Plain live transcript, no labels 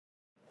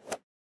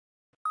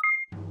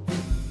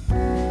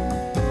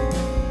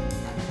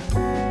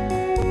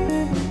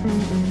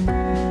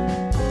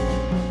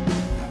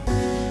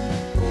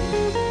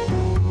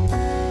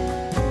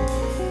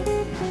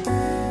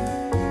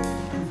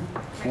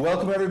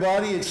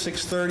everybody. It's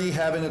 6:30,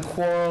 having a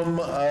quorum.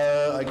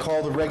 I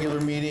call the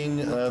regular meeting,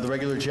 the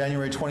regular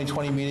January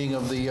 2020 meeting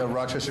of the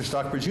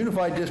Rochester-Stockbridge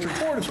Unified District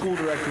Board of School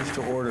Directors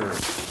to order.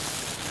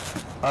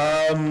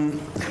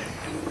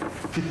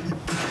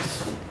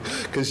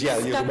 Because, yeah,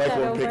 the mic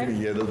won't pick me.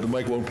 Yeah, the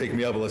mic won't pick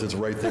me up unless it's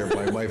right there.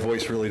 My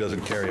voice really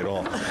doesn't carry at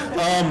all.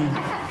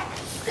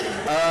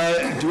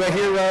 Do I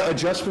hear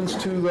adjustments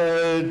to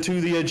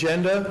the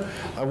agenda?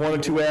 I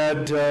wanted to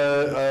add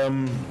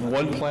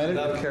one planet.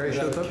 If Carrie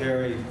shows up.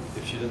 Carrie,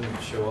 if she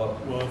doesn't show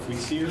up. Well, if we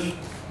see her,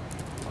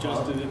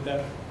 adjust it at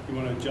that. You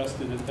want to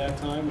adjust it at that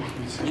time? If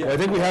we see well, I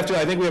think we have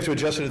to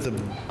adjust it at the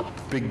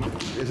big.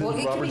 Well,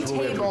 it can be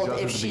tabled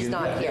if she's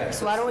not here.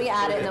 So why don't we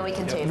add it and then we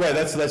can table it?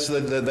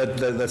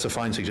 Right. That's a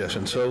fine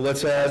suggestion. So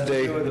let's add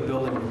a. The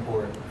building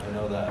report. I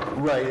know that.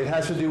 Right. It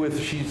has to do with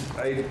she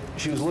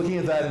was looking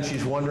at that and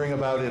she's wondering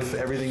about if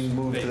everything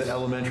moved to the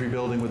elementary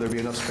building, would there be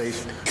enough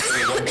space for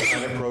the one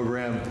planet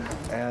program?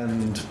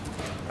 And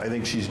I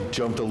think she's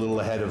jumped a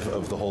little ahead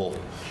of the whole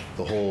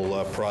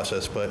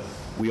process, but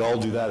we all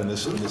do that in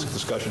this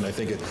discussion, I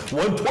think, at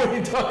one point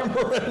in time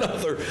or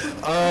another.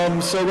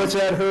 So let's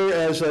add her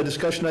as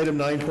discussion item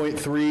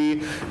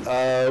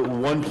 9.3,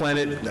 One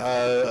Planet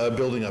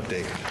building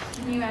update.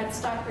 Can you add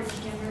Stockbridge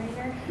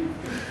generator?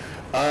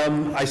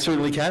 I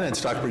certainly can add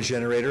Stockbridge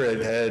generator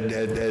at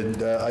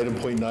item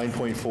point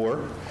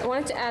 9.4. I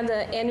wanted to add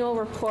the annual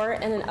report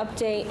and an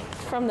update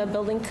from the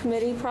building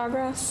committee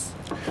progress.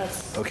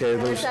 That's okay.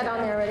 Is that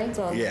on there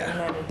already?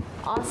 Yeah.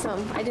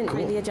 Awesome. I didn't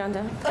read the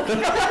agenda. But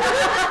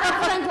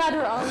I'm glad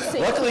we're all on the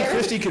same Luckily, page.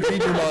 Christy could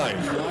read your mind.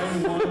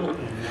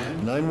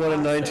 9.1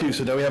 and 9.2.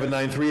 So now we have a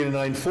 9.3 and a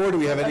 9.4. Do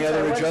we have any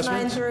other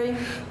adjustments? 9.3?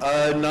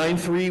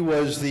 9.3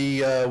 was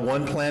the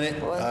One Planet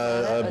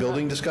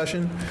building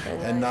discussion,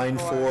 and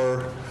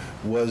 9.4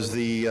 was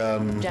the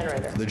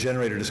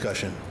generator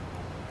discussion.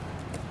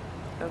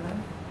 Okay.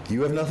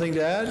 You have nothing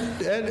to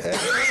add, Ed?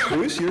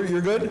 Bruce,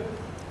 you're good?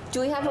 Do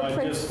we have a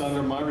just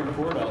under my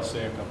report, I'll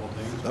say a couple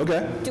things.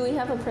 Okay. Do we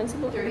have a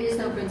principal? There is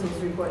no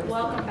principal's report.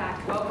 Welcome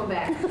back. Welcome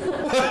back.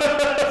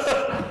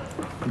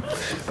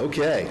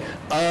 Okay.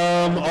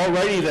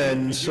 Alrighty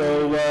then.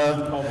 So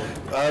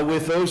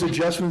with those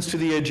adjustments to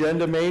the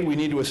agenda made, we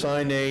need to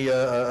assign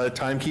a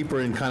timekeeper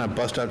and kind of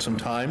bust out some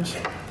times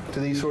to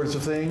these sorts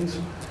of things.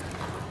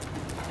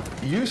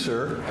 You,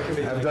 sir,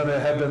 have done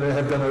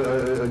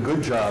a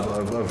good job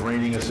of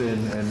reining us in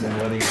and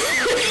letting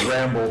us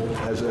ramble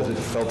as it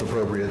felt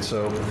appropriate.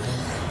 So, do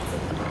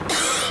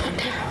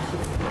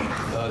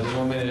you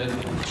want me to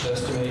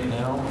estimate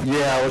now?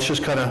 Yeah, let's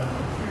just kind of.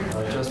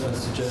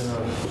 Adjustments to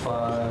agenda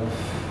 5,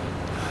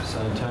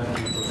 assign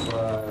timekeeper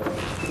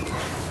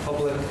 5,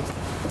 public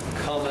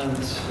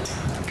comment.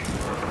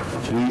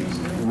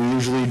 We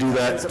usually do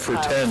that for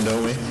 10,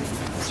 don't we?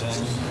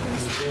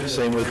 10.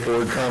 Same with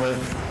board comment.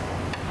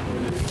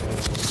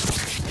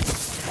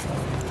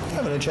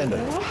 Have an agenda.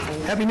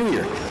 Happy New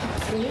Year.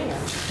 Happy New Year.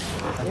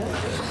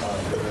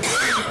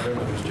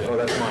 Oh,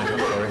 that's mine. I'm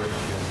sorry.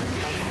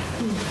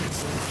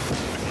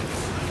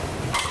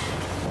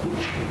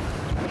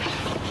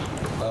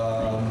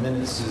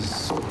 Minutes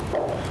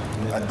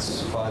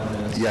is 5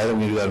 minutes. Yeah, I think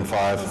we do that in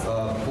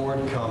 5.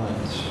 Board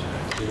comments,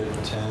 get it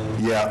at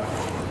 10. Yeah,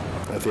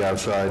 at the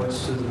outside.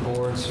 What's to the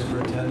board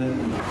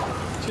superintendent?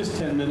 Just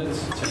 10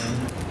 minutes. 10.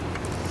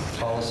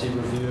 Policy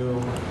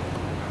review.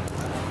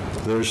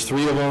 There's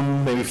 3 of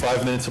them, maybe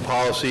 5 minutes of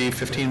policy,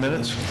 15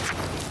 minutes.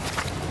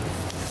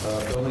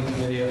 Building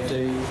committee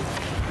update,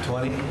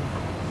 20.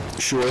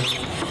 Sure.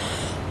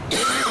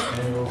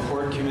 Annual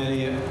report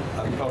committee,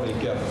 I've probably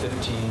got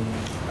 15.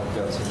 I've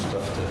got some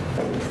stuff to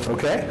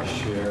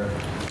share.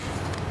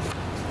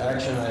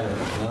 Action item,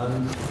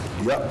 none.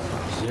 Yep.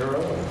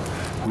 0.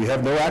 We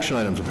have no action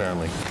items,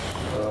 apparently.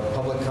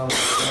 Public comment,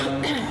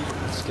 10.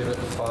 Let's give it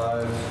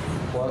 5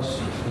 plus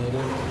if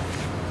needed.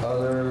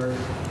 Other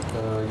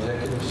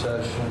executive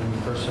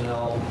session,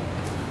 personnel.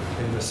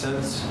 Do you have a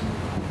sense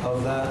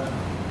of that?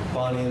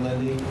 Bonnie and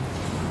Lindy?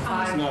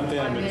 It's not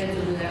that 5 minutes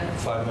to do that.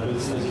 5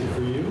 minutes. Thank you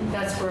for you.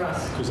 That's for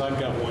us. Because I've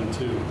got one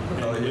too.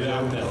 Oh, you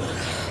without do? that.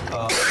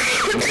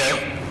 Okay.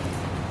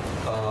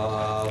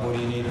 What do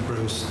you need,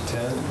 Bruce?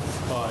 10?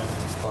 5.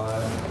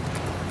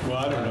 5. Well,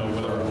 I don't know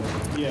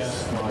whether. Yeah.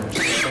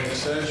 Executive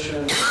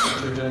session,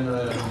 agenda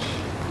items.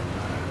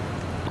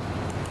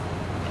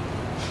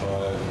 5.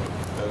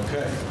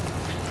 Okay.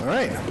 All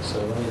right. So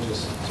let me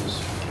just.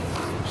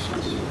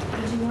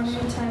 Did you want to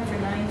time for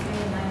 9.3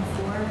 and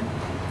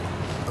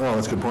 9.4? Oh,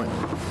 that's a good point.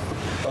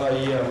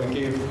 Yeah, we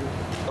gave,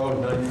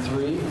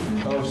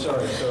 9.3? Oh,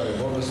 sorry,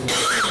 what was the?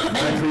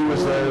 9.3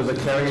 was the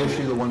carry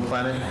issue, the One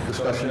Planet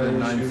discussion,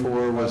 and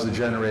 9.4 was the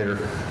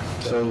generator.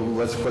 So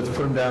let's put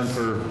them down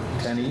for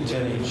 10 each.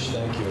 10 each,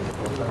 thank you.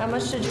 How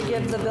much did you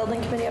give the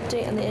building committee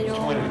update and the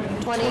annual?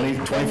 20.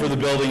 20 for the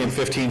building and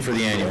 15 for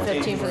the annual.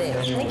 15 for the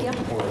annual. Thank you.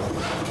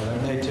 And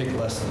it may take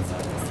less than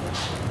that.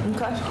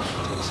 Okay.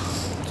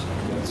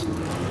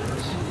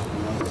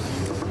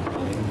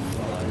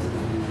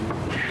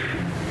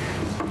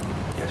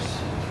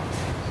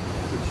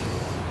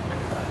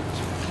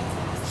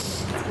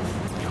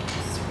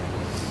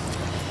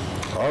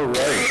 All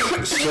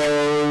right,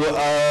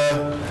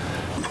 so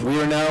we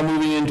are now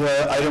moving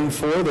into item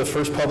 4, the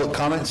first public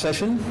comment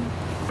session.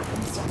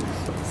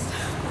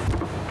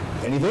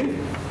 Anything?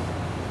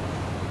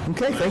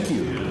 Okay, thank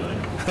you.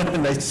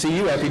 Nice to see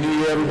you. Happy New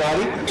Year,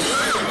 everybody.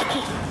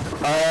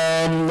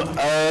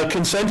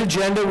 Consent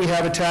agenda, we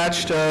have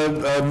attached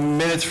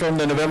minutes from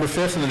the November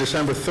 5th and the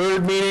December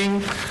 3rd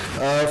meeting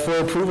for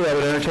approval. I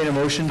would entertain a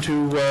motion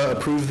to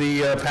approve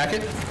the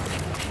packet.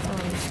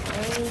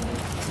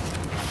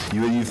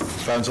 You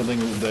found something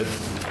that...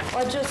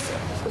 Well, just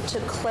to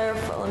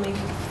clarify, let me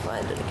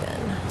find it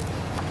again.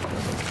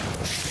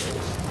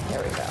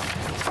 Here we go.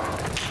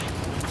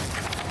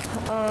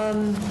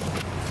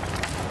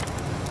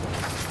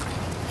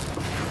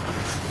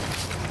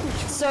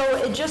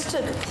 So just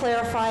to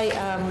clarify,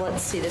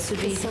 let's see, this would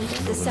be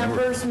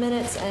December's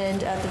minutes,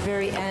 and at the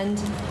very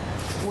end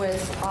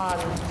with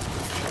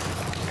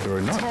There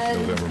are not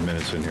 10, November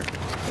minutes in here.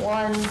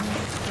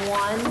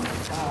 1:1.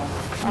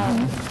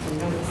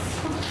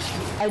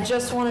 I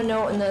just want to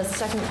note in the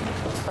second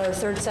or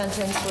third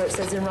sentence where it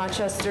says in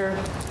Rochester,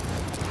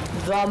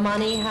 the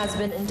money has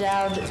been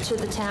endowed to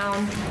the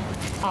town.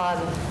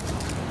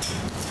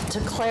 To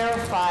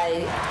clarify,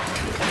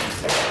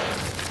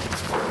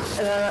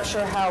 and I'm not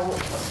sure how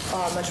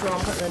much room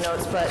I'm putting in the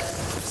notes, but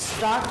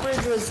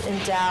Stockbridge was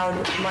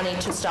endowed money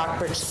to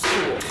Stockbridge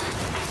School.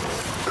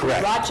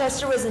 Correct.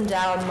 Rochester was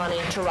endowed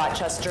money to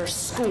Rochester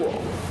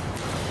School.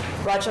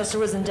 Rochester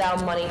was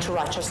endowed money to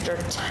Rochester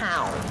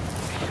Town.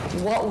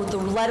 What the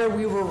letter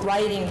we were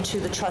writing to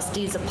the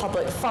trustees of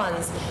public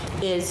funds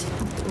is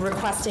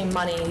requesting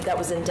money that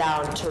was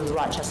endowed to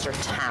Rochester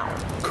Town.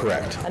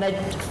 Correct. And I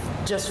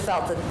just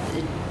felt that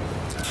it,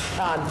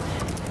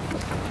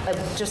 I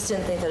just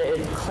didn't think that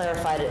it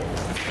clarified it,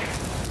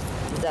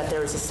 that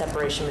there was a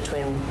separation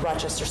between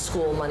Rochester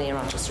School money and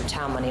Rochester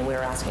Town money, and we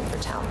were asking for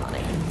town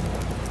money.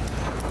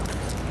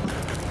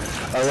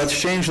 Let's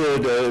change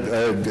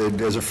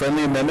as a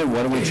friendly amendment,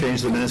 why don't we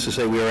change the minutes to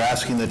say we are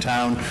asking the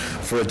town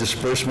for a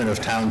disbursement of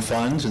town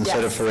funds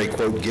instead of for a,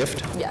 quote,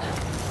 gift? Yeah.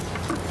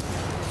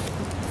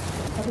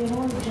 Are there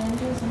more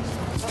agendas?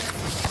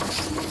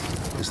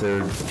 Is there,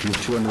 do you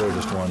have two under there or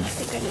just one? I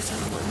think I just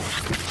have one.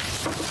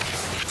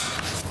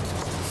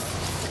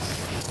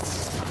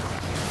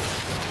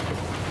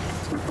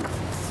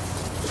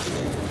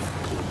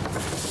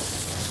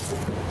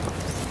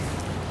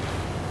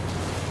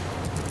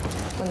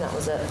 And that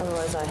was it.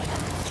 Otherwise, All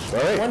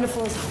right.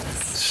 wonderful.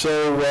 So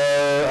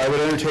I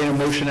would entertain a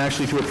motion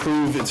actually to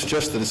approve, it's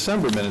just the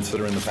December minutes that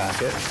are in the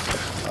packet.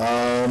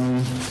 I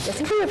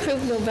think we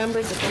approved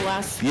November's at the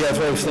last. Yeah, that's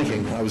what I was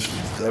thinking. I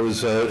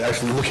was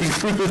actually looking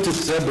through the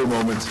December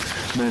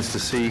minutes to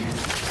see.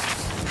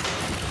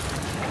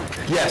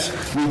 Yes,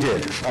 we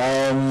did.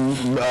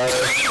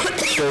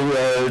 So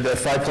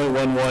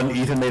 5.11,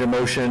 Ethan made a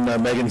motion,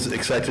 Megan's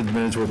accepted, the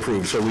minutes were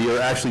approved. So we are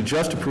actually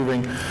just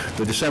approving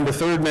the December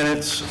 3rd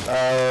minutes.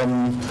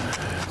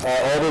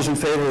 All those in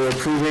favor of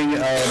approving,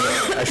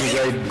 actually,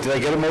 did I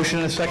get a motion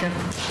in a second?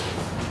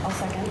 I'll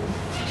second.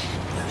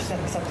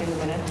 Accepting the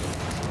minutes.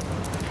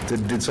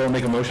 Did someone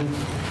make a motion?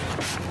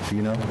 Do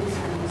you know?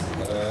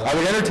 I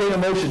would entertain a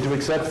motion to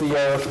accept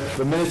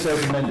the minutes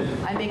as amended.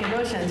 I make a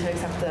motion to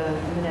accept the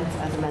minutes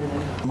as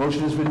amended.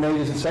 Motion has been made.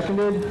 Is it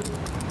seconded?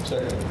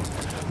 Second.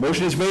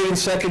 Motion is made and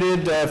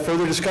seconded.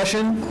 Further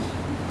discussion?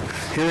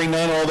 Hearing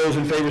none, all those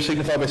in favor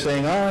signify by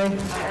saying aye.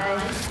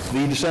 Aye.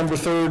 The December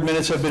 3rd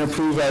minutes have been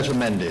approved as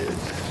amended.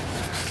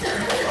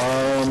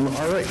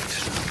 All right.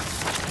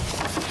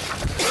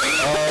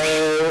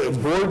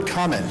 Board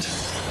comment.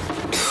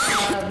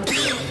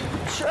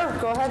 Sure,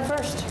 go ahead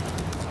first.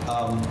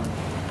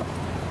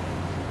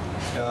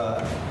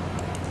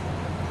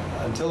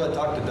 Until I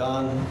talked to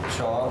Don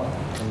Shaw,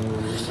 and we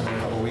were just in a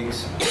couple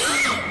weeks,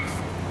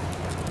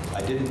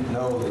 I didn't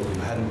know that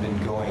you hadn't been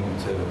going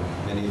to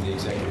many of the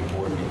executive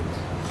board meetings.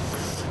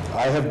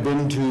 I have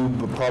been to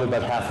probably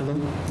about half of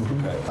them.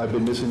 Okay. I've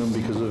been missing them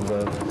because of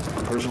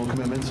personal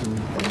commitments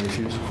and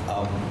issues.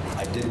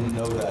 I didn't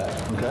know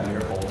that Okay. in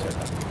your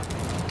alternate.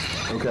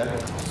 Okay.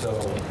 So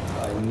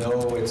I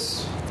know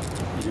it's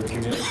your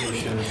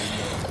communication.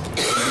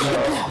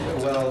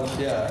 Well,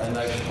 yeah, and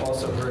I've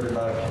also heard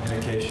about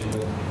communication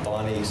with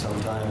Bonnie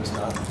sometimes,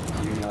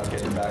 you not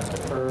getting back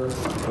to her.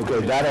 Okay,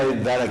 that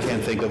I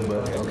can't think of,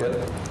 but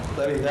okay.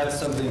 But, I mean, that's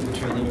something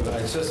between you.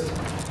 It's just,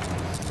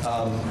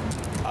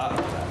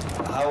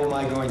 how am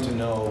I going to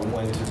know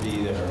when to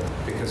be there?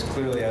 Because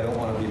clearly I don't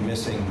want to be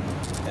missing,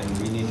 and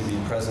we need to be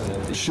present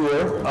at the.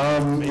 Sure.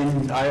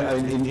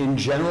 In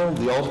general,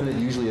 the alternate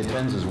usually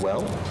attends as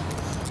well.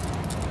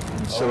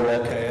 So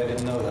okay, I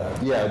didn't know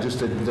that. Yeah, just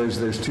that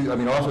there's two. I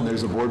mean, often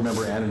there's a board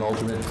member and an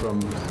alternate from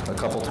a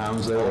couple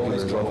towns there.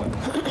 Always There's going.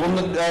 Well,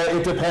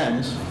 it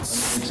depends.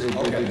 It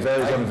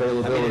varies on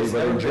availability,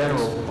 but in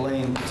general.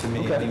 Explain to me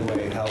Okay.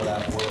 anyway how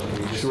that worked.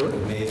 We just Sure. sort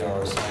of made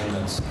our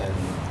assignments and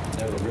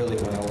never really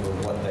went over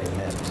what they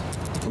meant.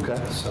 Okay.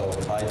 So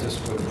I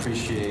just would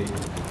appreciate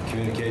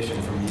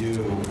communication from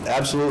you.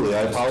 Absolutely.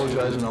 I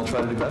apologize, and I'll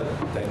try to do better.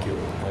 Thank you.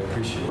 I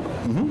appreciate that.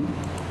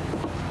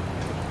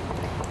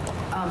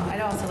 I I'd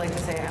also like to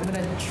say, I'm going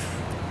to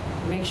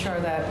make sure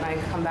that when I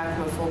come back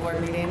from a full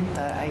board meeting,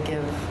 that I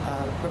give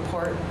a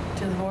report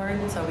to the board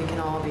so we can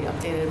all be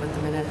updated with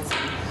the minutes.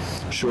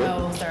 Sure.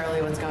 Know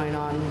thoroughly what's going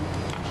on,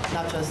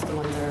 not just the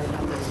ones that are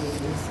at those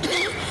meetings.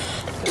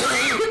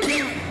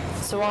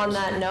 So on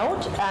that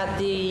note, at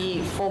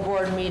the full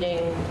board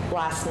meeting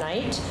last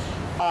night,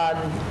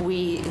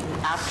 we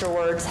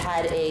afterwards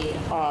had a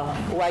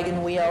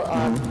wagon wheel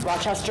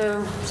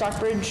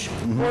Rochester-Stockbridge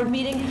board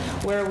meeting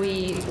where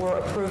we were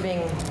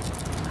approving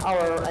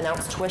our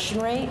announced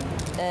tuition rate,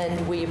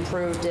 and we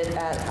approved it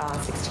at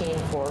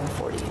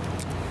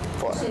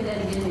 $16,444. Say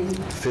that again.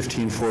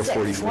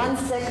 15,444.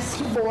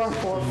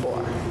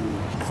 16,444.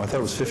 I thought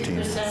it was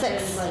 15.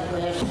 Six.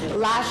 It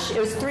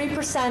was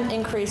 3%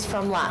 increase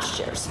from last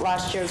year's.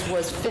 Last year's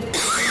was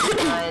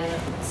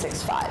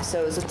 59.65,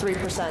 so it was a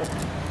 3%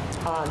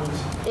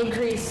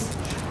 increase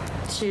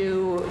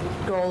to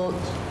go.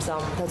 So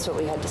that's what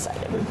we had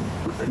decided. 3%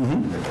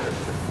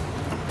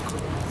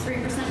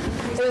 increase.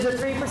 It was a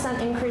 3%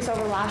 increase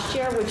over last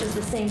year, which is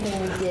the same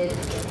thing we did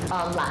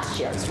last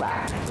year as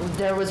well.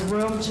 There was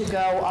room to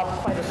go up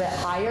quite a bit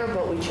higher,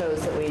 but we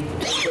chose that we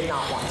did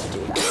not want to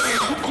do that.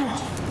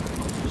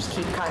 Just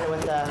keep kind of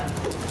with the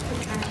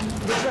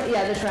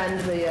trend,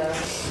 the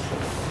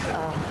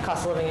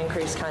cost of living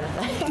increase kind of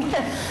thing.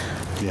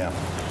 Yeah.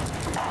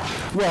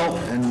 Well,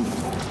 and,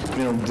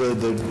 you know,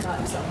 I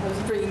was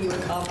bringing you a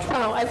copy.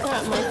 Oh, I've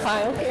got my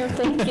file here,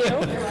 thank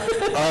you.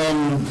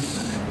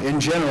 in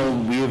general,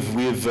 we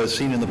have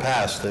seen in the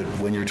past that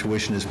when your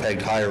tuition is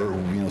pegged higher,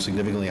 you know,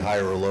 significantly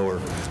higher or lower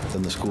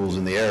than the schools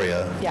in the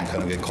area, Yeah. you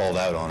kind of get called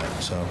out on it,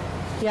 so.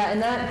 Yeah,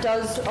 and that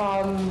does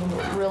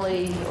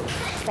really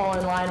fall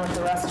in line with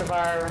the rest of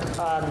our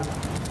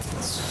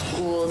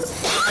schools. At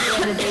the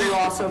end of the day, we're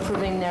also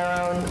approving their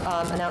own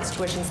announced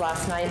tuitions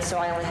last night, so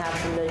I only have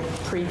from the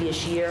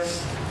previous year.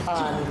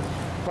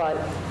 But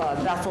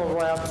Bethel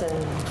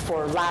Royalton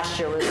for last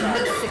year was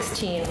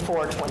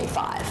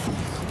 $16,425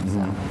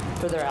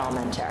 for their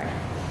elementary.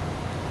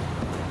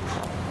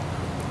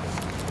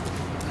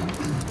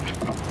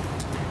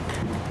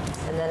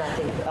 And then I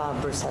think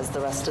Bruce has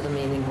the rest of the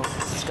meeting we'll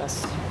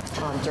discuss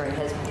during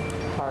his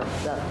part.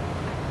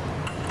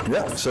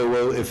 Yeah,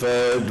 so if,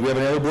 do we have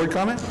any other board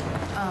comment?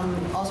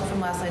 Also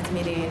from last night's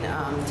meeting,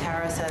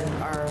 Tara said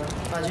our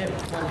budget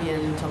won't be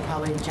in until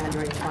probably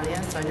January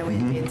 20th, so I know we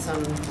made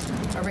some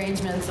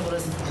arrangements, so we'll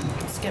just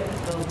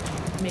we'll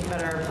make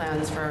better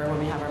plans for when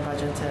we have our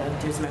budget to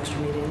do some extra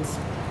meetings.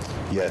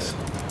 Yes.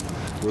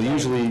 Well,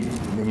 usually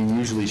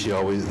she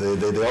always,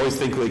 they always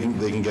think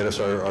they can get us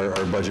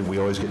our budget. We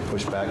always get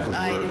pushed back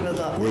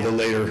because we're the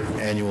later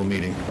annual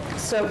meeting.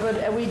 So,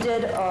 but we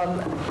did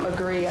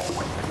agree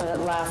at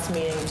last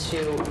meeting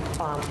to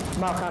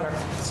mark on our,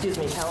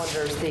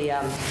 calendars, the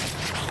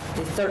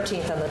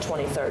 13th and the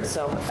 23rd.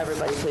 So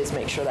everybody please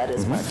make sure that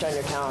is marked on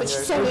your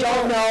calendars. So we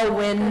don't know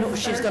when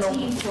she's going to...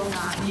 13th will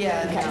not.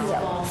 Yeah.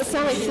 It's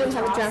not like she doesn't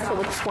have a draft for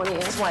the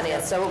 20th.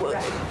 20th, so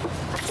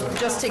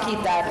just to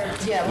keep that,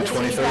 just to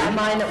keep that in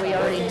mind that we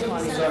already...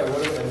 Sorry,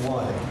 what and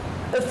why?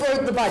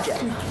 For the budget,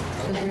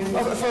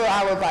 for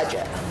our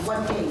budget.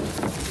 What date?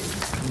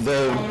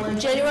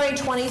 January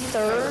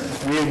 23rd.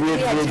 We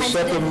had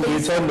set them the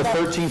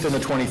 13th and the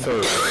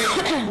 23rd.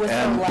 With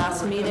the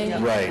last meeting.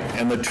 Right,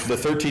 and the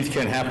 13th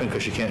can't happen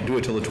because you can't do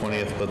it till the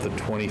 20th, but the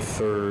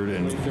 23rd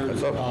and... 23rd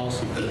is a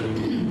policy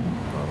meeting.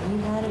 We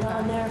had it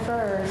on there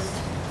first.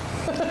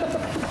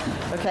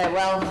 Okay,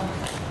 well,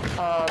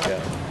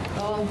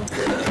 We'll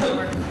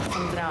work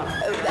something out.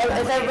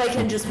 if everybody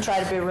can just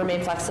try to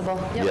remain flexible.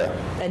 Yeah.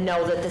 And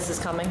know that this is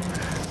coming.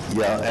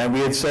 Yeah, and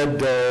we had said,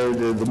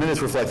 the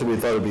minutes reflected we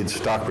thought it would be in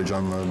Stockbridge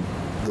on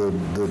the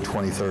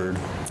 23rd.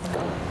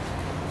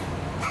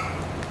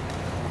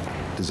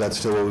 Is that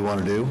still what we want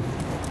to do?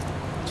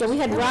 So we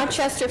had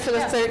Rochester for the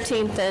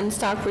 13th and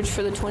Stockbridge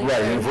for the 23rd.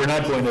 Right, and if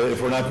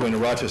we're not going to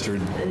Rochester, I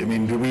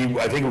mean,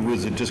 I think it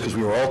was just because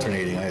we were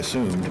alternating, I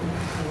assumed.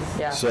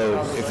 Yeah.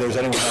 So if there's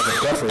anyone who has a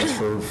preference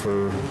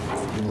for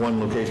one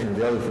location or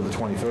the other for the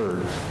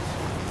 23rd.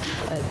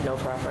 I have no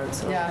preference.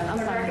 So. Yeah, I'm I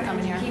would fine recommend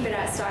coming you here. keep it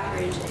at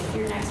Stockbridge if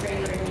your next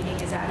regular meeting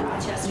is at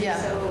Rochester.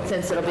 Yeah. So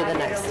Since it'll be the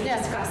next. It'll be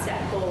discussed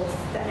at both,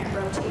 then it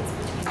rotates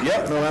between.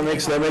 Yeah, no, that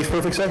makes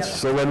perfect sense.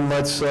 So then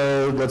let's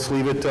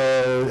leave it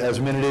as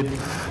minuted,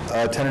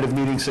 tentative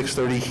meeting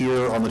 6:30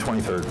 here on the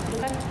 23rd.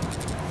 Okay.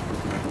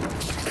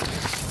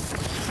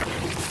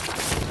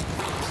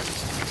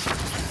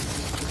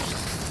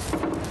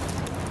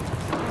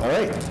 All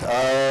right,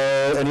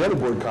 any other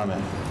board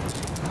comment?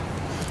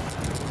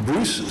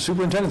 Bruce,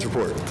 superintendent's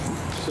report.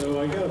 So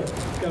I got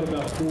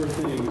about four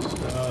things.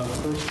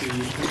 First, the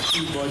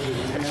SU budget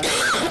passed.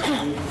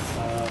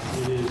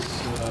 It is,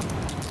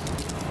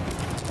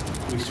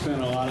 we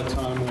spent a lot of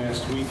time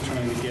last week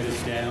trying to get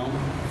it down.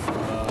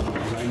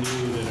 Because I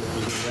knew that it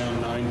was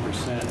around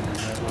 9% and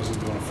that wasn't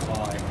going to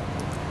fly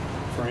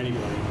for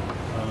anybody.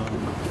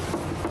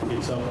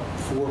 It's up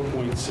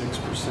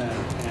 4.6%,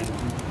 and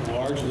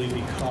largely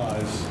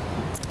because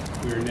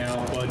we're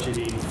now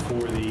budgeting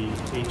for the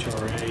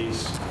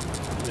HRAs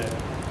that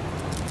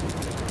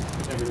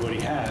everybody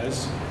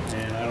has,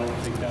 and I don't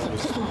think that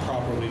was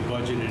properly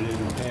budgeted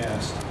in the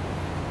past.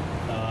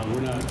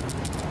 We're not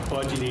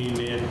budgeting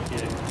it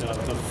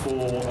at the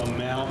full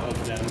amount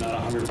of them,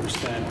 not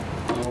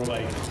 100%, more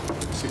like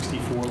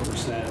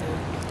 64%.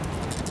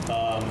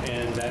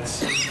 And that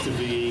seems to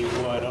be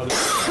what other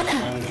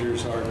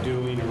managers are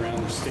doing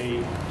around the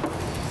state.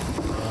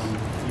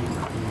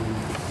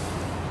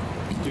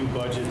 You do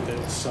budget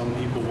that some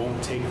people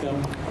won't take them,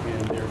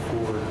 and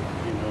therefore,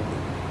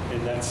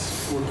 and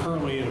we're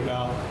currently at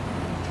about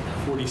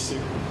 46%,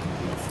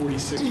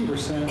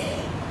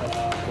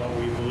 but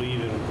we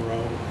believe it'll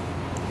grow.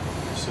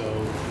 So,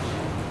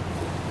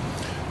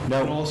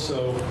 Now, and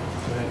also, go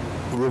ahead.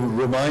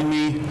 remind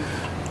me,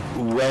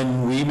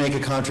 when we make a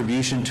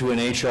contribution to an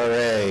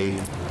HRA,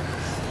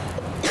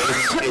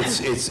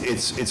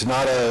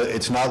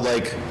 it's not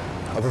like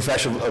a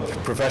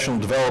professional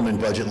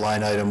development budget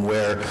line item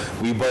where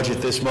we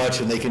budget this much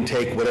and they can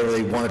take whatever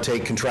they want to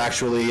take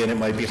contractually, and it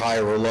might be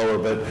higher or lower,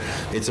 but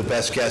it's a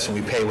best guess and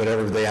we pay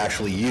whatever they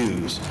actually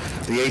use.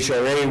 The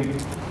HRA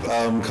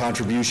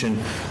contribution,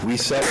 we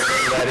set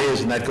whatever that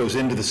is, and that goes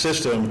into the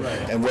system,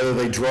 Right. and whether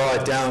they draw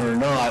it down or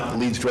not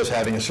leads to us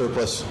having a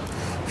surplus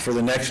for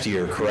the next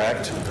year,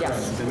 correct?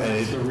 Yes. And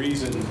that's the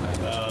reason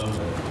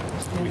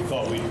we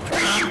thought we'd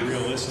try to be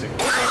realistic.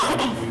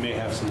 We may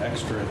have some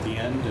extra at the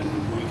end, and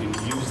we can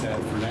use that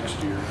for next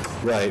year.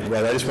 Right.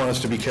 I just want us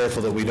to be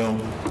careful that we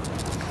don't,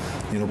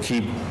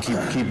 keep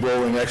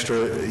rolling extra.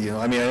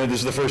 I know this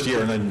is the first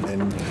year, and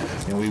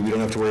we don't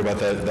have to worry about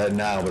that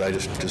now. But I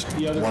just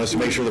want us to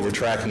make sure that we're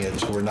tracking it,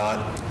 so we're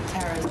not.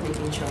 Tara's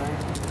making sure.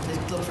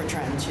 Just look for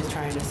trends. She's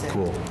trying to say.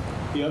 Cool.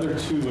 The other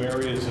two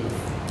areas that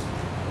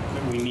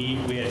we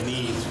had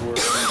needs were,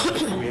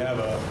 we have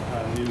a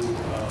new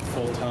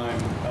full-time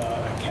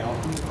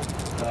accountant,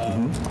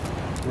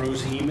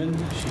 Rose Heeman.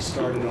 She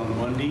started on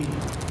Monday.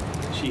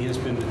 She has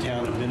been the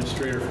town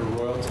administrator for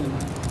Royalton.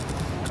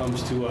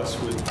 Comes to us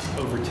with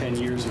over 10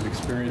 years of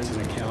experience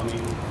in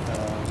accounting,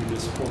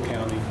 municipal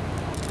accounting.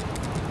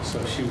 So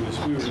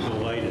we were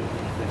delighted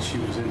that she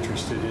was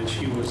interested, and if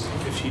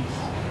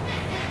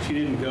she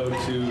didn't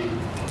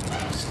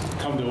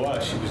come to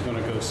us, she was going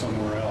to go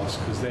somewhere else,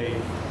 because they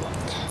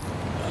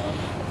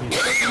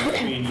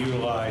being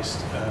utilized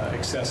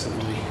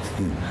excessively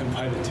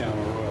by the town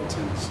of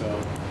Royalton.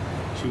 So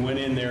she went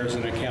in there as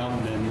an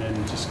accountant, and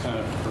then just kind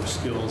of her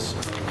skills,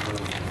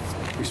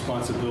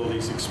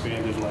 responsibilities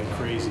expanded like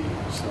crazy.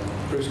 So,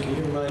 Bruce, can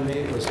you remind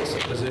me, was this a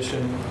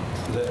position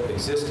that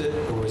existed,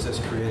 or was this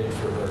created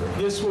for her?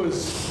 this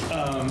was,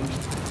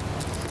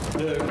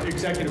 the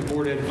executive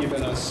board had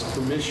given us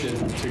permission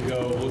to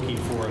go looking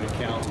for an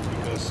accountant,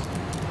 because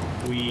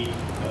we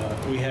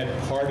had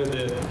part of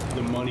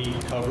the money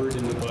covered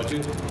in the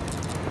budget.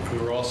 We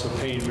were also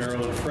paying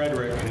Marilyn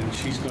Frederick, and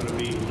she's going to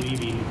be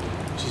leaving.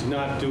 She's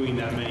not doing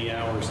that many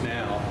hours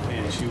now,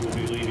 and she will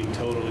be leaving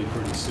totally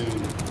pretty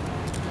soon.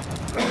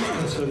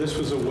 So this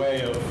was a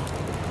way of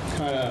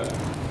kind of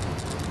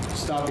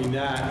stopping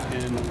that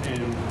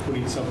and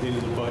putting something in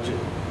the budget.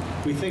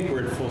 We think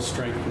we're at full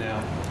strength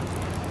now.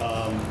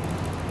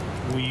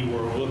 We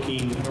were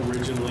looking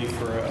originally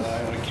for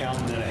an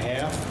accountant and a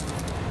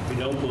half. We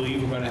don't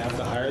believe we're going to have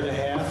to hire the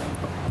half,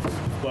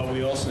 but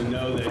we also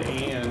know that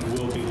Ann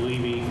will be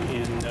leaving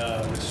in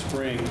the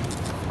spring,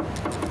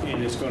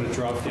 and it's going to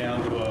drop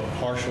down to a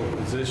partial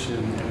position,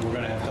 and we're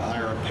going to have to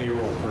hire a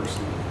payroll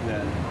person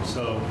then.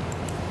 So,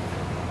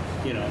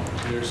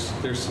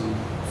 there's some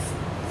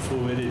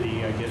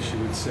fluidity, I guess you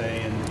would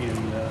say,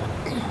 in the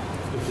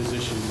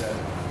positions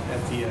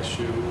at the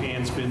SU.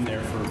 Ann's been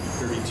there for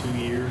 32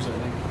 years, I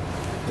think.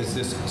 Is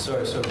this,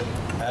 sorry, so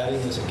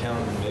adding this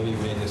accountant, maybe you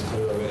made this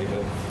clear already,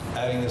 but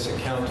adding this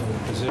accountant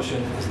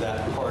position, is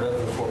that part of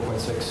the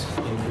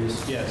 4.6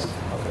 increase? Yes.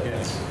 Okay.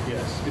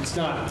 Yes. It's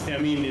not,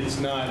 it's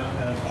not,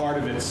 part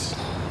of it's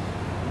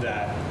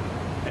that,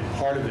 and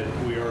part of it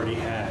we already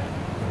had,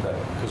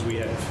 because we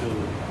hadn't filled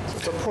it.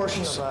 It's a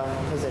portion of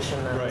a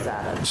position that was Right.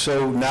 added.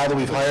 So now that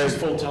we've hired, She's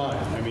full-time.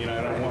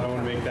 I want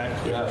to make that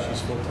clear. Yeah.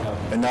 She's full-time.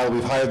 and now that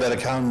we've hired that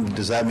accountant,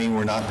 does that mean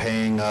we're not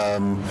paying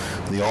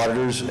the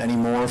auditors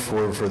anymore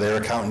for their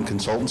accountant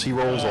consultancy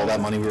roles? All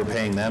that money we were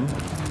paying them?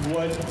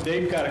 What,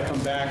 they've got to come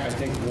back, I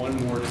think, one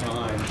more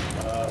time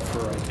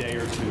for a day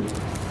or two.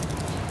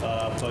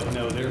 But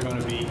no, they're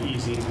going to be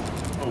easing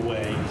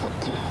away.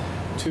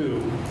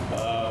 Two,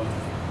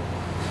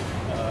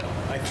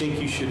 I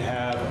think you should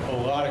have a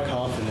lot of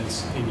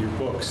confidence in your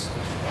books.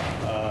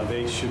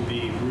 They should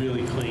be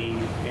really clean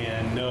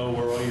and know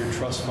where all your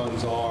trust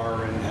funds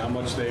are and how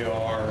much they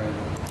are. And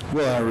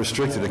Well, our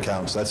restricted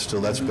accounts, that's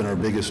been our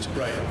biggest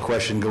Right.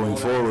 question going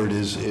forward,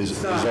 is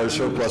our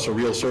surplus a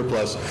real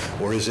surplus,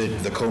 or is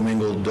it the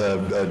commingled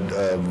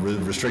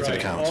restricted Right.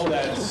 accounts? All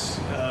that's,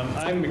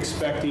 I'm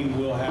expecting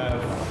we'll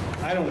have,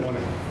 I don't want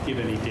to give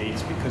any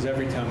dates, because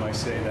every time I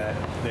say that,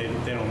 they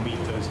don't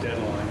meet those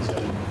deadlines.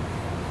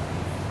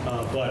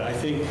 But I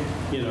think,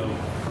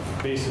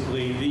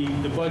 basically,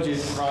 the budget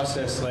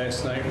process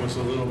last night was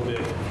a little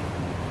bit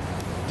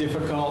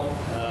difficult.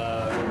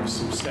 There was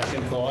some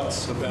second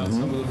thoughts about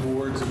some of the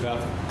boards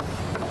about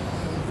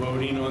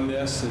voting on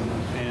this, and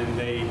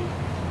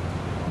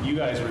you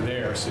guys were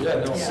there, so you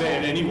Yeah, can no. say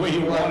it any way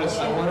you want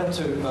to. I wanted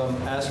to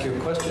ask you a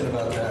question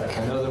about that.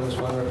 I know there was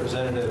one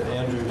representative,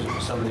 Andrew,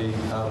 somebody,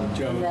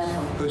 Jones.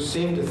 who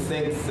seemed to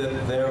think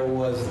that there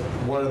was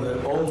one of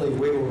the only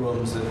wiggle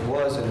rooms that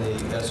was in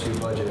the SU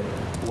budget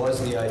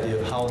was the idea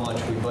of how much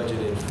we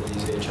budgeted for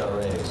these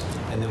HRAs,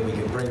 and then we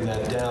could bring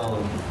that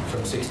down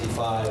from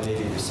 65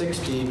 maybe to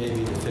 60,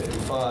 maybe to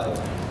 55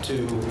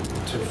 to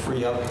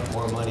free up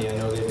more money. I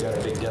know they've got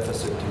a big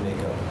deficit to make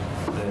up.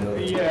 And I know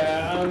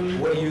Yeah.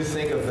 what do you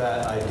think of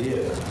that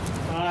idea?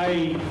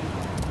 I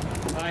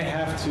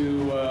have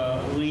to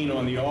lean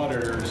on the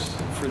auditors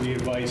for the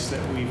advice that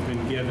we've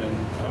been given.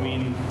 I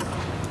mean,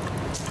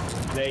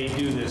 they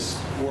do this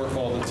work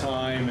all the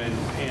time,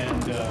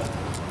 and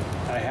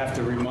I have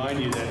to remind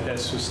you that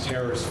this was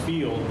Tara's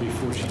field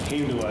before she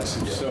came to us.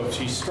 And so if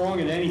she's strong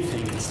in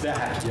anything, it's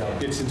that. Yeah.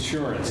 It's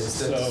insurance.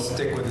 So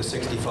stick with the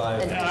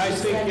 65. I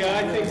think,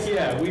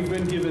 we've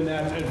been given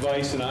that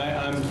advice, and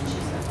I'm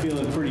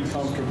feeling pretty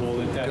comfortable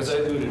that that's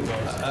Because good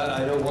advice.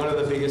 I know one of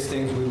the biggest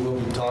things people will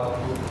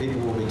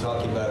be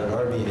talking about at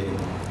our meeting,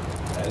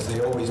 as they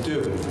always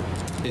do,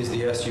 is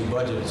the SU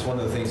budget. It's one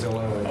of the things I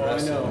want to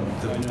address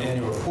in the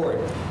annual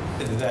report.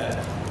 That,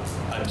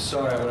 I'm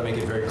sorry, I want to make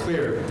it very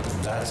clear,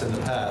 that's in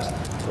the past.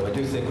 So I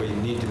do think we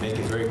need to make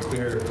it very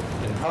clear,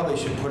 and probably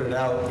should put it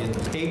out in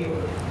the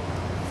paper,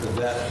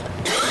 that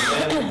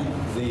when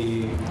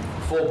the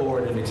full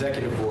board and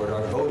executive board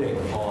are voting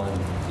on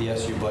the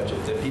SU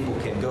budget, that people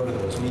can go to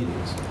those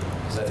meetings.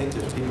 Because I think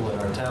there's people in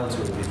our towns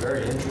who would be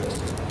very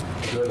interested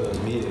to go to those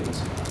meetings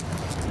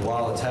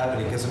while it's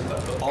happening. Because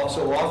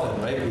so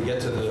often, right, we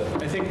get to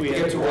I think we get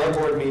had to our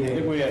board I think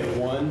meeting. we had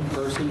one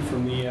person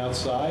from the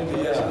outside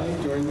last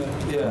night during the.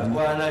 Yeah,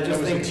 well, and I just That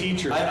was a think,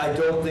 teacher. I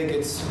don't think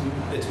it's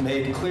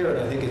made clear,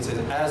 and I think it's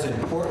as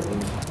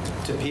important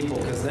to people,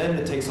 because then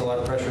it takes a lot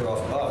of pressure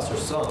off us, or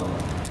some,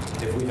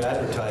 if we've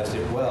advertised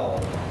it well,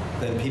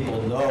 then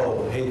people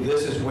know, hey,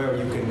 this is where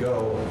you can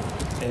go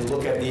and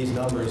look at these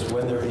numbers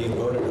when they're being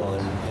voted on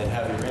and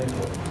have your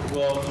input.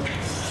 Well,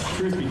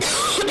 truth be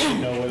told, we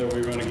didn't know whether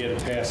we were going to get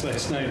it passed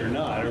last night or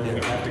not, or we're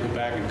going to have to go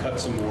back and cut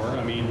some more.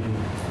 I mean,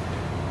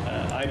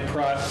 I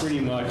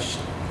pretty much,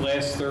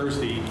 last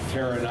Thursday,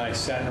 Tara and I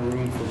sat in a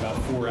room for about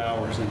 4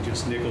 hours and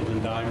just nickeled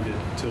and dimed it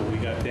until we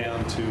got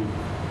down to,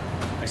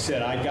 I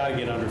said, I got to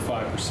get under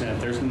 5%.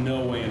 There's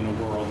no way in the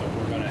world that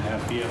we're going to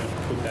be able to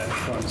put that in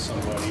front of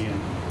somebody.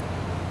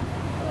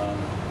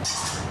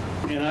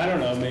 And I don't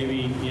know,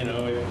 maybe,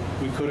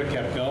 we could have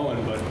kept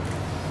going, but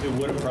it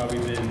would have probably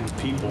been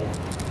people,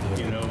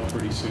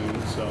 pretty soon,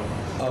 so.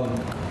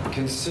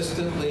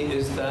 Consistently,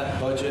 is that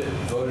budget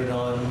voted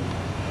on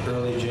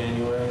early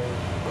January,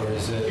 or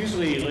is it?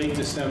 Usually late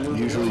December.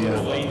 Usually, a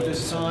little yeah. late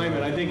this time,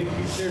 and I think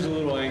there's a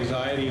little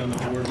anxiety on the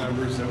board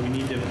members that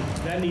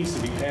that needs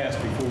to be passed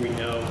before we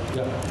know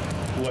Yeah.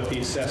 what the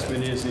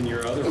assessment is in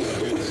your other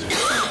budgets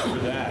for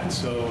that.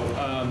 So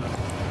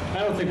I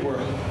don't think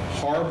we're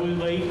horribly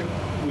late.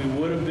 We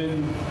would have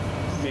been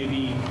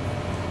maybe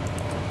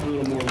a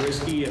little more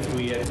risky if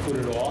we had put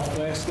it off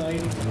last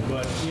night,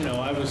 but, you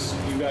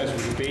guys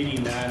were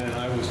debating that, and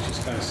I was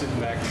just kind of sitting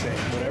back and saying,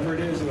 whatever it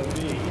is, it'll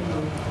be.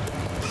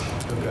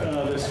 Okay.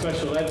 The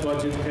special ed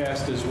budget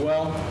passed as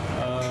well.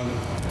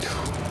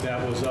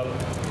 That was up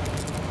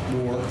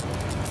more,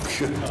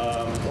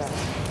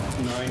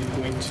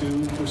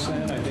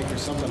 9.2%, I think, or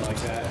something like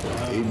that.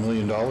 $8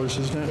 million,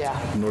 isn't it? Yeah.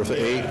 North of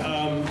 8?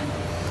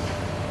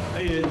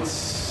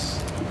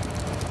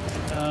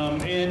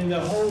 And the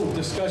whole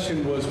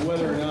discussion was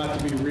whether or not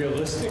to be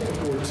realistic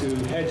or to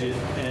hedge it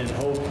and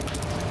hope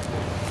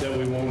that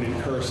we won't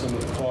incur some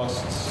of the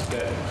costs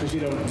because you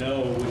don't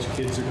know which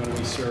kids are going to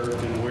be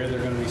served and where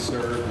they're going to be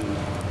served. And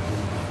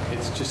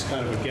it's just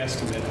kind of a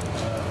guesstimate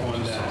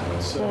on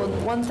that. So. Well,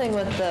 one thing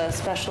with the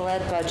special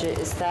ed budget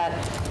is that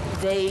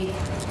they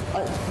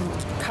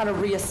kind of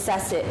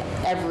reassess it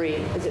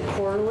is it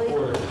quarterly?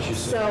 Quarterly, she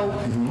said.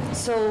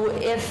 So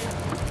if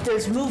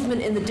there's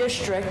movement in the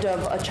district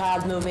of a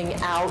child moving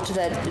out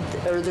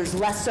or there's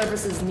less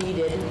services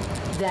needed,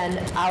 then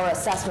our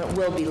assessment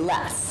will be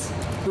less.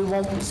 We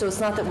won't, so it's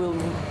not that we'll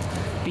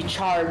be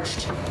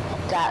charged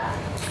that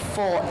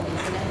full.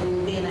 It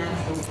will be an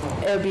actual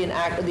cost. It would be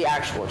the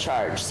actual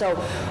charge. So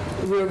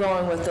we're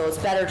going with those.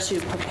 Better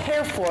to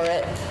prepare for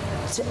it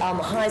on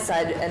the high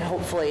side, and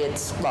hopefully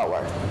it's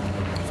lower.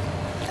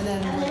 And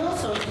then, And they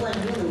also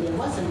explained really there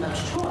wasn't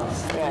much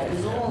choice. I mean, Right. It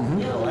was all,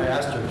 I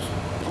asked her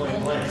point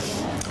blank,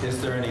 Yeah. is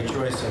there any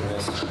choice in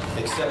this,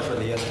 except for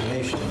the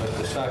estimation, but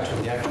the facts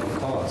of the actual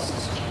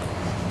costs,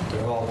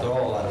 they're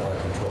all out of our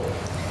control.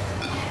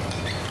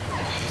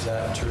 Is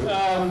that true?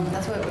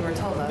 that's what we were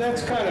told.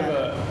 That's kind of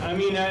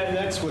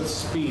that's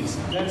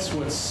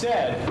what's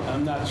said.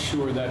 I'm not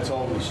sure that's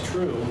always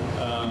true.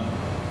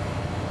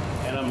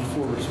 And I'm a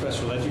former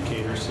special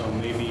educator, so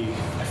maybe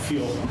I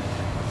feel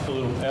a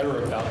little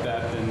better about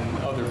that than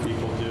other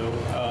people do.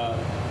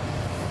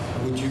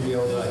 Would you be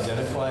able to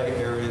identify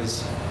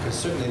areas, because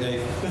certainly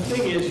The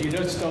thing is, you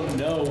just don't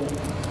know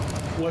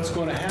what's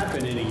going to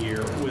happen in a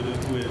year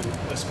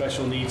with a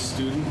special needs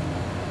student.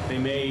 They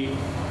may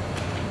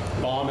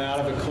bomb out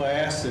of a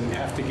class and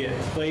have to get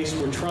placed.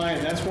 We're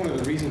trying, that's one of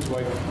the reasons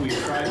why we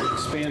tried to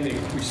expand the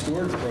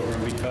restorative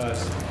program,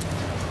 because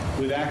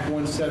with Act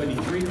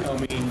 173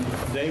 coming,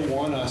 they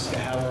want us to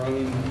have our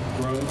own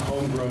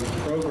homegrown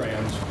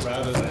programs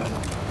rather than,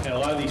 and a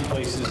lot of these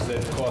places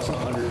that cost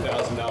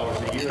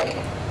 $100,000 a year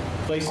to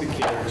place a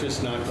kid are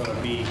just not going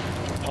to be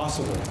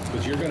possible,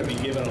 because you're going to be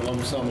given a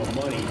lump sum of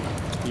money,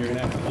 and you're going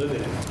to have to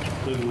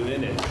live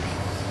within it.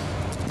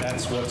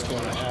 That's what's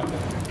going to happen.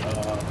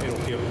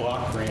 It'll be a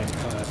block grant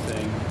kind of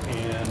thing.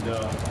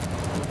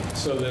 And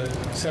so the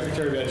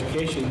Secretary of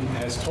Education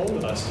has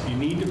told us you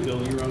need to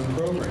build your own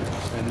programs.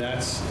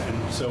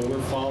 And so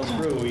we're following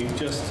through. We've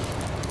just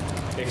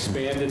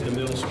expanded the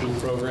middle school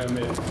program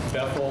at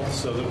Bethel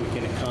so that we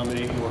can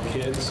accommodate more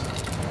kids.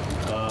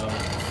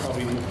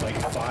 Probably like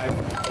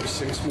 5 or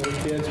 6 more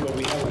kids, but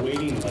we have a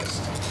waiting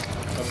list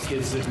of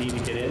kids that need to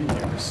get in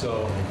there.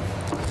 So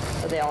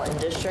Are they all in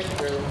district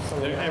or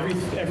something?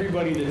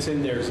 everybody that's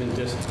in there is in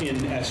SU.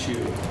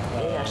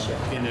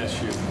 In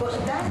SU. But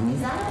is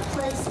that a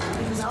place,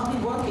 because I'll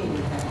be working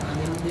with them, I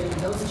mean,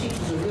 those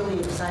teachers are really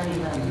excited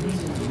about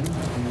using it.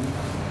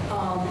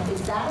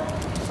 Is that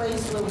a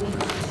place where we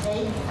could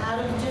take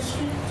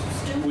out-of-district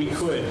students? We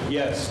could,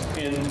 yes,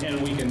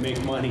 and we can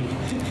make money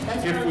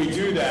if we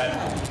do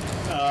that.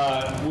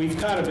 We've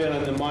kind of been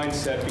on the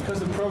mindset, because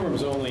the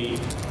program's only,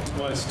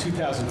 well, it's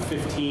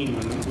 2015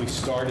 when we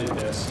started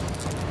this.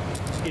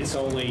 It's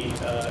only,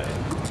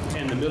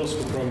 and the middle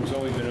school program's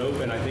only been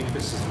open, I think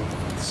this is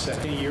the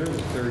second year,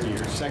 the third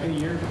year, second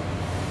year.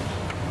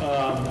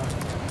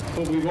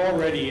 But we've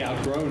already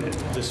outgrown it,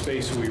 the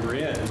space we were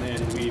in,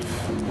 and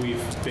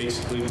we've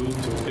basically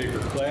moved to a bigger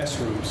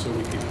classroom so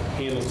we could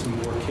handle some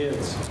more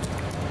kids.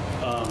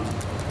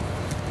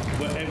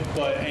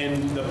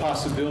 And the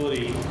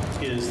possibility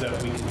is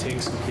that we can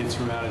take some kids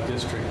from out of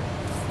district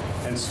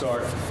and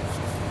start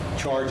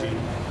charging,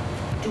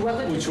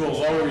 which will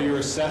lower your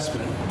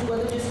assessment. Do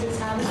other districts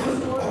have a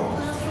historical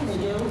classroom? They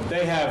do?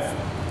 They have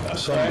a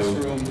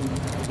classroom,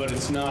 but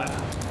it's not.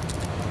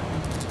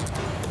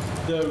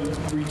 The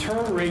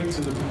return rate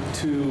to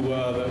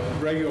the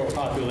regular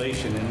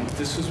population, and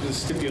this was the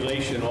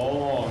stipulation all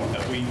along,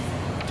 that we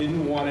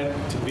didn't want it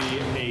to be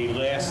a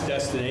last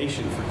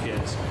destination for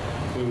kids.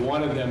 We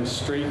wanted them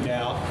straightened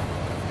out,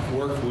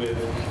 worked with,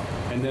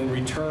 and then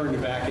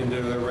returned back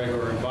into their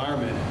regular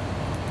environment.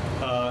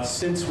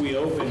 Since we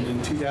opened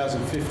in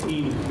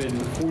 2015,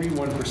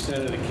 41%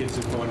 of the kids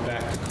have gone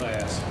back to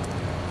class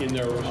in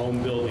their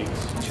home buildings,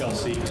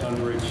 Chelsea,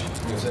 Tunbridge.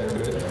 Is that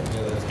good?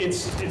 Yeah,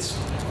 It's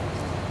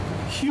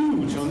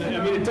huge.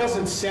 I mean, it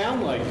doesn't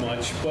sound like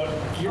much, but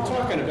you're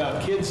talking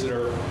about kids that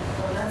are,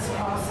 That's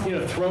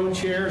awesome. throwing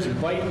chairs and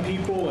biting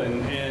people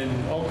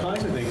and all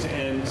kinds of things.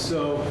 And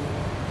so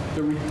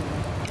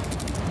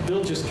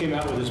Bill just came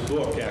out with his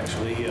book,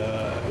 actually,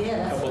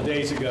 a couple of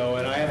days ago,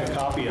 and I have a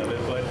copy of it.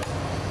 But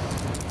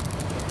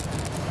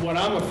what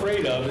I'm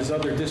afraid of is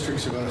other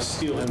districts are going to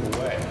steal him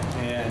away,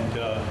 and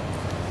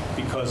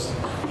because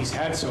he's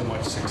had so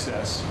much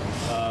success.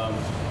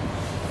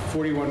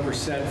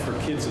 41% for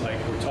kids like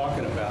we're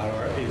talking about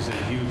is a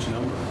huge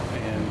number.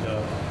 And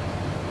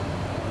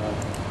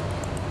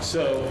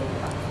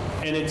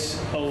and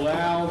it's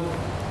allowed,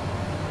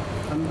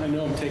 I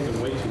know I'm taking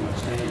way too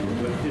much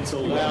time, but it's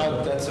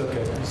allowed, that's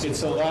okay.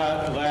 it's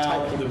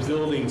allowed the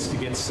buildings to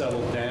get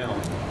settled down,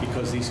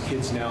 because these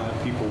kids now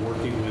have people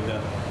working with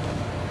them.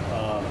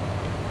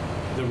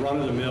 The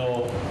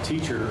run-of-the-mill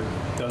teacher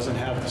doesn't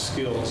have the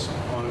skills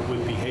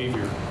with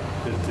behavior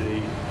that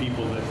the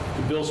people that,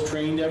 the Bill's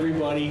trained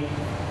everybody.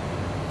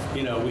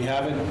 We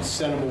haven't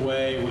sent them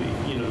away.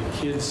 The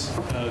kids,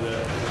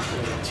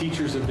 the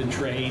teachers have been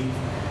trained.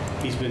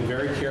 He's been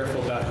very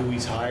careful about who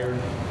he's hired.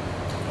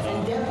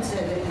 And Deb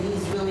said that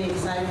he's really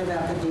excited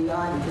about the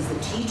DI because the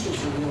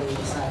teachers are really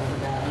excited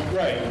about it.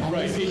 Right. And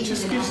It he's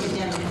just even gives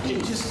academic it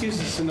piece. just gives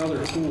us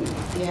another tool.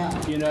 Yeah.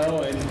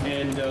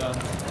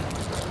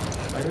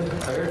 I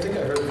think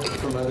I heard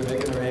from either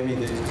Nick or Amy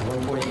that at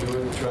one point you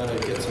were trying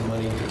to get some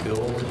money to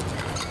build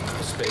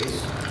a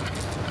space.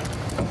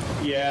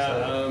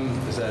 Yeah.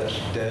 Is that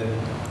dead?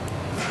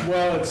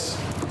 Well, it's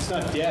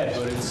not dead,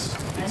 but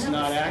it's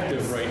not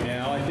active right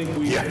now. I think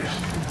we.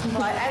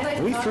 Well, I'd like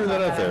to We talk threw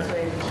that about out there.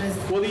 actually,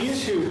 because Well,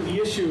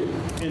 the issue,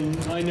 and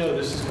I know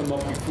this has come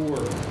up before,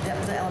 that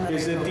was the elementary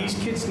is that program. these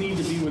kids need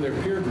to be with their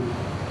peer group,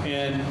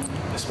 and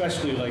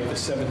especially like the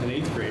 7th and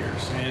 8th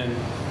graders. And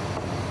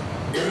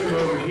bringing them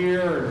over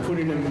here and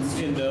putting them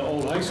in the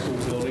old high school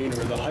building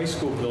or the high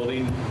school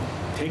building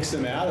takes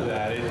them out of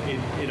that.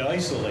 It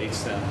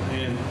isolates them.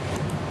 And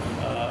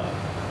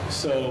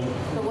so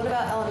But what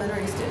about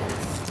elementary students?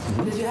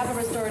 Because you have a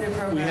restorative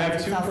program. we have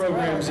in 2 South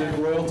programs at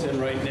Burlington.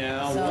 Royalton right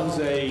now. So- One's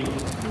a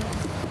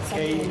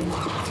K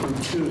through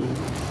 2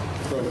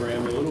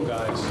 program, the little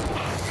guys,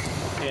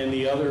 and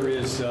the other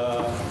is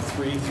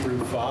 3 through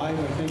 5,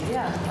 I think.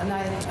 Yeah, and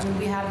I mean,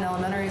 we have an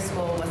elementary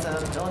school with a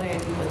building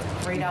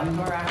with great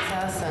outdoor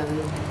access,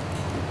 and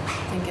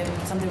think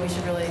it's something we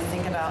should really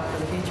think about for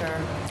the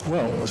future.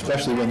 Well,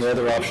 especially when the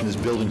other option is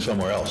building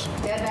somewhere else.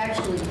 Deb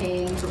actually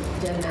came,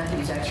 Deb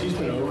Matthews actually She's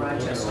been came to over looking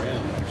Rochester.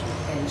 around, actually.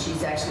 And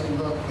she's actually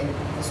looked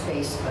at the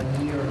space a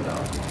year ago.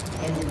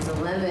 And the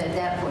dilemma at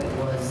that point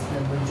was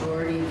the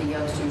majority of the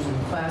youngsters in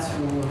the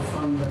classroom were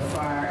from the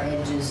far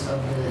edges of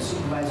the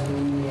supervisory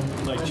union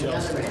Like on the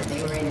Chelsea. other end.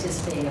 They were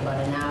anticipating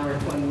about an hour,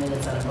 20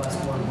 minutes on a bus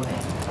one way.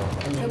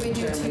 And they Could we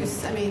do two,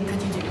 determined- I mean,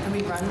 could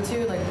we run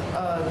two, like,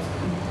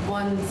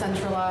 one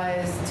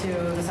centralized to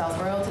the South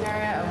Royalton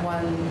area and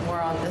one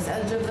more on this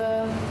edge of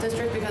the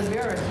district? Because we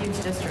are a huge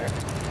district.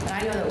 And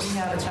I know that we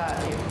have a child,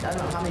 I don't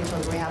know how many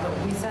children we have, but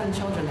we send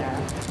children there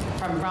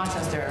from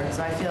Rochester.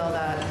 So I feel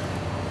that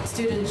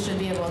students should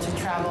be able to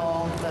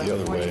travel The the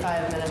other way.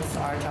 45 minutes to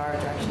our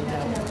direction. You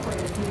have to have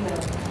quite a few that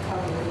are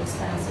probably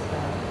expensive,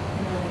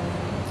 you know,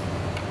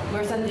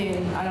 We're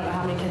sending, I don't know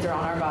how many kids are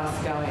on our bus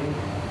going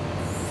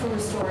for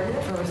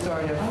restorative. for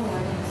restorative. Oh, I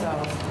didn't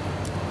know. So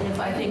if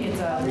I think it's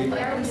a, Well,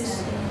 they're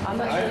just- I'm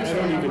not I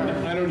sure the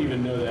number, don't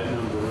even know that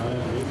number.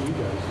 Maybe you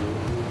guys do.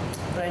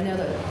 but I know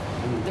that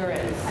there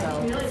is, I didn't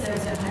so. realize there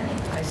was that many.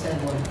 I said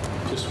one.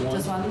 Just one?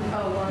 Just one?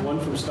 Oh, one. One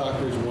from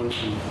Stockbridge, one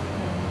from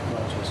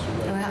Rochester.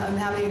 And Right? I'm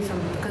happy from,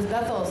 because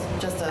Bethel's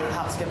just a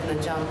hop, skip, and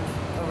a jump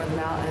over the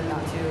mountain,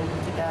 not too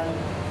bad.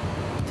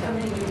 How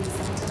many do you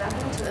send to that?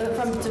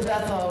 From to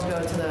Bethel, go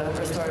to the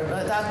restorative,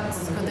 but that's,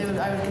 because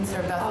I would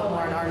consider Bethel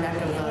more in our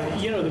neck of the.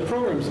 You know, the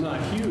program's not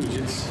huge.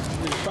 There's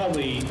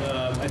probably,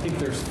 I think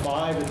there's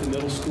 5 at the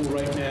middle school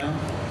right now.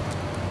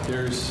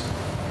 There's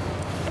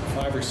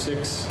 5 or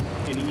 6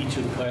 in each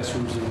of the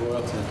classrooms in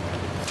Royalton.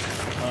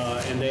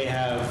 And they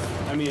have,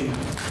 I mean,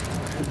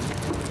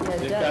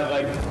 they've got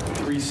like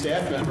 3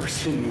 staff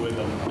members in with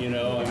them, you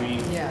know, I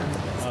mean, Yeah.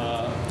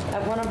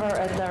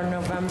 At our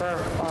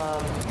November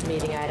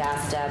meeting, I'd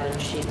asked Deb,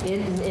 and she,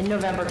 in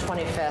November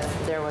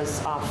 25th, there was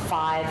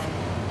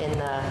 5 in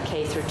the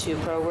K through 2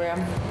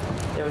 program.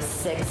 There was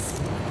 6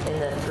 in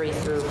the 3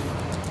 through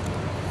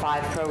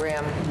 5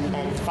 program,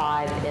 and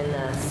 5 in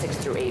the 6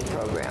 through 8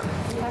 program.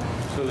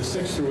 so the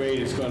 6 through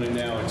 8 is going to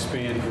now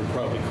expand for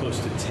probably close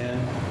to 10,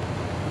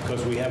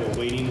 because we have a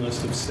waiting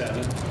list of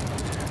 7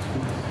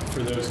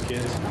 for those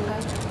kids.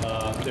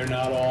 They're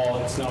not all,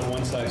 it's not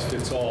one size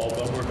fits all,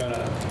 but we're going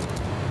to,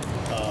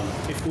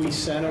 if we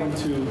send them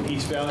to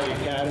East Valley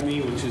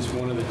Academy, which is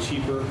one of the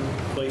cheaper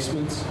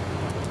placements,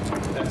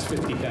 that's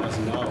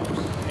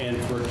 $50,000. And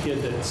for a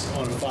kid that's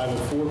on a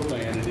 504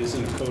 plan, it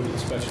isn't a coded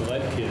special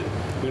ed kid,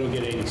 we don't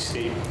get any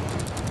state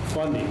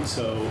funding.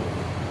 So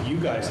you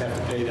guys have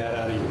to pay that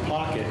out of your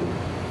pocket.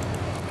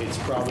 It's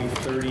probably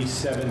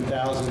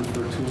 $37,000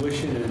 for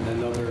tuition and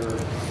another.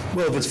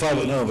 Well, if it's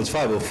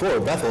 504,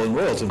 Bethel and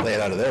Royalton pay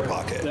it out of their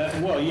pocket.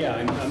 Well, yeah,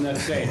 I'm not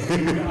saying.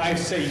 I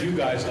say you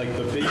guys, like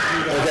the big. You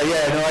guys, Okay,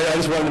 yeah, no, I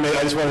just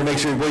wanted to make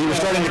sure, well, you were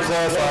starting to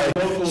clarify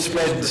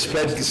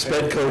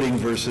sped coding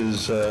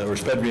versus, or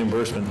sped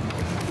reimbursement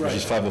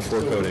versus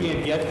 504 So we coding.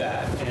 can't get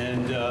that,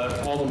 and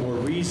all the more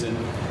reason.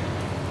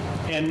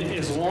 And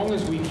as long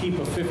as we keep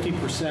a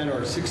 50%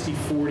 or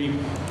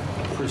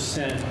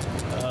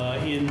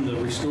 60-40% in the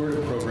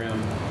restorative program,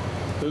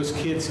 those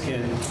kids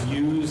can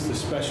use the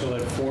special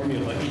ed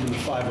formula, even the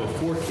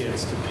 504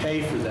 kids, to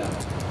pay for them.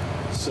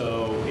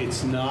 So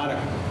it's not a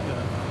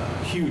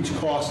huge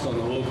cost on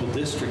the local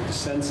district to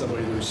send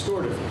somebody to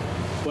restorative,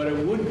 but it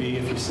would be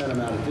if you sent them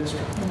out of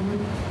district.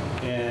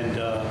 And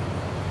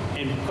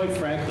quite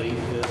frankly,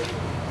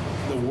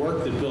 the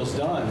work that Bill's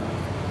done,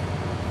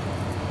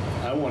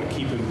 I want to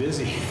keep him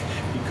busy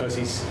because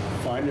he's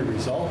finding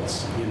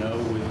results, you know,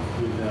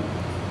 with them.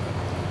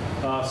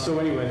 So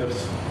anyway,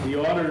 the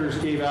auditors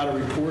gave out a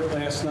report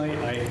last night.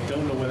 I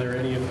don't know whether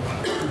any of you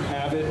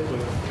have it, but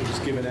it was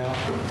given out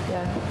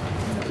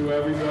to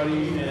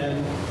everybody.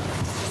 And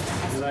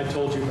I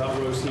told you about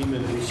Rose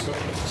Heeman, who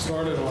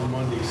started on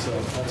Monday, so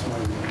that's my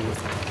report,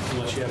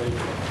 unless you have any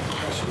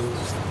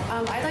questions.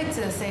 I'd like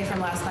to say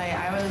from last night,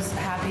 I was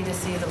happy to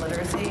see the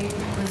literacy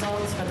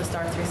results for the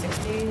STAR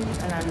 360,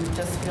 and I'm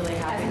just really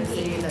happy to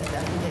see that the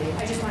F&P.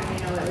 I just wanted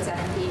to know it was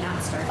F&P,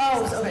 not STAR.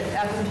 Oh, so, okay,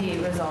 F&P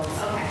results.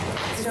 Okay.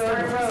 Showed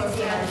a growth,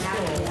 Yeah, I'm that's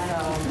happy cool, with that.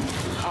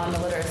 so, on the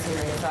literacy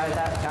rate, so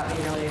that got me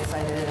really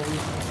excited. And We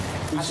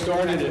happy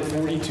started that at that's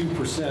what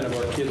 42% of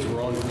our kids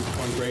were on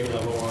grade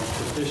level on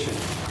proficient.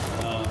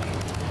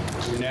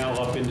 We're now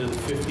up into the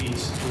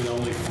 50s with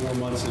only 4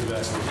 months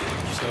invested.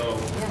 So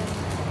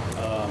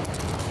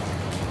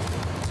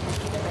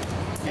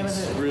It was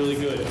it's a- really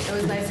good. It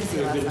was nice to see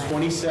There have last been night.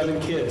 27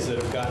 kids that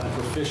have gotten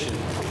proficient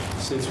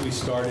since we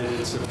started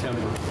in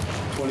September.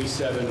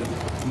 27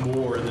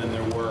 more than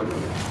there were.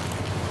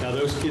 Now,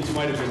 those kids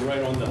might have been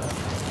right on the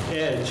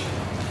edge,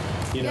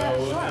 you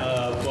know,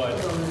 but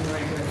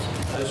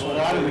there's a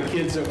lot of the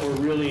kids that were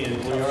really in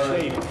tough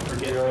shape are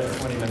getting better.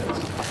 20 minutes.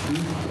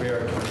 We are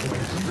at 20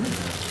 minutes.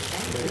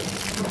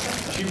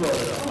 She brought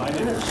it up. I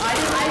didn't. I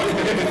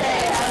didn't say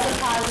it as a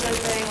positive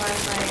thing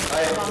last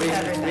night, amongst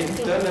everything.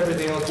 We've done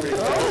everything else pretty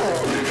well. We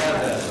got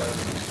that.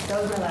 That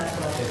was my last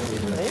one.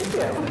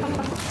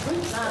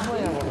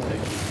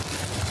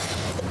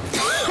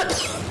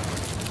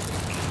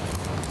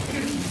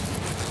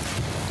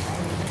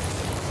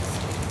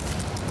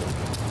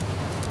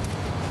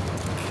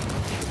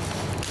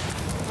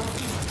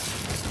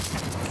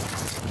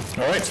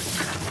 All right.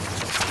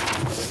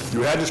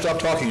 You had to stop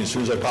talking as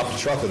soon as I popped the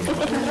chocolate in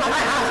my mouth.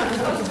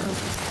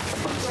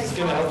 It's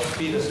going to help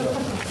speed us up.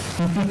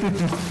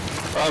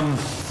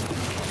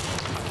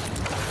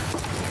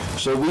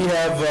 So we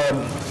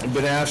have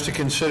been asked to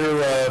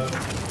consider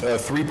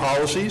 3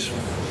 policies.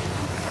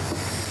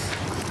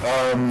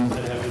 That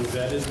have been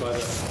vetted by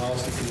the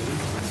policy committee.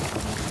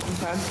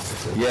 Okay.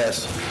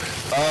 Yes.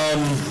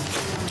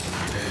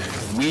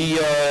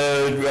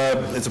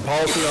 It's a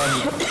policy on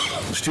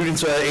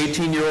students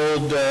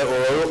 18-year-old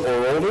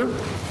or older.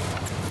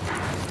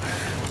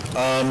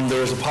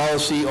 There's a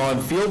policy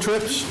on field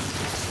trips.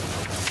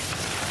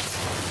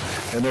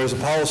 And there's a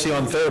policy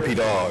on therapy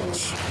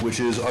dogs, which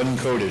is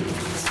uncoded.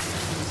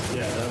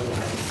 Yeah, that will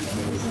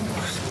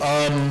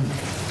happen.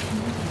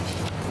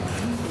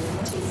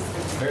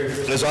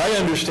 As I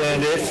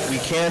understand it,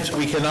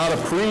 we cannot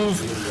approve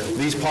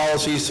these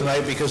policies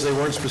tonight because they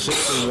weren't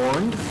specifically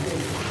warned.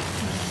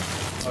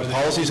 The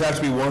policies have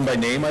to be warned by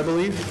name, I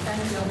believe,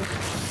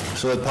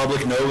 so that the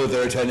public know that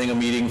they're attending a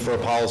meeting for a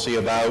policy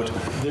about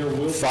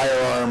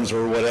firearms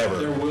or whatever.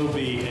 There will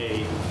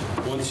be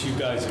once you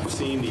guys have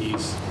seen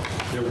these,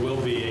 there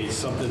will be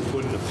something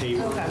put in the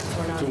paper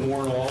to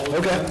warn all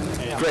of them.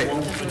 Okay, great. And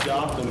we won't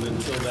adopt them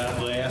until that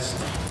last.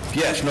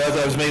 Yes, no,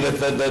 that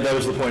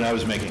was the point I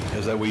was making,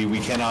 is that we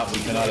cannot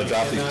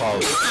adopt these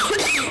policies.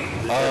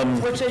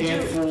 Which I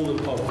Can't fool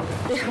the public.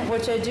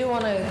 Which I do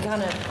want to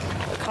kind of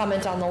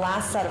comment on the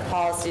last set of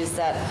policies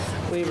that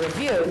we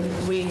reviewed.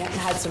 We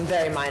had some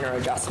very minor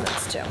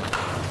adjustments to.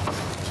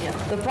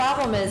 The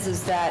problem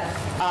is that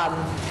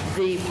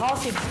the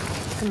policy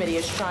committee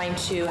is trying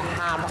to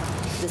have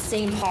the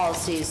same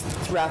policies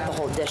throughout the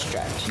whole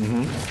district.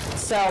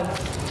 So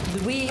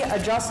we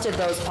adjusted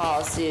those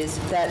policies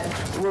that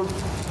were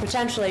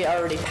potentially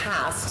already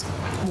passed,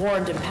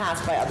 warned and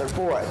passed by other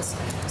boards.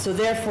 So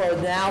therefore,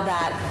 now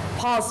that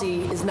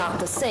policy is not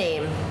the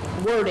same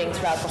wording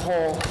throughout the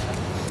whole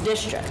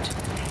district.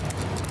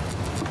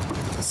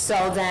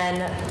 So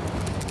then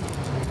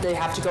they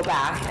have to go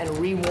back and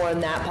rewarn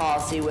that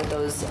policy with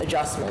those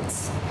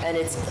adjustments. And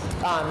it's,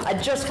 I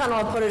just kind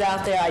of put it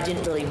out there. I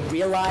didn't really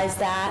realize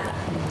that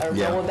or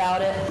know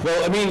about it.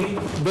 Well, I mean,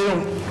 they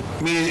don't.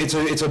 I mean,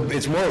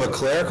 it's more of a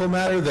clerical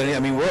matter than. I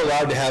mean, we're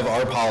allowed to have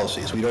our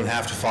policies. We don't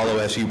have to follow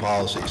SU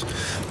policies.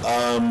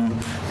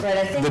 Right.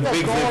 I think the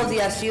goal of the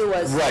SU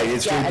was right.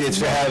 It's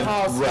to have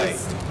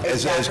policies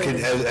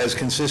as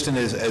consistent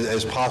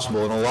as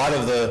possible. And a lot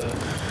of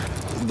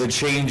the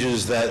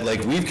changes that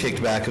like we've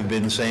kicked back have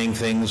been saying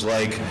things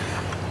like,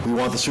 we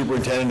want the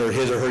superintendent or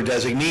his or her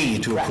designee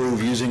to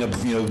approve using a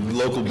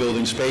local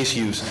building space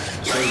use,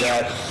 so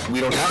that we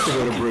don't have to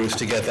go to Bruce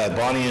to get that.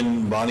 Bonnie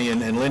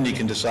and Lindy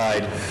can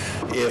decide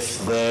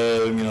if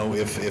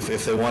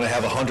if they want to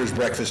have a hunter's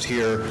breakfast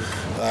here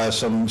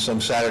some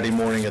Saturday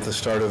morning at the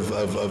start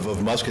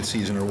of musket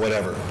season or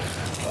whatever.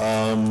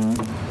 I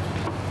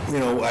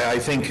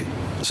think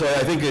so.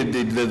 I think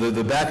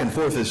the back and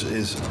forth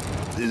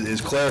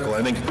is clerical.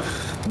 I think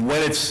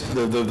when it's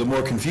the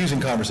more confusing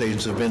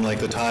conversations have been like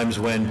the times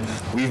when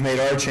we've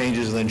made our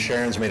changes and then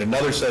Sharon's made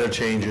another set of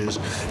changes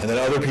and then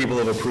other people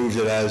have approved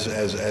it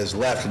as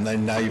left, and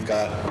then now you've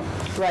got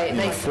 4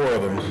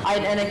 of them.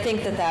 And I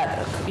think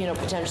that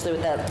potentially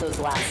with those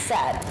last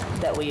set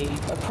that we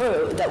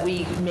approved, that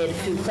we made a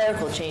few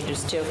clerical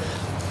changes to,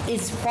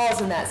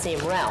 falls in that same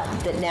realm.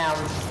 That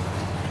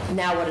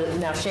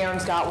now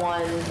Sharon's got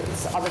one,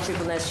 other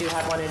people in the SU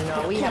have one, and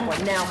now we have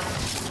one. Now,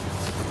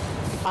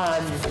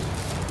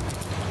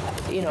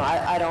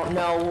 I don't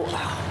know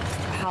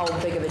how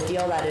big of a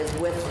deal that is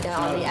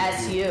on the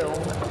SU.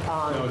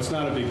 No, it's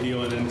not a big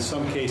deal, and in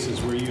some cases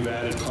where you've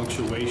added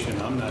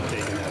punctuation, I'm not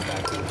taking that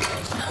back to the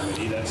policy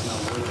committee. That's not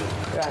worth it.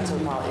 That's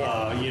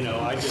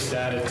I just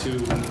added to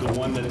the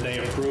one that they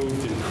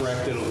approved and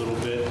corrected a little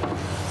bit.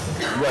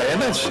 Right,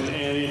 and that's... And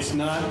it's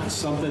not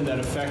something that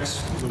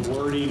affects the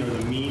wording or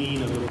the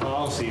meaning of the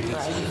policy. If it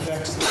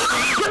affects the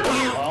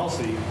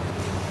policy,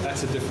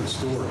 that's a different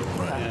story.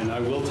 Right. And I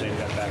will take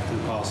that back to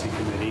the policy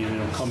committee, and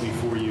it'll come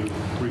before you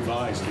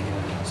revised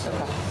again. So.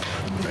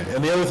 Right.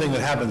 And the other thing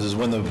that happens is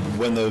when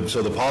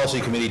the policy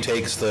committee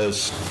takes the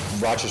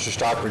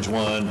Rochester-Stockbridge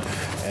one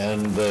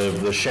and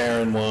the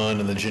Sharon one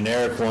and the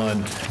generic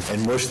one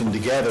and mush them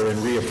together and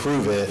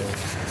reapprove it,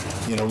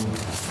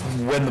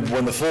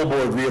 when the full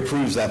board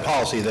reapproves that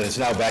policy, then it's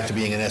now back to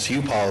being an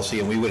SU policy,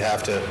 and we would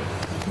have to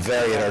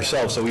vary it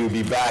ourselves. So we would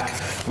be back.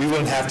 We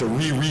wouldn't have to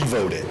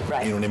re-vote it.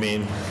 Right. You know what I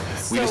mean?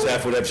 We just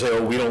would have to say,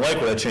 oh, we don't like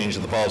what that change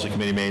that the policy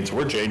committee made, so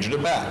we're changing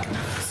it back.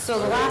 So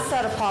the last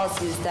set of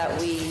policies that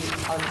we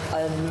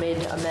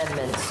made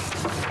amendments,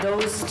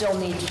 those still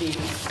need to be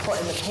put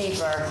in the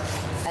paper,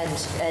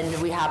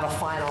 and we have a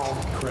final.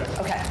 Correct.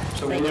 Okay.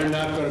 So we're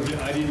not going to.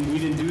 We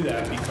didn't do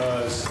that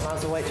because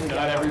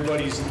not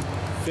everybody's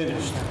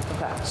finished.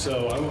 Okay.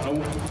 So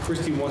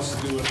Christie wants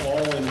to do it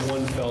all in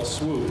one fell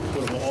swoop,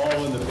 put them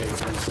all in the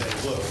paper and say,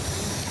 look,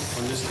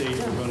 on this date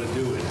we're going to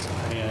do it.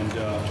 And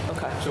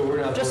okay. So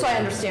we're not. Just so I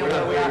understand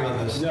where we are.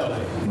 On this. No.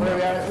 Where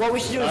we are. What we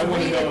should do is I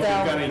want to read know it if you've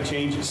got though. any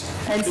changes.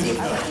 And see.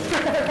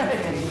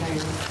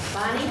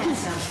 Bonnie has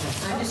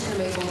I'm just going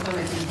to make one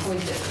comment to the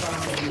point that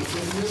properly,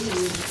 it really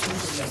is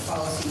simply a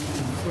policy to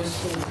be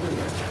crystal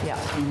clear.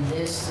 Yeah. And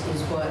this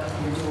is what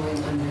we're doing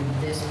under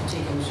this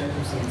particular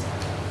circumstance.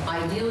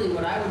 Ideally,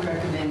 what I would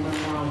recommend when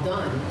we're all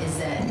done is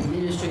that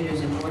administrators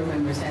and board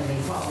members have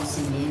a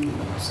policy manual.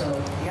 So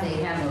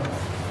they have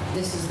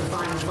this is the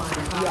final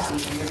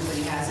policy, and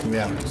everybody has it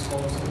at their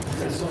disposal.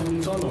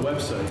 It's on the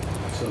website,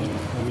 so,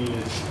 I mean,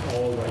 it's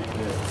all right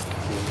there.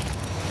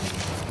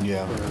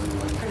 Yeah. For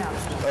everyone.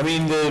 I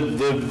mean,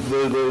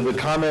 the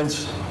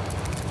comments,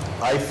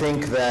 I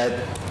think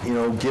that, you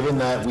know, given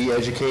that we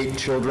educate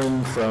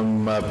children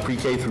from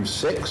pre-K through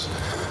 6,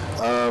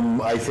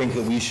 I think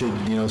that we should,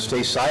 you know,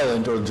 stay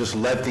silent or just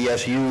let the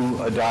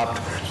SU adopt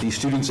the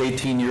students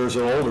 18 years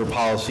or older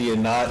policy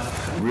and not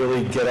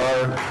really get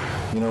our,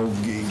 you know,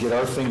 get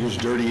our fingers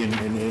dirty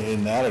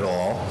in that at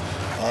all.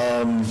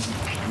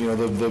 You know,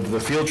 the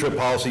field trip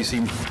policy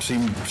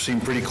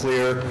seemed pretty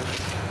clear.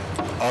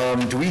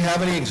 Do we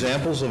have any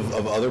examples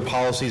of other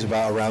policies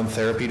around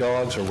therapy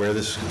dogs or where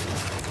this?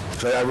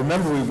 So I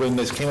remember when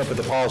this came up at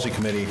the policy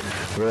committee,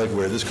 we were like,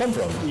 where did this come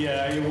from?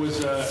 Yeah, it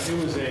was a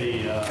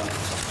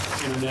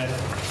internet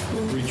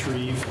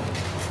retrieve,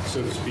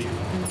 so to speak,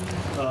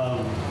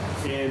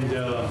 and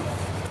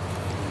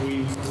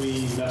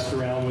we messed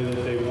around with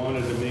it. They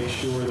wanted to make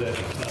sure that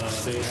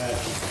they had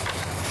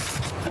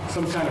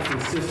some kind of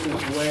consistent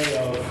way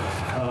of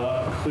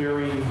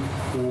clearing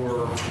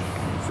for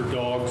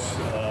dogs.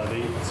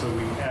 So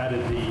we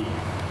added the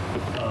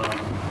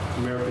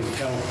American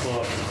Kennel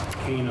Club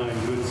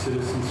Canine Good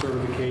Citizen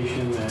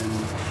certification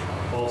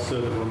and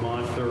also the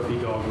Vermont Therapy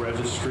Dog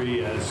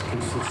Registry as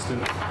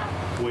consistent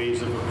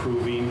ways of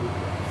approving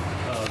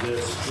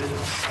this.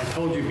 I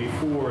told you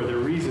before, the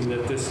reason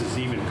that this has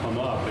even come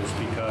up is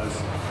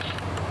because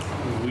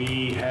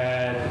we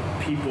had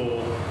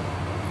people,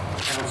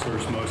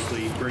 counselors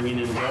mostly, bringing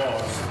in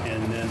dogs,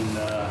 and then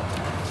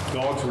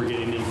dogs were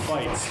getting in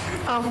fights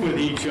with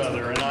each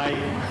other. And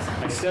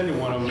I said to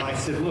one of them, I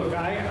said, look,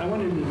 I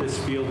went into this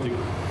field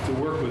to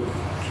work with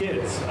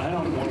kids. I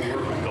don't want to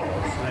work with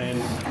dogs.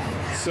 And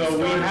so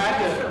we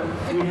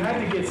had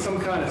to get some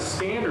kind of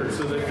standard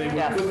so that they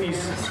would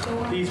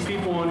put these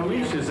people on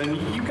leashes. And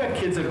you've got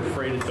kids that are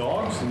afraid of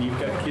dogs, and you've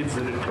got kids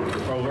that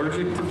are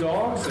allergic to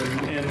dogs,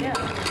 and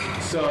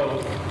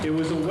so it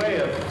was a way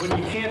of, but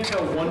you can't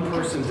tell one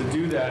person to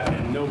do that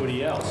and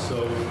nobody else.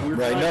 So we're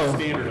trying to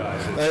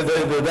standardize it.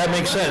 That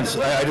makes sense.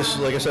 I just,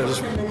 like I said, I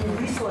in the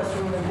resource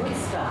room in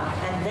Woodstock,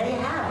 and they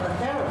have a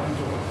therapy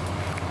dog.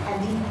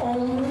 And the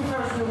only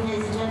person who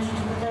pays attention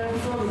to the therapy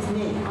dog is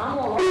me. I'm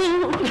all over.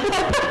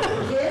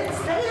 Kids,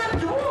 they have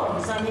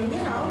dogs. I mean, you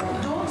know,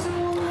 dogs are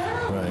all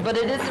around. Right. But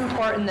it is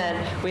important that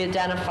we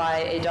identify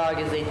a dog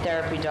as a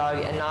therapy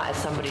dog and not as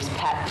somebody's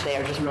pet they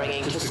are just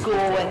bringing to school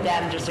with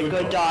them, just a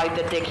good dog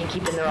that they can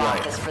keep in their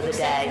office for the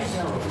day.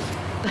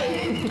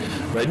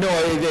 Right. No,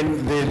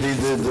 and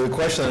the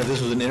question on if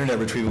this was an internet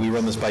retrieval, we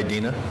run this by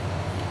Dina?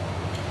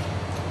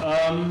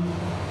 I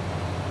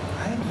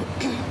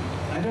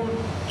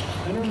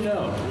don't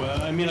know.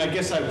 Well, I mean, I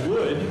guess I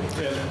would,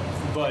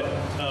 but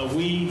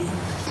we,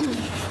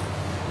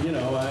 you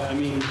know, I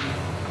mean,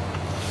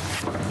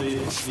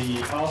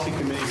 the policy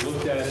committee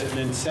looked at it and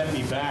then sent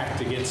me back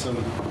to get some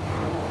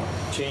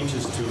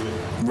changes to it,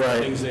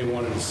 right. Things they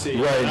wanted to see.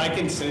 Right. And I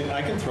can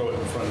throw it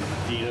in front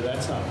of Dina.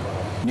 That's not a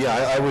problem. Yeah,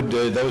 I would.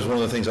 That was one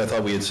of the things I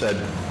thought we had said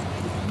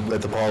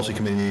at the policy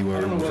committee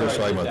when we were first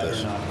talking about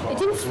this.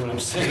 That's what I'm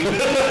saying.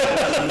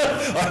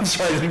 I'm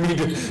sorry, I didn't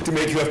mean to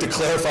make you have to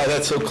clarify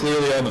that so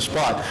clearly on the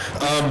spot.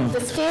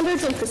 The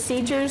standards and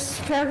procedures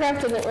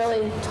paragraph doesn't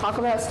really talk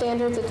about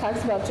standards. It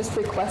talks about just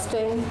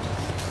requesting,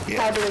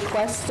 how to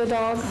request a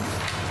dog.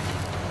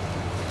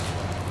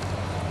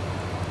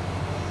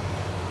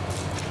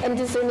 And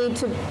does there need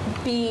to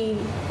be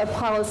a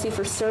policy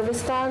for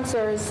service dogs,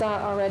 or is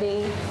that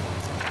already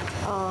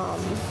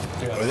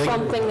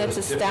something that's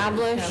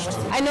established?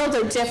 I know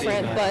they're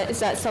different, but is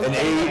that something?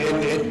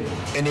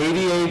 An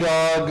ADA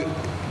dog,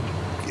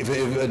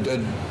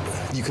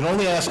 you can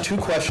only ask 2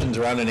 questions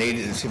around an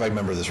ADA, let's see if I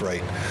remember this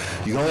right.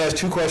 You can only ask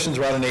 2 questions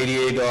around an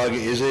ADA dog.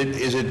 Is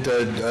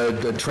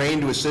it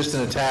trained to assist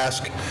in a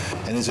task,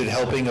 and is it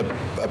helping a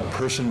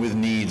person with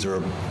needs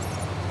or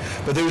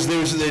But there's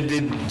the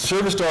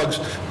service dogs.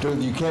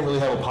 You can't really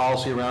have a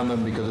policy around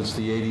them because it's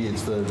the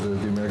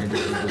American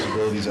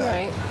Disabilities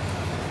Act. Right.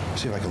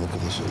 See if I can look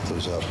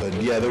those up. But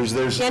yeah, there's.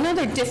 Yeah, I know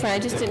they're different. I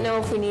just didn't know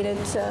if we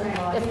needed to.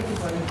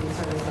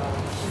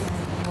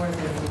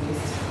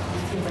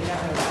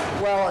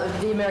 Well,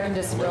 the American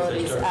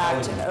Disabilities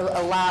Act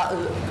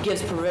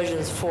gives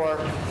provisions for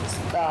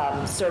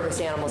service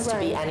animals to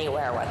be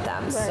anywhere with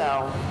them. Right.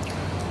 So.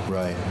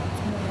 Right.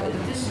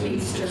 This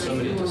speaks to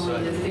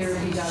the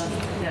therapy dog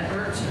that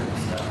hurts her.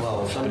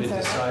 Well, if somebody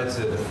decides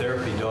that a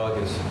therapy dog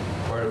is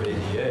part of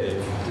ADA,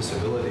 if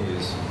disability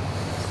is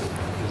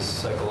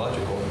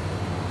psychological,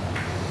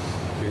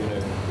 you're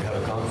going to have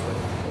a conflict.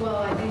 Well,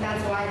 I think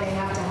that's why they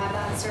have to have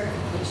that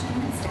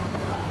certification. It's down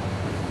below.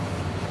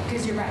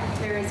 Because you're right,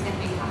 there is going to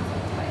be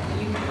conflict. But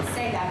you can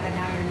say that, but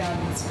now your dog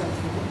needs to go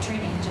through the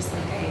training just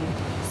like a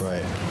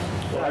Right.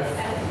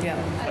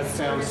 I've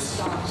found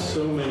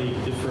so many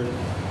different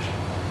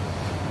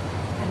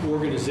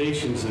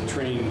organizations that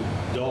train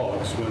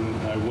dogs when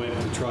I went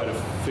to try to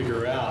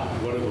figure out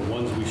what are the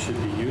ones we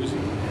should be using.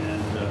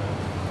 And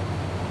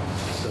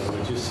so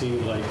it just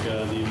seemed like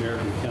the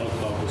American Kennel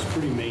Club was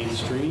pretty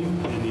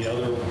mainstream, and the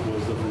other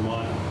was the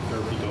Vermont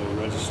Therapy Dog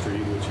Registry,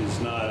 which is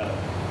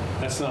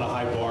that's not a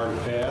high bar to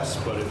pass,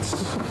 but it's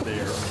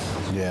there.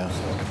 Yeah.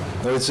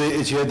 No,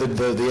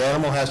 the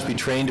animal has to be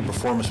trained to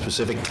perform a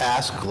specific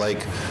task,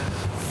 like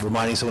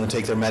reminding someone to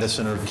take their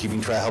medicine or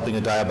helping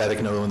a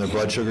diabetic know when their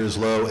blood sugar is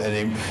low,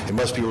 and it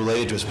must be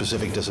related to a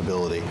specific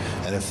disability.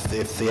 And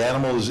if the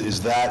animal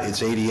is that,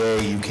 it's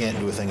ADA, you can't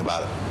do a thing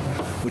about it,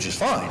 which is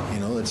fine.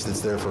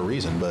 It's there for a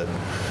reason. But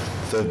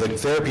the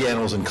therapy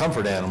animals and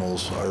comfort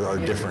animals are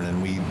different,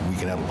 and we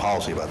can have a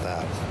policy about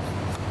that.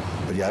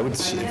 But yeah, I would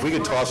see if we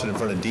could toss it in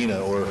front of Dina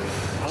or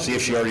see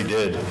if she already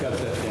did. Got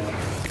that down.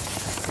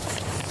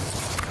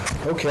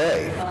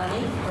 Okay.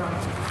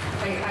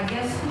 I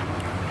guess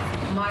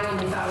my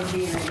only thought would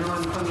be, and I know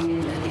I'm coming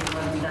in at the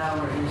 11th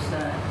hour, is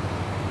that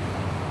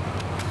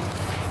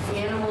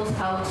animals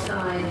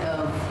outside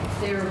of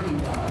therapy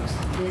dogs,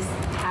 this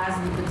has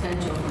the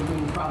potential for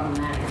being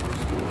problematic for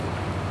school.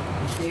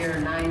 If there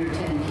are 9 or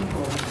 10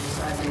 people that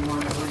decide they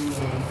want to bring a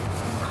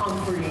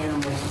comfort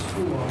animal to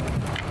school,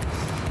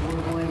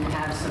 we're going to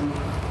have some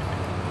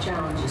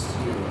challenges to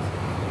deal with.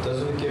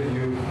 Doesn't it give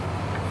you,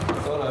 I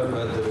thought I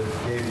read that it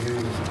gave you,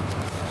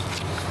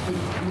 if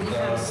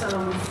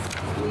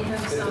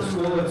the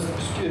school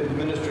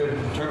administrator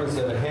determines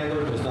that a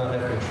handler does not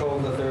have control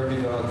of the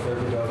therapy dog is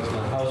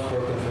not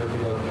housebroken, therapy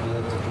dog is not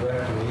a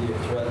direct or immediate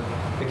threat,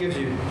 it gives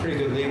you pretty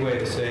good leeway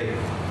to say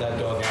that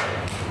dog out,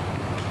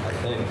 I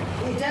think.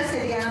 It does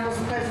say the animal's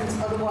presence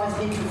otherwise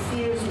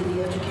interferes with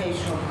the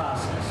educational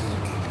process.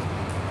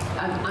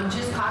 I'm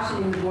just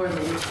cautioning the board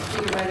that it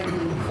theoretically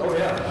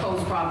could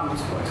pose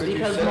problems for us.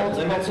 Because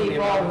multiple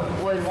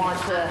people would want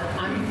to.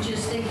 I'm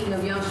just thinking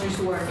of youngsters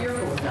who are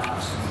fearful of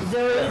dogs.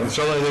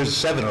 So there's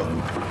 7 of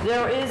them.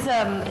 There is,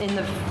 in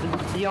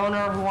the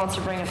owner who wants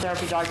to bring a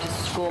therapy dog to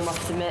school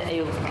must submit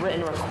a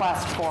written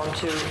request form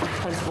to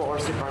principal or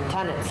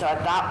superintendent. So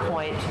at that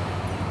point,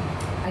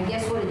 I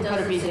guess what it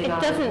does is say,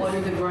 what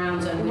are the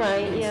grounds on which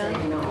you can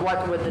say no?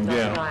 What would the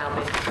denial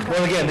be?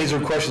 Well, again, these are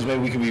questions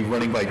maybe we can be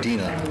running by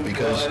Dina,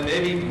 because... Well, and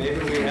maybe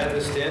we have the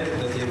standard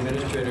that the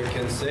administrator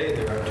can say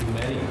there are too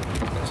many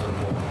at some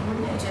point.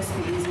 Wouldn't it just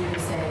be easier to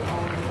say,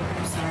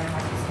 I'm sorry, I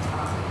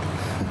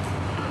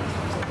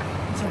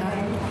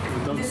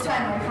was this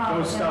time I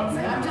promise.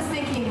 I'm just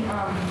thinking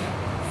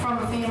from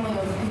a family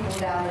of people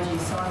with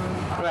allergies, so I'm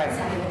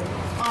sensitive.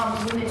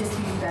 Wouldn't it just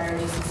be better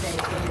just to say if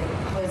it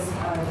was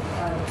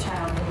a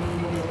child that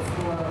needed it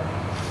for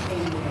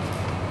ADA?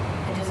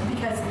 And just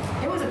because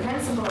there was a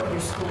principal at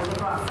your school that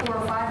brought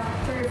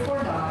 3 or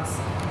 4 dogs.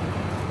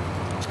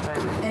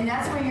 And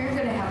that's where you're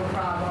going to have a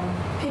problem,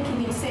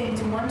 picking and saying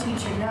to one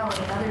teacher no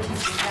and another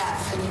teacher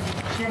yes, and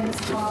then the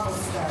squabbles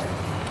start.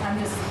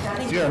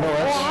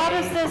 Well, how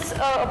does this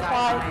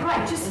apply?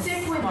 Right, just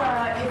stick with if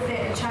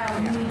a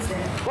child needs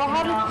it. Well,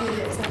 not with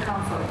it's a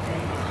comfort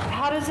thing.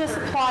 How does this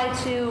apply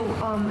to,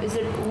 is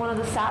it one of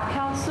the SAP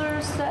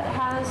counselors that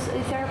has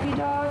a therapy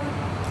dog?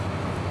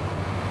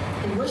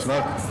 And what's the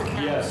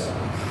Yes.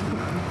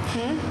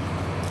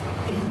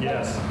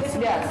 Yes. It's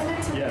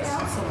limited to the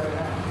counselor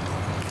then.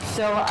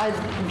 So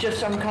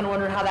I'm kind of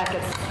wondering how that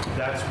gets.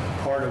 That's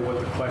part of what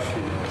the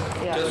question is.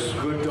 Yeah. Just a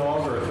good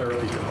dog or a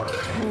therapy dog?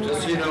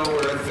 Just so you know,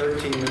 we're at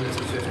 13 minutes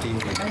and 15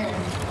 minutes.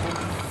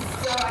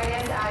 So I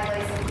guess I'd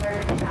like some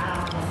clarification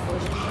on the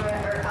solution to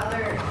it, or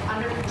other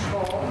under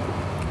control.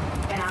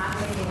 And I'm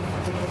thinking of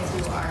the kids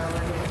who are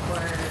looking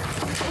for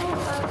control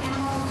of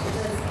animals,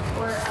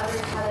 or other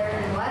tether,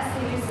 unless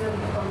the use of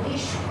a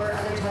leash or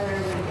other tether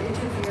would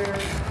interfere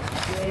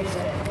with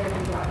their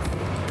dog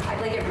safety.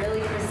 I'd like it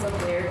really crystal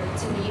clear.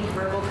 To me,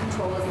 verbal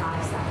control is not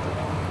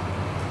acceptable.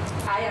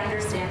 I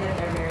understand that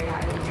they're very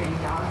highly trained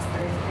dogs,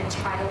 but if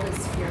a child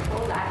is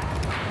fearful, that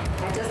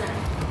doesn't.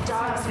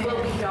 Dogs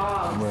will be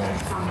dogs at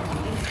some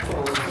point.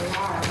 They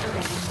are.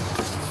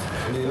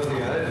 And the other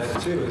thing I add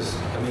too is,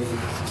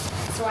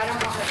 So I don't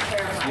want to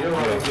clarify. you don't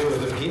want to deal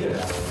with a peanut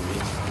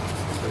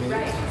allergy.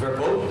 Right. They're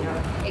both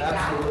Exactly.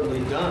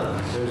 absolutely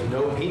done. There's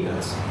no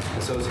peanuts.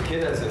 And so as a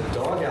kid has a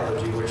dog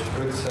allergy, which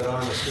could set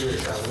on a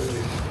serious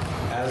allergic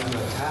asthma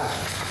attack,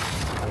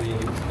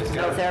 it's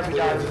got to be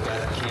clear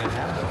that can't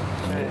happen.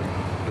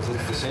 Because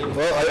it's the same.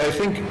 Well, I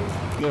think,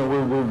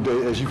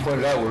 we're as you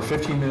pointed out, we're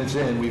 15 minutes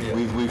in.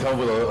 We've come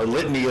with a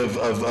litany of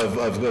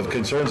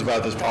concerns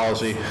about this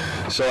policy.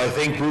 So I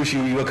think, Bruce,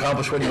 you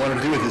accomplished what you wanted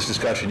to do with this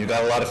discussion. You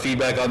got a lot of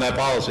feedback on that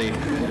policy,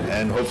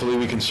 and hopefully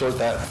we can sort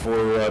that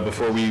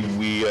before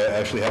we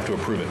actually have to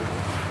approve it.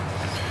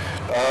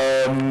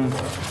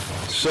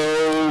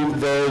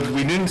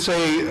 We didn't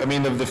say,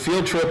 the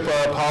field trip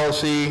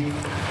policy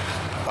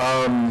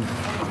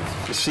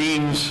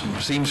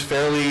seems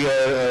fairly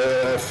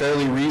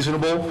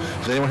reasonable.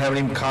 Does anyone have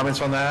any comments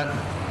on that?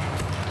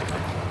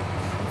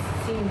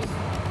 Seems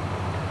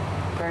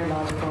very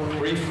logical.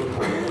 Brief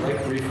report,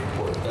 brief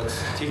report.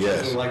 Teachers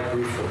Yes. who like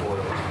brief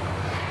reporting.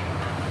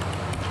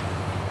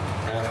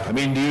 I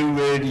mean, do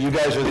you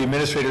guys are the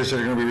administrators that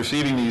are going to be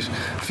receiving these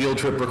field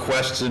trip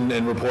requests and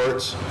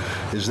reports?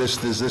 Does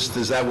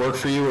that work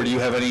for you, or do you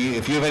have any,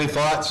 if you have any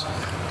thoughts,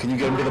 can you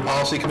get them to the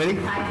policy committee?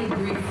 I think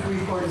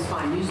brief report is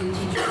fine. Usually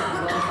teachers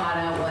have well thought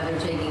out why they're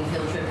taking a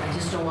field trip. I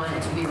just don't want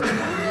it to be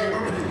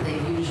redundant. They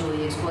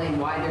usually explain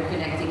why they're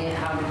connecting it,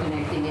 how they're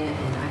connecting it,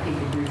 and I think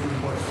the brief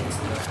report fits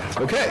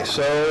it. Okay,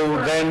 so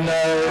then,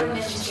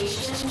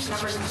 Administration,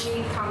 number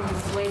 3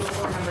 comes way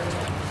before number 2.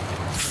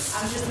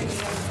 I'm just thinking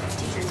of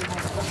teachers in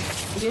high school.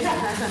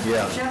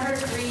 Yeah. Number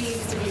 3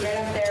 needs to be right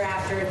up there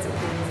after it's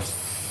approved.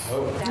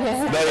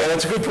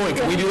 that's a good point.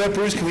 Can we do that,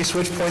 Bruce? Can we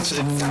switch points?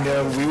 And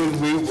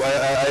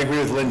I agree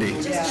with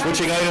Lindy.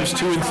 Switching items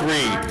 2 and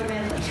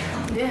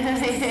 3.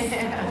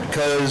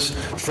 Because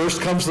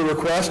first comes the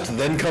request,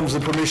 then comes the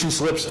permission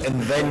slips,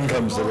 and then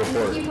comes the The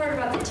report. key part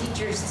about the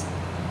teachers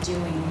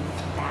doing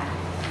that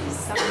is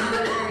some people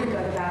are very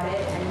good about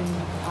it and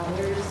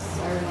others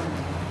are not.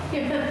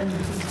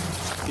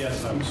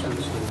 Yes, I would switch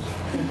those.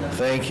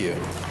 Thank you.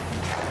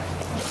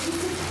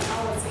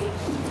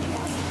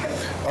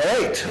 All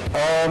right,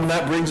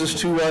 that brings us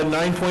to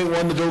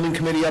 9.1, the building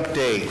committee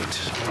update.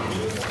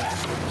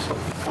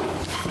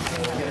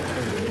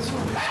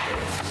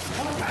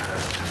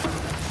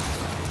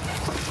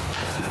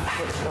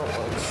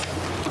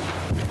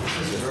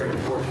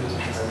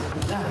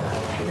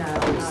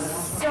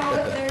 So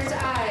there's a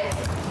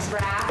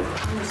draft,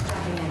 I'm just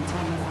jumping in,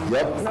 tell me if I'm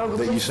Yep,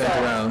 that you sent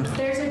around.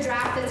 There's a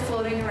draft that's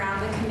floating around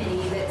the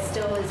committee that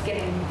still is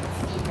getting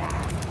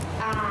feedback.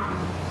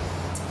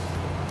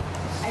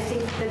 I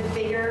think the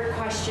bigger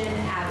question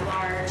at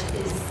large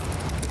is,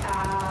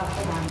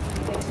 hold on, let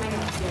me get to my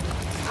notes here.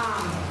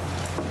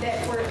 That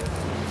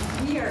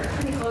we are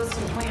pretty close to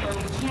the point where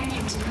we can't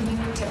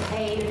continue to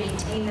pay to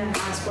maintain the amount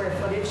of square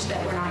footage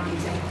that we're not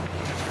using.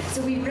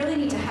 So we really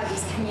need to have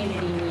these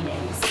community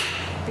meetings.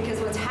 Because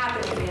what's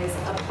happening is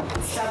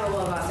several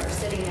of us are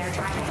sitting there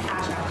trying to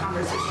hash out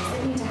conversations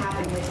that need to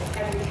happen with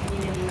every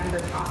community member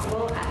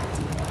possible at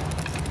the table.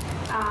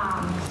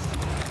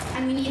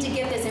 And we need to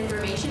get this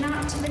information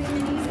out to the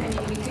committees. I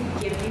mean, we could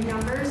give you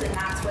numbers, and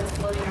that's what's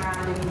floating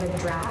around in the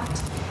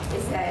draft,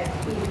 is that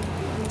we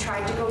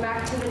tried to go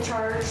back to the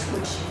charge,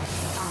 which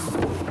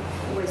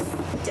was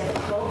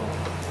difficult.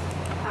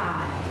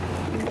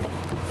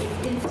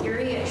 In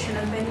theory, it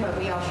shouldn't have been, but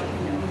we all should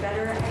have known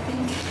better, I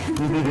think,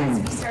 as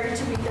we started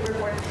to read the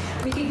report.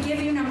 We could give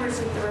you numbers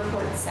with the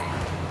report say.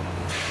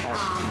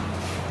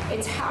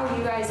 It's how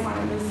you guys want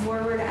to move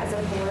forward as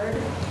a board.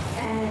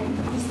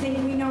 And we think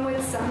we know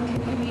what some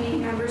community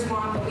members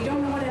want, but we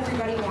don't know what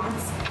everybody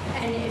wants.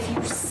 And if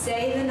you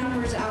say the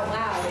numbers out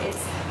loud,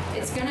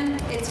 it's gonna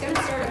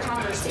start a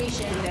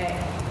conversation that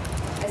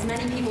as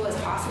many people as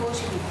possible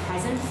should be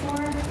present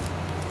for.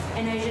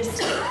 And I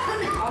just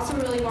also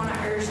really want to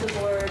urge the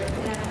board,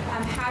 and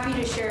I'm happy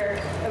to share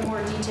a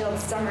more detailed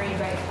summary,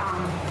 but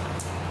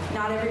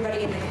not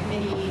everybody in the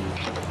committee,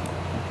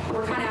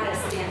 we're kind of at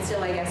a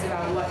standstill, I guess,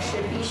 about what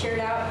should be shared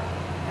out.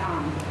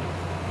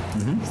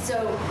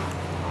 So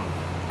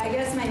I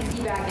guess my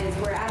feedback is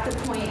we're at the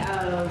point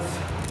of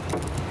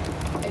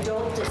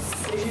adult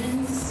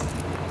decisions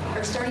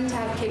are starting to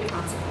have kid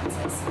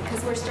consequences,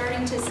 because we're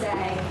starting to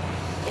say,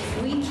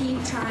 if we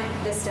keep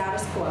trying the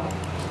status quo,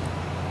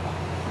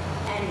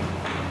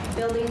 and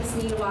buildings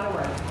need a lot of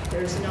work.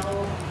 There's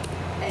no,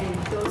 and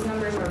those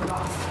numbers are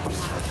rough.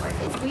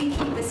 If we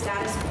keep the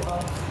status quo,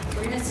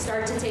 we're going to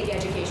start to take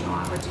educational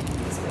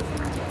opportunities away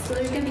from our kids. So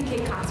there's going to be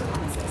kid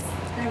consequences.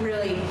 And I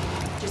really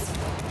just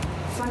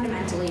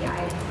fundamentally,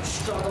 I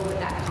struggle with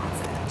that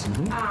concept.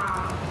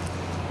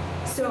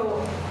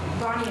 So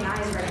Bonnie and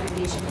I's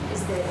recommendation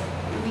is that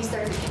we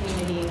start the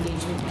community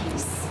engagement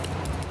piece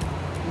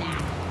now,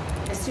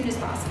 as soon as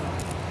possible.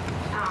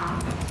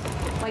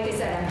 Like I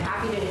said, I'm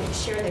happy to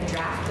share the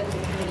draft, but the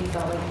committee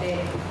felt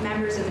like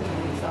members of the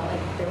committee felt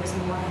like there was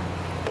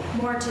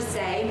more to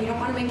say. We don't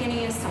want to make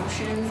any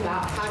assumptions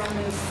about how to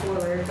move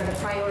forward, but a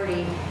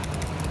priority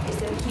is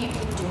that we can't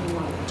keep doing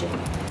what we're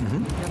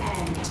doing.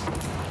 And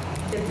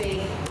the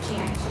big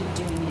can't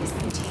keep doing is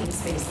maintain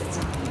space that's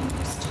not being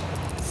used.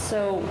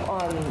 So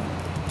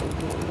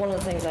one of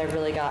the things I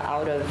really got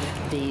out of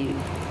the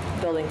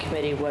building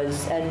committee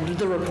was, and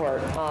the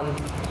report,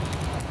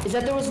 is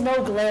that there was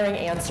no glaring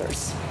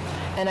answers.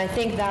 And I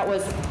think that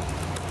was,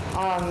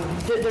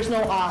 there's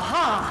no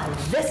aha,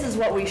 this is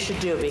what we should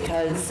do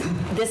because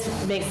this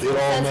makes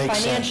sense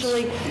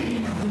financially.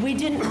 We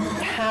didn't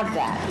have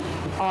that.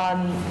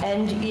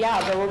 And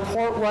yeah, the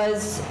report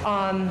was,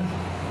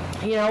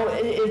 you know,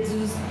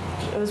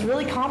 it was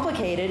really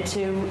complicated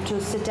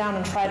to sit down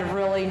and try to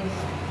really,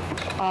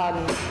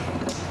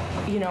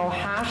 you know,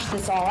 hash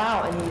this all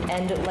out.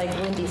 And like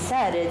Lindy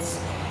said, it's,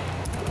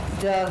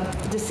 the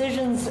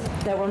decisions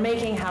that we're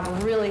making have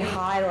a really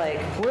high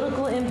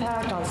political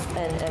impact on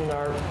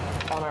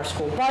our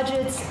school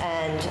budgets,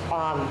 and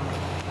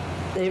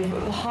they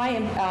have high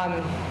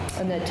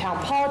in the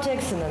town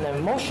politics and then the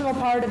emotional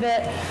part of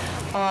it.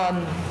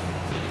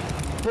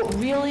 But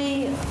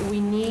really, we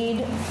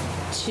need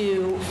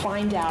to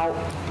find out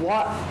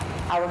what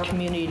our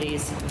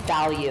communities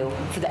value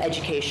for the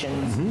education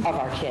of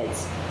our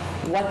kids.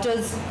 What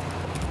does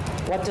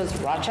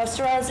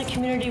Rochester as a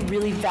community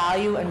really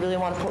value and really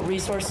want to put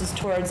resources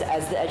towards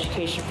as the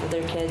education for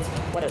their kids?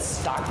 What does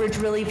Stockbridge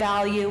really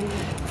value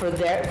for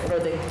the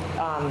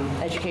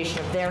education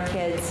of their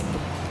kids?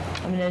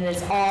 I mean, and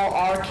it's all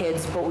our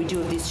kids, but we do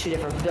have these two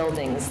different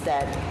buildings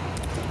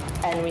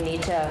and we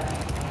need to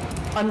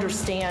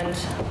understand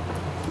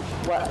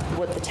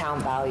what the town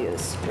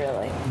values,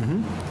 really.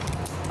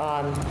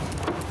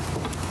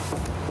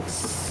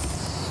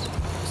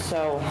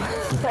 So.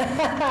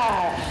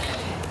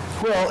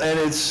 Well, and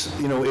it's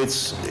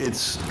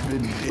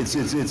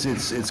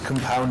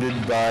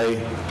compounded by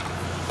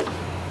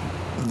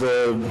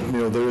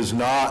there is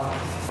not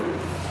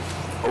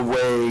a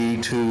way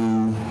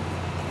to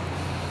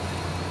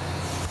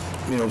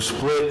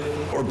split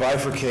or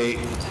bifurcate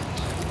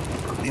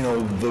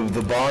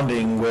the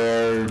bonding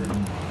where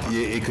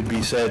it could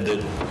be said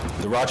that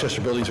the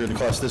Rochester buildings are going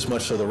to cost this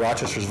much, so the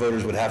Rochester's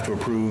voters would have to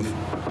approve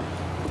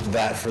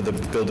that for the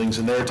buildings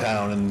in their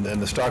town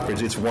and the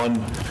Stockbridge. It's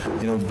one,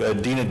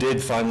 Dina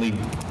did finally,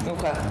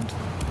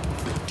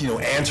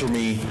 answer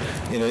me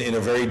in a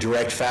very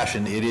direct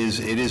fashion. It is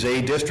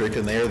a district,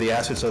 and they are the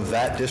assets of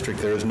that district.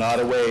 There is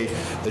not a way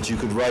that you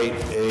could write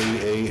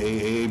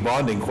a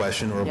bonding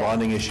question or a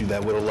bonding issue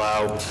that would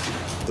allow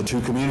the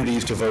two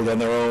communities to vote on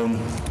their own,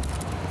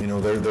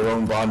 their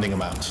own bonding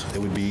amounts. It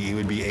would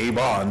be a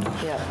bond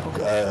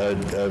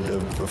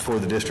for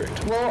the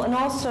district. Well, and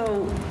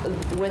also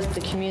with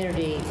the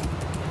community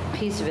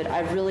piece of it,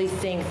 I really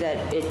think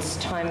that it's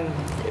time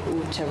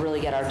to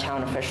really get our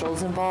town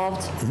officials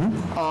involved,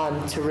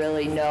 to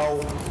really know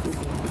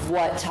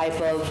what type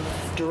of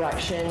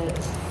direction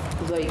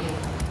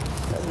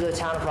the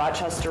town of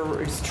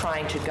Rochester is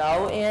trying to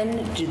go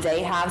in. Do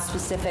they have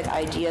specific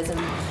ideas and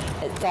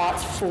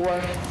thoughts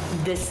for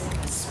this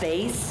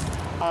space?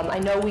 I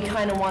know we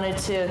kind of wanted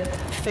to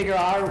figure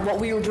out what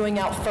we were doing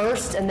out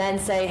first and then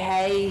say,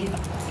 hey,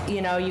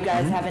 you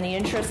guys have any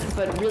interest,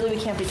 but really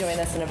we can't be doing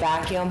this in a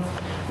vacuum.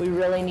 We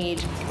really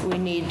need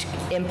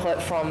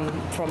input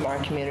from our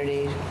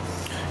community.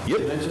 Yep.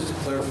 Can I just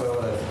clarify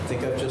what I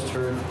think I've just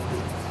heard?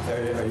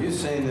 Are you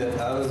saying that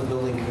out of the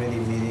building committee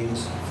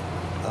meetings,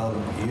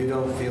 you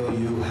don't feel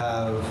you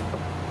have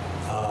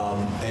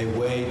a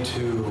way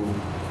to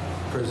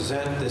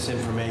present this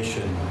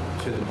information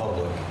to the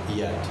public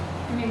yet?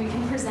 I mean, we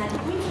can present.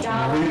 We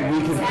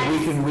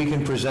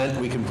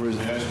can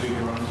present. May I speak,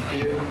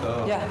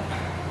 Ron? Yeah.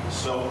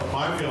 So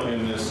my feeling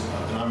in this,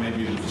 and I may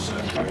be the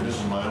dissent here, this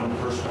is my own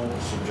personal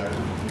subjective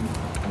opinion,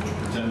 and which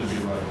pretend to be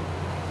right,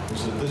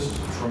 is that this is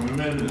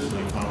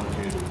tremendously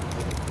complicated.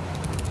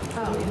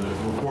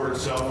 The report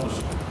itself was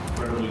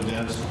incredibly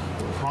dense.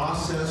 The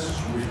process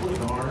was really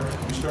hard.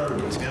 We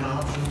started with 10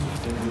 options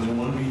within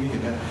one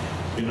meeting.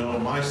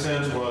 And my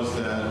sense was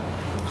that a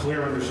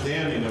clear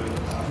understanding of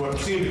what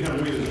seemed to come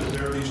to me is that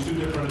there are these two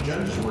different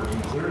agendas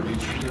working clearly,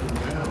 these two different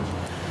towns.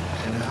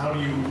 And how do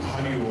you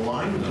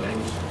align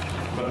those?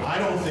 But I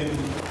don't think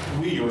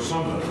we, or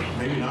somebody,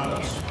 maybe not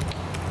us,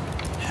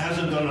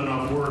 hasn't done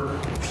enough work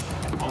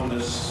on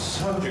this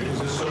subject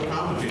because it's so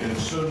complicated,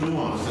 it's so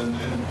nuanced,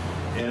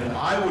 and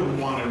I wouldn't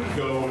want to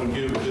go and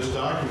give this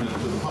document to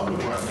the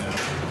public right now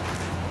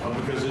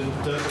because it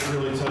doesn't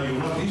really tell you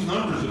what these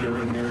numbers that are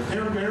in here.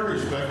 They're very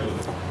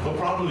speculative. They'll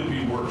probably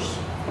be worse.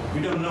 We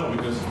don't know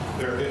because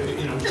they're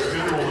it's a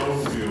general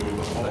overview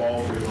of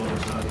all three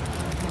buildings.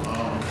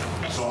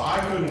 So I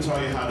couldn't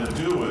tell you how to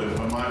do it,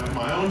 but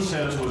my own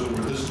sense was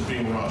that this is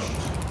being rushed.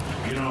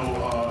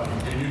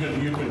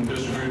 And you can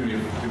disagree with me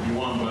if you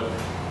want,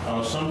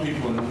 but some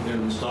people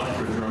in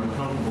Stockbridge are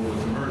uncomfortable with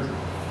the merger.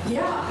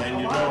 Yeah.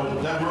 And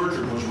that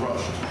merger was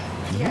rushed.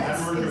 Yes,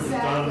 that merger was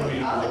done, the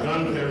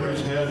gun to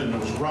everybody's head, and it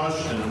was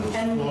rushed, and it was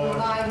and flawed.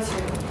 lied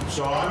to.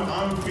 So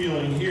I'm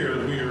feeling here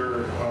that we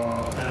are,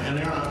 and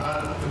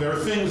there are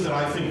things that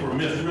I think were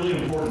missed,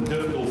 really important,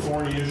 difficult,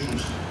 thorny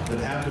issues that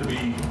have to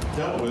be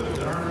dealt with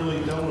that aren't really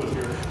dealt with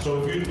here.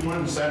 So if you went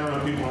and sat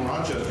around people in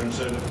Rochester and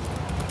said,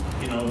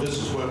 this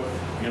is what,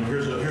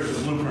 here's a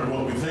blueprint of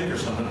what we think or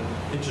something,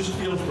 it just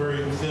feels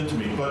very thin to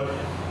me. But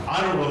I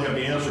don't really have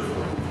the answer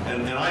for it.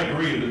 And I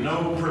agree that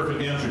no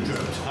perfect answer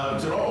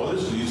said, oh,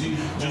 this is easy,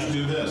 just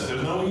do this.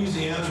 There's no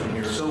easy answer in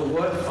here. So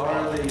what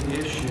are the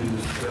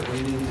issues that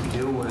we need to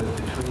deal with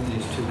between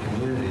these two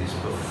communities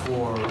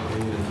before we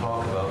even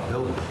talk about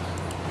buildings?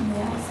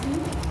 May I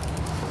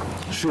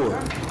speak? Sure.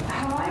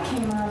 How I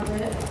came out of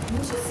it,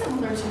 which is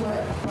similar to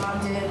what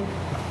Rob did.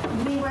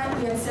 We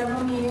had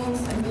several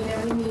meetings. I mean,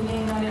 every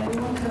meeting, not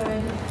everyone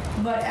could.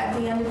 But at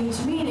the end of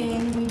each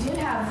meeting, we did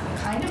have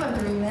kind of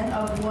agreement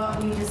of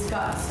what we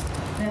discussed.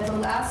 And at the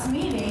last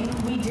meeting,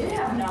 we did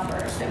have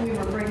numbers that we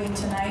were bringing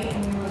tonight,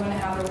 and we were going to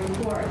have a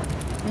report.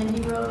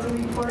 Mindy wrote the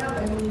report up.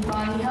 I believe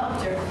Bonnie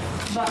helped her.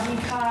 But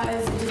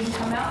because it didn't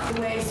come out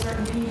the way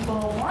certain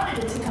people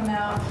wanted it to come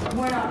out,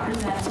 we're not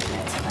presenting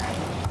it tonight.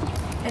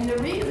 And the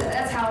reason,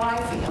 that's how I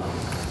feel.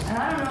 And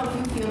I don't know if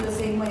you feel the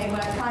same way,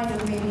 but I kind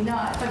of maybe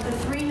not. But the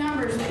three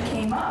numbers that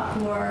came up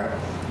were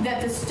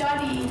that the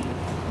study,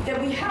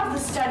 that we have the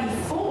study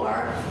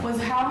for, was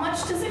how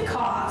much does it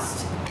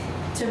cost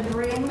to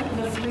bring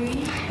the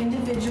 3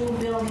 individual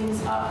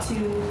buildings up to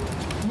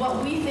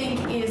what we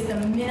think is the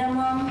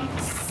minimum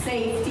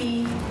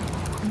safety,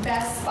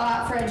 best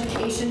spot for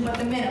education, but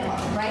the minimum,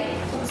 right?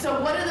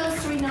 So what are those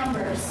 3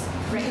 numbers?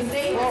 Because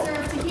they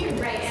deserve to hear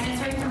this. Right, and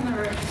it's right from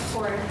the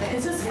report. That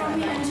Is this from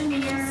the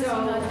engineers? So,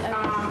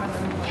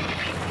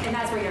 and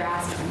that's what you're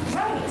asking.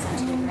 Right.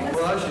 I mean, that's-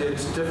 Well, actually,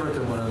 it's different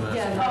than what I'm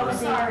asking. Oh,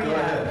 sorry, Go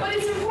ahead. but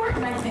it's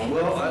important, I think.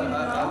 Well, so you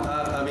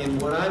know. I mean,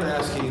 what I'm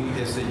asking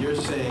is that you're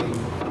saying,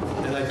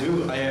 and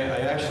I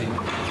actually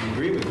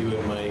agree with you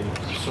in my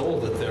soul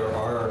that there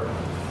are,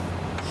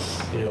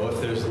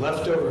 if there's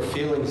leftover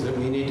feelings that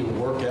we need to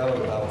work out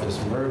about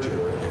this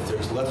merger, if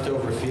there's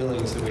leftover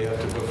feelings that we have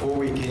to, before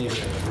we can even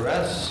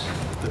address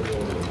the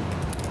building,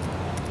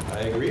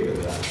 I agree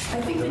with that.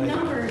 I think the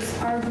numbers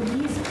are the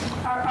reason,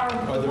 are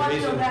the what the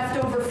reason.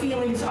 leftover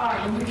feelings are.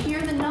 When you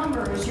hear the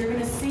numbers, you're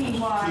gonna see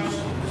why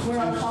we're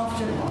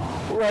uncomfortable.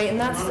 Right, and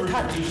that's the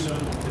cut. Numbers are too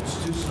simple.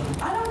 It's too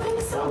simple. I don't think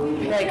so. We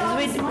paid Right, all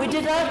this because we money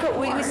did not go,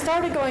 we for it.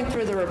 started going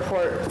through the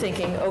report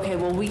thinking, okay,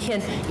 well, we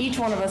can, each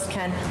one of us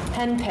can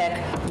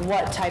handpick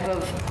what type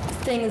of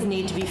things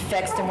need to be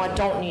fixed and what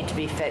don't need to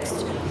be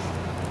fixed.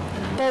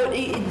 But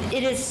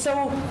it is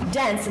so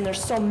dense and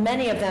there's so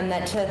many of them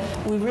that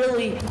we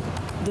really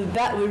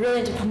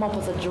need to come up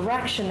with a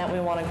direction that we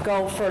want to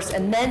go first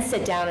and then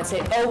sit down and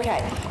say,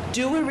 okay,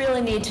 do we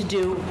really need to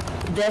do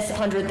this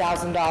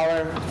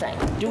 $100,000 thing?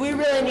 Do we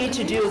really need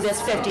to do this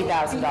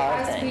 $50,000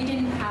 Because we thing?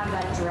 didn't have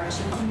that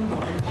direction from the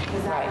board,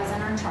 because Right. that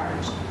wasn't our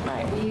charge.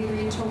 Right. We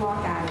agreed to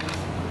walk out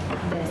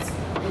of this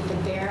with the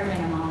bare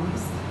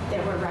minimums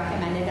that were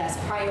recommended as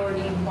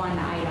priority 1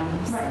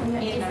 items Right, we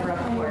had in the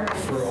different report.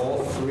 For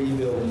all 3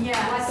 buildings.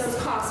 What those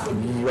costs would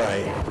be.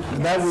 Right.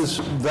 And that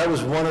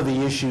was one of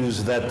the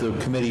issues that the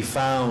committee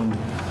found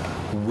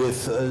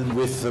with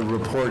the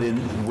report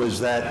was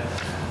that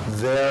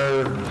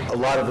a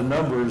lot of the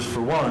numbers,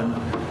 for one,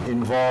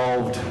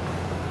 involved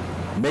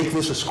make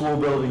this a school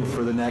building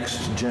for the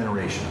next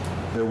generation.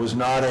 There was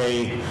not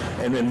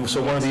and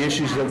so one of the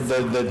issues that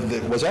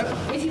was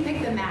that? If you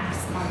pick the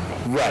maximum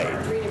thing.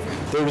 Right. 3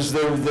 different. There was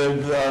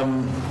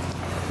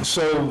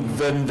so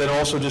then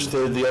also just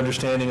the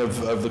understanding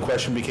of the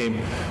question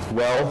became,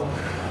 well,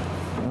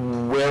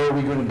 where are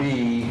we going to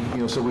be?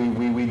 So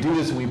we do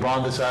this and we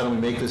bond this out and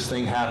we make this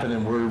thing happen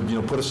and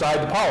we're put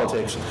aside the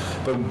politics,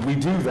 but we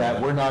do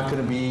that. We're not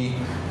going to be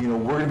we're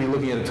going to be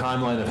looking at a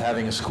timeline of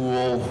having a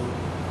school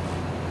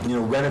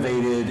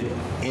renovated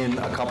in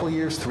a couple of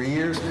years, 3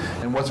 years,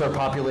 and what's our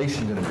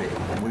population going to be?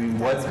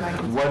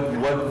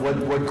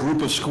 What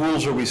group of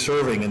schools are we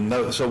serving?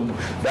 And so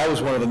that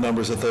was one of the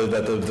numbers that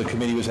the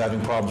committee was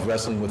having problems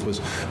wrestling with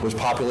was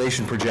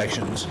population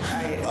projections.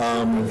 I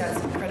think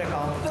that's critical.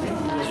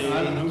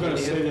 I'm going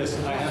to say this,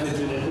 I haven't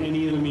been at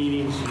any of the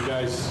meetings. You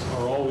guys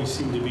always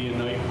seem to be at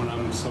night when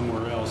I'm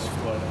somewhere else,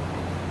 but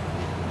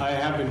I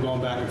have been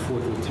going back and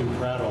forth with Tim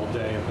Pratt all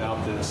day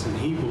about this, and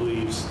he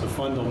believes the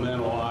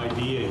fundamental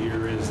idea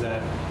here is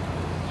that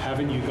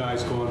haven't you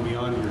guys gone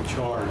beyond your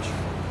charge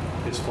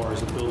as far as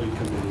the building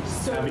committee?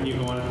 Haven't you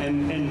gone,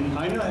 and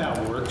I know how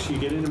it works. You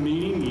get in a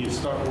meeting, you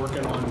start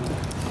working on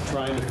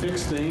trying to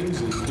fix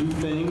things and do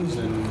things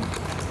and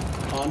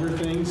ponder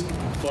things,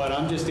 but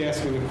I'm just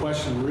asking the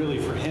question really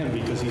for him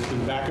because he's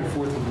been back and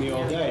forth with me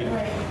all day.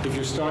 If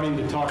you're starting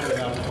to talk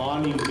about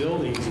bonding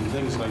buildings and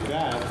things like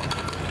that,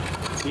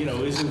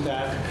 isn't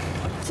that?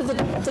 So the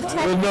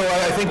Well, no,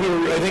 I think we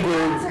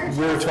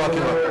were talking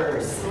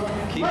about.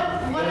 You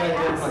gotta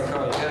identify,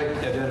 Carl, you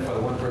gotta identify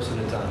one person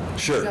at a time.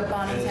 Sure. Got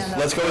Bonnie's hand up.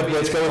 Let's go with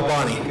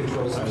Bonnie.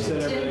 I've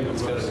said everything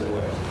It's gotta go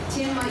away.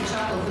 Tim might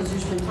chuckle because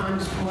there's been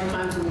more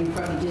times when we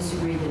probably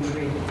disagreed than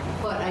agreed.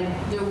 But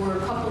there were a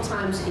couple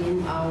times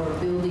in our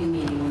building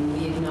meeting when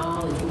we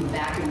acknowledged, we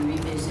back and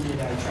revisited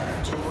our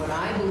charge. And what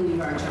I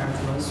believe our charge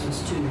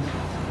was to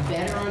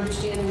better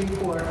understand the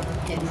report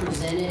and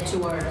present it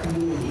to our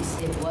communities.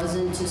 It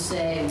wasn't to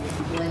say,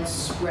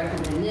 let's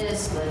recommend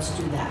this, let's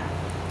do that.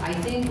 I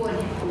think what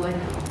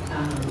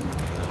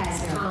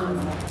has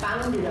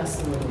confounded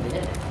us a little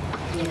bit,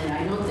 and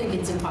I don't think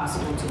it's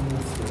impossible to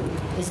move through,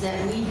 is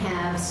that we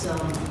have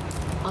some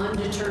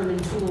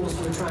undetermined tools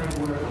we're trying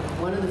to work with.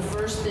 One of the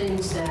first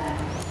things that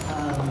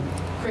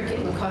Cricket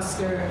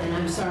McCusker, and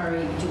I'm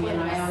sorry, Joanne,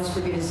 I always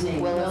forget his name,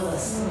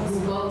 Willis, who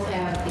both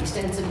have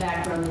extensive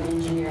background in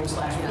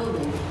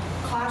engineering/building,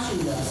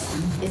 cautioned us,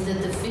 is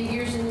that the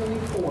figures in the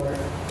report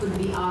could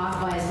be off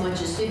by as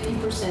much as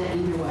 50%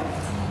 either way.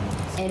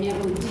 And it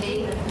would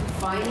take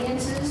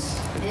finances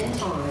and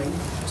time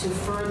to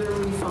further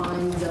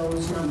refine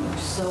those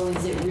numbers. So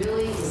is it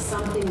really, is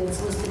something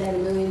that's listed at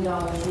 $1 million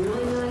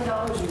really $1 million,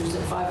 or is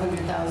it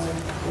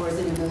 500,000, or is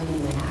it $1.5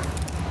 million?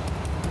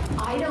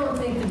 I don't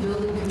think the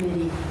building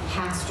committee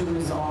has to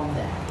resolve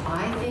that.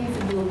 I think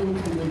the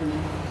building committee,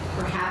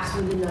 perhaps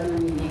with another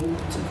meeting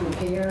to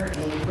prepare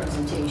a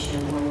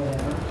presentation or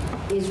whatever,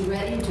 is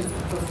ready to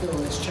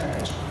fulfill its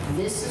charge.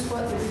 This is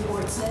what the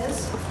report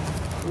says.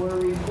 We're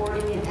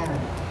reporting it out.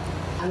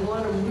 I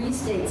want to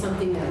restate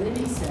something that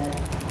Lindy said.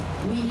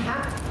 We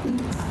have,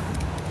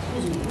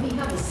 excuse me, we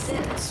have a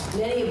sense,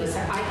 many of us,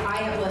 I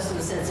have less of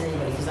a sense than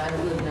anybody because I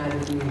don't live in either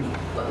community,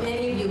 but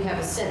many of you have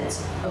a sense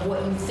of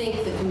what you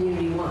think the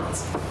community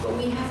wants. But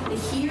we have to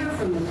hear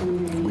from the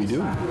community of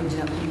Stockbridge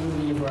and the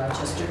community of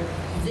Rochester,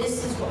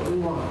 this is what we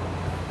want.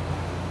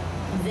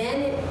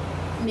 Then it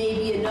may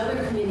be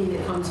another committee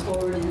that comes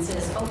forward and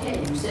says,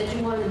 okay, you said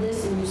you wanted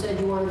this and you said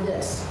you wanted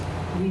this.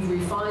 We've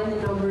refined the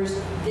numbers.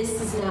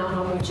 This is now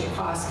how much it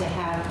costs to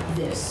have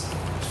this.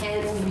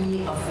 Can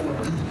we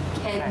afford it?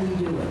 Can we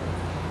do it?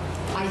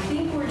 I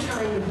think we're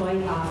trying to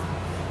bite off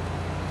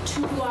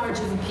too large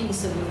of a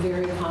piece of a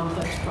very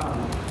complex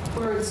problem.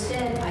 Or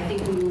instead, I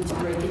think we need to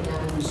break it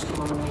down into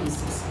smaller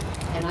pieces.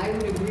 And I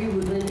would agree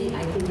with Lindy.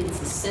 I think it's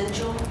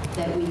essential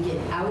that we get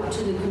out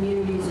to the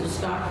communities of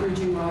Stockbridge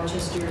and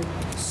Rochester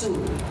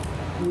soon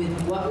with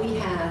what we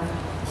have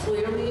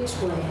clearly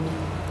explained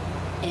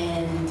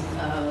and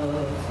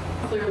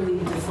clearly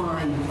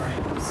defined,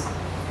 perhaps.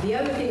 The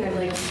other thing I'd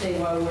like to say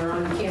while we're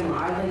on camera,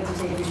 I'd like to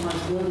take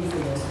responsibility for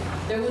this.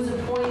 There was a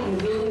point in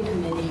the building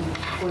committee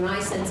when I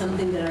said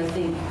something that I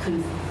think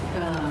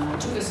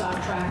took us off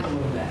track a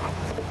little bit.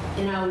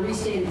 And I'll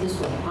restate it this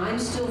way. I'm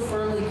still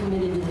firmly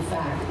committed to the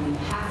fact that we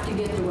have to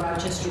get the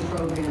Rochester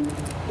program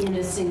in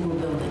a single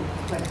building.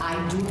 But I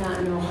do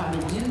not know how to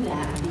do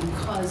that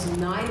because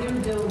neither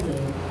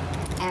building,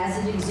 as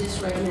it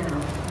exists right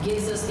now,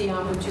 gives us the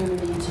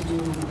opportunity to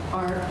do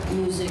art,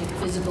 music,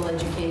 physical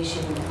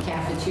education,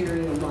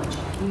 cafeteria, lunch.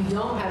 We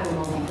don't have a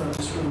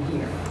multi-purpose room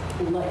here,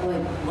 like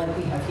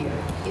we have here.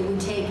 It would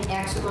take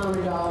X amount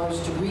of dollars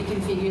to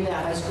reconfigure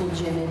that high school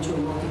gym into a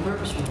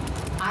multi-purpose room.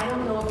 I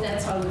don't know if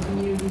that's how the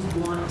communities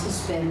want to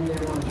spend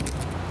their money.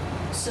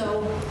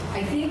 So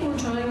I think we're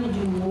trying to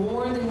do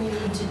more than we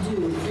need to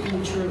do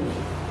prematurely.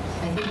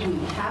 I think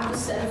we have a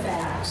set of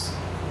facts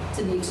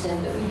to the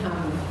extent that we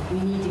have them. We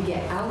need to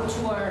get out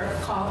to our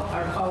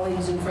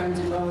colleagues and friends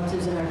and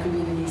relatives in our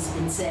communities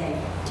and say,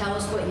 tell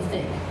us what you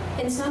think.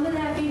 And some of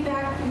that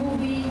feedback will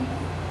be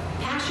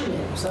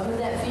passionate. Some of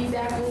that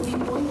feedback will be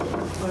pointed.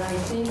 But I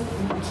think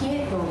we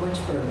can't go much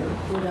further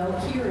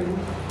without hearing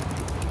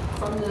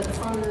from the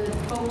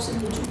folks in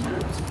the two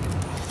towns.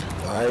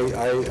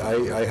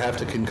 I have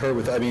to concur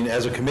with, I mean,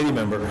 as a committee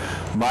member,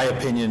 my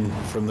opinion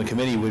from the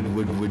committee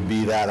would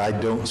be that I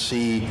don't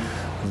see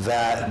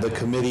that the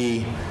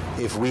committee,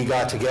 if we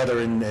got together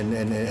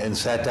and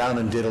sat down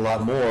and did a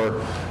lot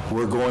more,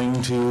 we're going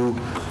to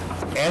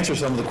answer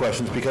some of the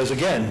questions, because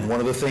again,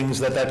 one of the things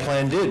that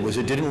plan did was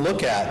it didn't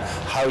look at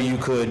how you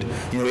could,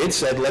 it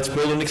said, let's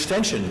build an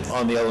extension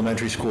on the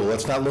elementary school.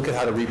 Let's not look at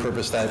how to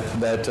repurpose that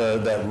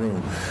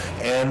room.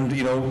 And,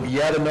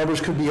 yeah, the numbers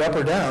could be up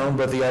or down,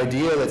 but the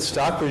idea that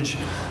Stockbridge,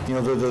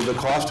 the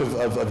cost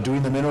of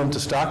doing the minimum to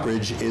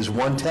Stockbridge is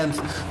 1/10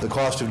 the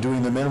cost of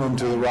doing the minimum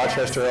to the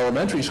Rochester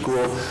Elementary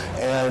School,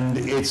 and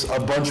it's a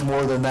bunch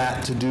more than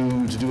that to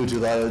do it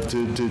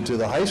to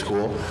the high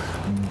school,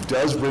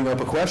 does bring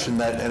up a question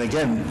that, and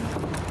again,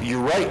 you're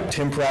right,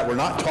 Tim Pratt, we're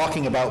not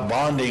talking about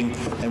bonding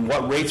and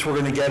what rates we're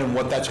going to get and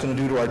what that's going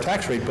to do to our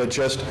tax rate, but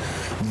just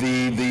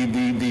the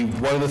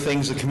one of the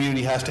things the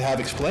community has to have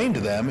explained to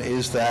them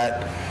is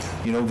that,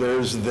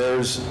 there's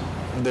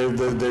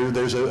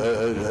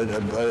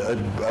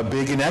a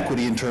big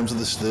inequity in terms of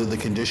the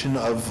condition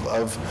of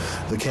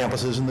the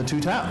campuses in the two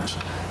towns.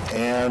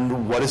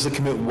 And what does the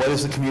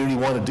community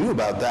want to do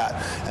about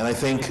that? And I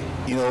think,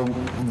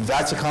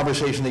 that's a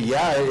conversation that,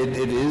 yeah, it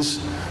is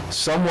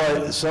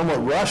somewhat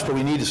rushed, but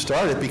we need to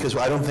start it, because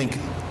I don't think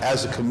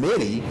as a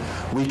committee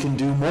we can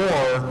do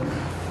more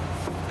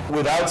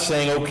without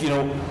saying,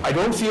 I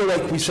don't feel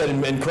like we said,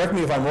 and correct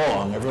me if I'm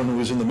wrong, everyone who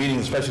was in the meeting,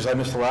 especially as I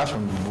missed the last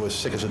one, was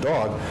sick as a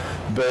dog,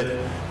 but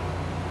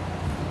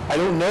I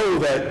don't know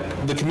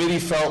that the committee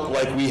felt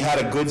like we had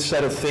a good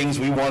set of things.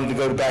 We wanted to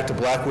go back to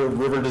Black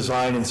River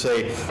Design and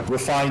say,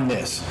 refine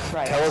this.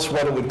 Right. Tell us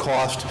what it would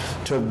cost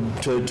to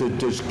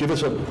give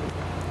us a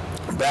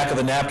back of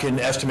the napkin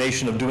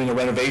estimation of doing a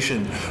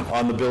renovation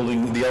on the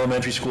building, the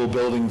elementary school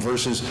building,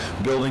 versus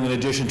building an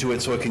addition to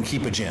it so it can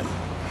keep a gym.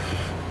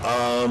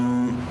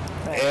 And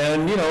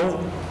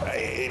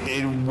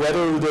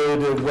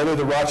whether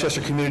the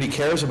Rochester community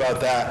cares about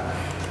that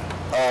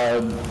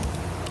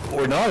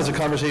or not is a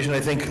conversation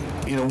I think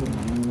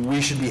we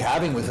should be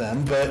having with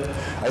them. But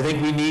I think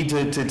we need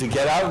to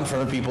get out in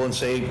front of people and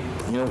say,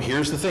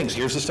 here's the things,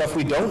 here's the stuff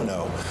we don't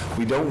know.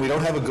 We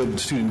don't have a good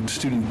student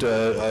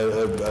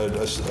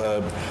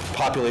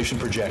population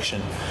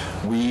projection.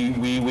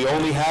 We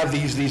only have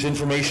these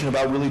information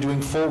about really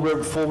doing full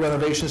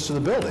renovations to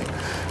the building.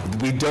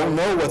 We don't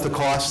know what the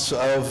costs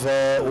of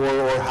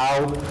or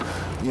how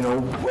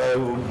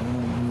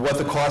what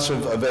the costs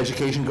of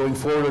education going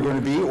forward are going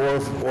to be, or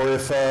if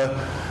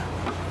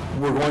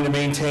we're going to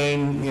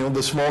maintain,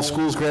 the small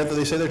schools grant that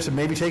they say they're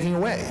maybe taking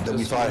away that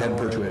we thought had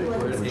perpetuated.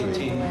 We're at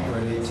 18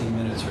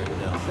 minutes right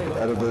now.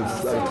 Out of 20.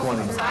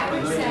 I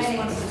would say,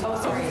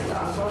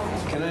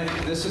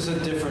 This is a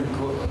different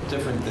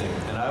thing,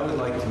 and I would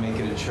like to make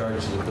it a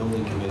charge to the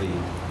building committee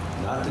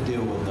not to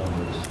deal with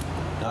numbers,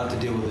 not to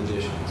deal with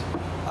additions.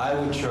 I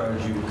would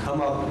charge you,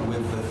 come up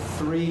with the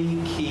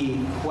 3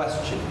 key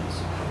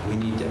questions we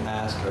need to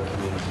ask our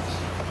communities.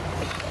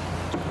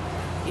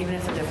 Even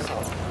if they're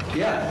difficult.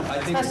 Yeah, I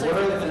think, Especially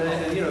what are, for the-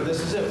 and, you know, this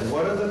is it.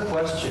 What are the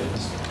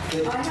questions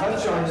that I have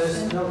touch a on this?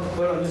 question. No,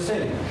 but I'm just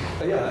saying,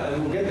 yeah,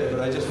 and we'll get there,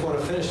 but I just want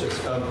to finish this.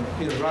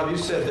 You know, Rob, you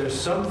said there's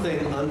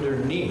something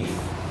underneath.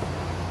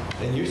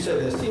 And you said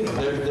this, you know,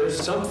 there's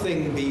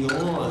something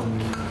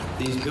beyond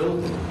these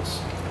buildings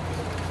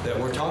that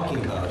we're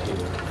talking about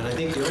here. And I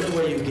think the only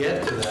way you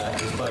get to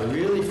that is by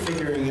really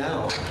figuring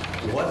out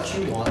what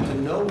you want to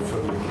know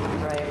from your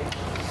community. Right.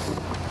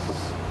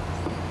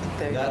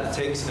 That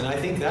takes, and I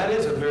think that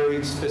is a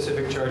very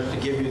specific charge to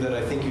give you that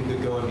I think you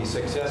could go and be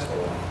successful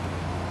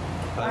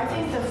at. I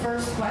think the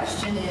first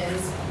question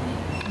is,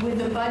 with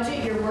the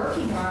budget you're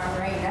working on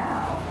right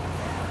now,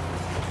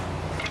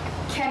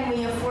 can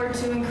we afford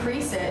to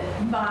increase it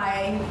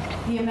by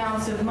the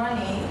amounts of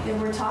money that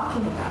we're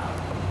talking about?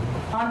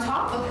 On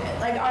top of it,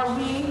 like, are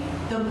we,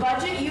 the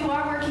budget you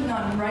are working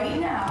on right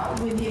now,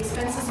 with the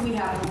expenses we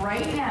have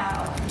right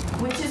now,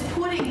 which is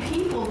putting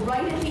people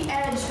right at the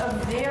edge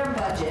of their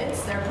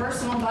budgets, their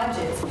personal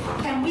budgets,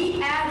 can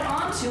we add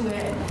on to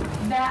it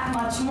that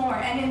much more?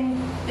 And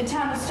in the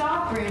town of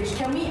Stockbridge,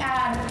 can we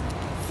add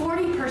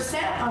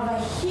 40% of a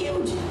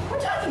huge, we're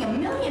talking $1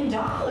 million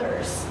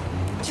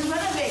to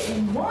renovate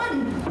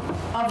one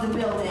of the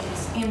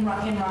buildings in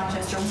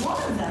Rochester,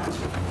 one of them.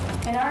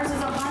 And ours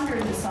is 100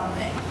 and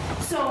something.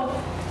 So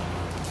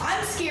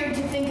I'm scared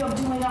to think of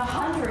doing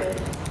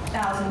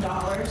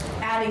 $100,000,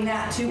 adding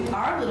that to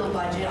our little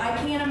budget. I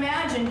can't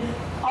imagine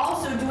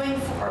also doing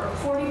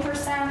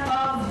 40%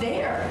 of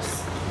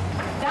theirs.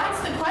 That's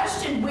the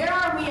question. Where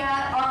are we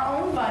at our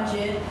own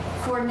budget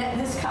for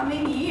this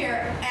coming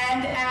year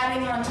and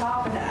adding on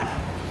top of that?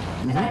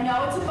 And I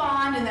know it's a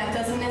bond and that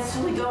doesn't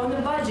necessarily go in the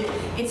budget.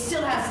 It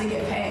still has to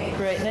get paid.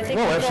 Great, and I think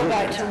No, we go absolutely.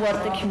 back to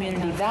what the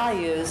community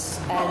values,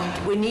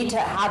 and we need to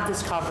have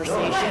this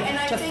conversation Right, and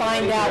I to think-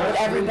 find out what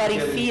everybody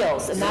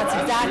feels, and that's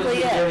exactly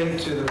it. Getting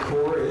to the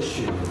core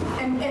issue.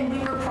 And we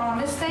were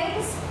promised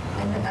things,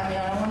 and I mean,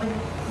 I don't want to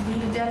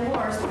beat a dead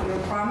horse, but we were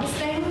promised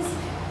things,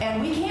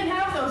 and we can't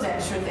have those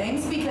extra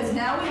things because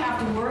now we have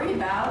to worry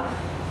about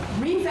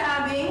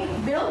refabbing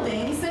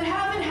buildings that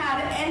haven't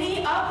had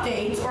any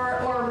updates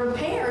or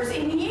repairs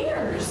in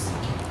years.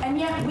 And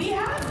yet we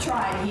have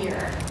tried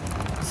here.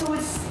 So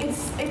it's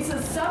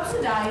a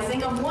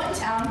subsidizing of one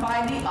town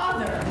by the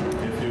other.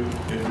 If you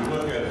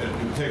look at,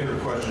 if you take her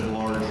question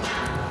larger,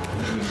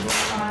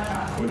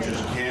 which is,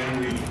 can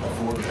we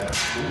afford to have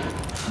school?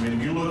 I mean,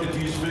 if you look at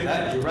these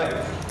figures. You're right.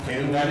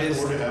 Can we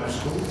afford to have a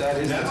school? That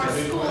is- That's Our a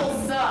big question.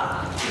 schools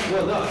up.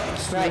 Well, no.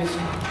 Right.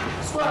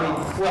 I mean,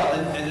 well,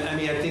 and I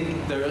mean, I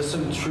think there are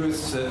some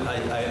truths that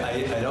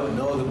I don't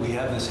know that we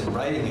have this in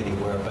writing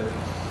anywhere, but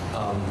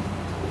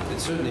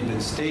it's certainly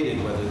been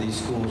stated whether these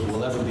schools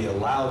will ever be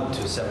allowed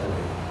to separate,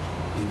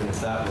 even if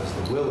that was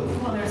the will of the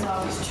Well, there's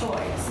always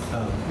choice.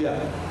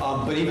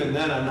 But even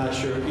then, I'm not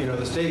sure, you know,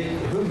 the state,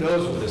 who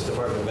knows what this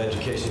Department of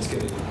Education is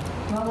going to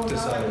Well, we'll know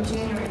decide. in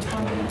January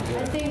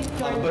 20th. I think,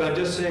 But I'm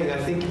just saying, I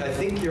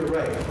think you're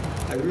right.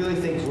 I really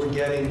think we're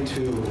getting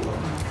to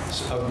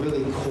a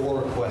really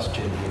core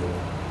question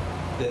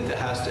here that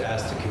has to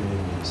ask the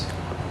communities.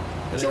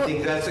 And I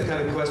think that's the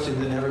kind of question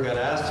that never got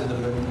asked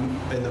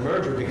in the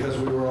merger because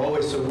we were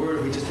always so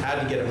worried we just had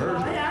to get a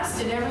merger. I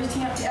asked it every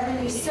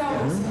meeting. So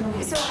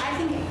I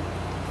think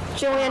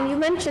Joanne, you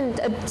mentioned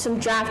some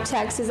draft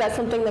text. Is that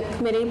something the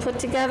committee put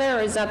together,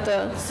 or is that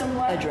the,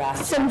 Somewhat. a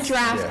draft. some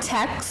draft Yeah.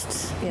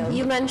 text Yeah.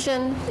 you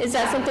mentioned? Is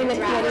that something the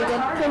committee did?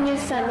 Can you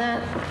send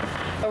that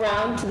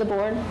around to the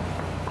board?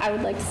 I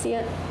would like to see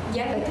it.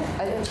 Yeah.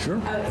 Sure.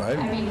 I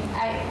mean,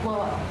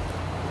 well,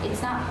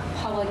 it's not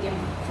public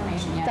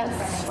information yet.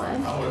 That's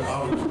fine.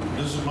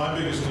 This is my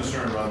biggest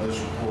concern about this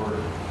report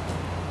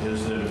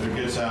is that if it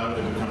gets out,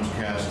 it becomes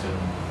cast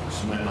in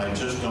cement. I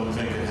just don't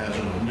think it has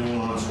a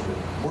nuance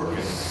of working.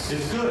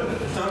 It's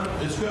good.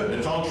 It's good.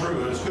 It's all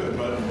true. It's good.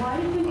 But Why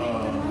did we make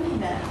the money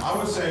then? I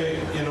would say,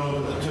 you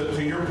know,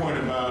 to your point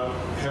about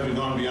having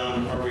gone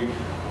beyond, are we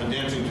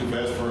dancing too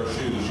fast for our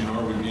shoes? You know,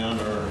 are we beyond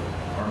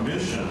our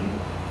mission?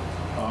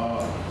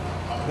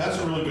 That's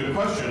a really good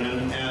question.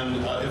 And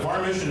if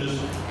our mission is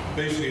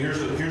basically here's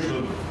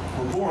the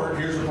report,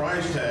 here's the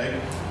price tag,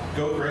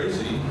 go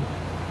crazy,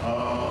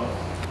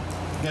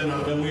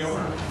 then we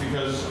are.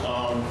 Because,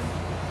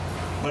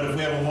 but if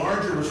we have a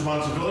larger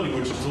responsibility,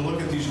 which is to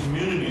look at these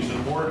communities in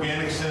a more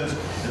organic sense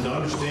and to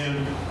understand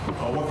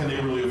what can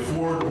they really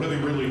afford, what do they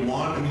really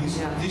want. I mean, these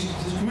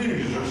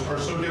communities are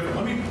so different.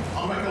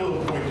 I'll make a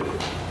little point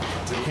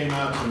that came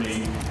out to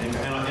me, and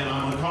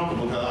I'm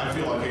uncomfortable because I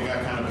feel like it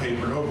got kind of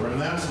papered over,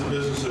 and that's the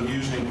business of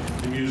using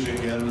the music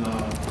and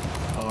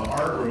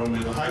art room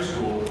in the high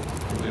school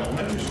or the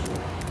elementary school.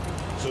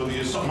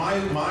 So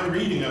my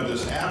reading of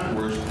this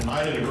afterwards, and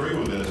I didn't agree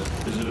with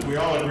this, is that we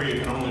all agree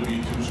it can only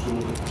be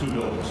two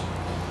buildings.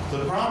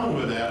 The problem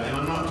with that, and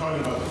I'm not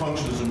talking about the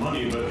functions of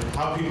money, but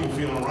how people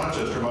feel in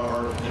Rochester about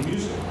art and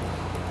music.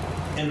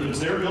 And it's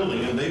their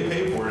building, and they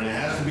pay for it, and it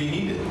has to be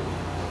heated.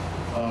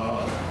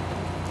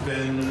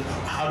 then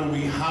how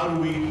do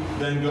we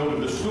then go to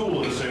the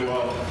school and say,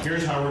 well,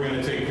 here's how we're going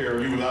to take care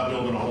of you without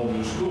building a whole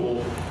new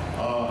school?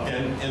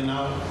 And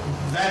now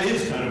that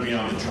is kind of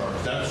beyond the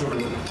charge. That sort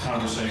of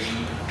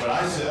conversation. But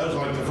that was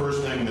like the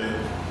first thing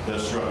that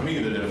struck me,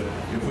 that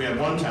if we have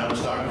one town,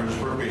 Stockbridge is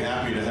perfectly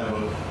happy to have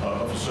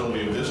a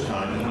facility of this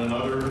kind, and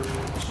another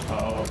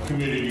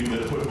community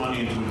that put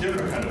money into a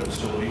different kind of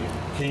facility,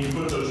 can you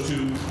put those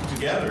two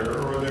together,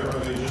 or are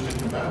they just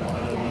incompatible? I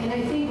don't know. And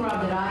I think,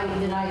 Rob, that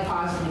I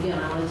caused, and again,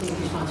 I want to take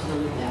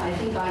responsibility for that. I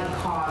think I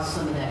caused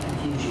some of that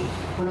confusion.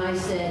 When I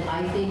said,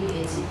 I think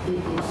it's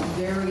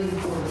very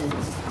important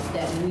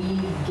that we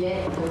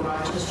get the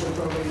Rochester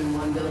program in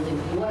one building.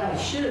 What I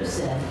should have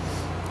said,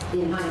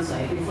 in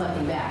hindsight,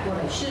 reflecting back, what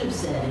I should have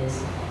said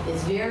is,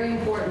 it's very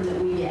important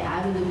that we get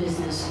out of the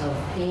business of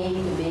paying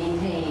to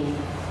maintain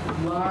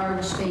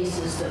large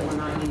spaces that we're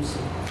not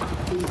using.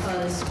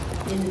 Because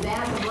in the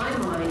back of my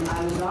mind,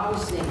 I was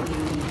always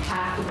thinking we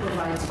have to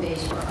provide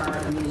space for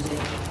art and music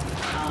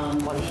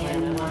and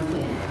one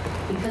plan.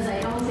 Because I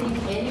don't think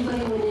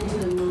anybody went into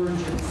the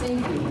merger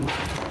thinking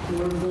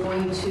we're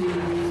going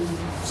to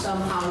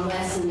somehow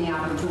lessen the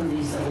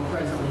opportunities that we're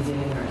presently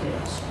giving our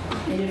kids.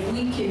 And if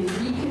we can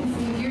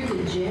reconfigure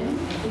the gym,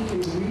 if we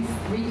can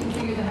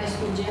reconfigure the high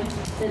school gym,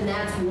 then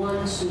that's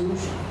one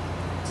solution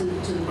to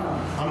the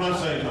problem.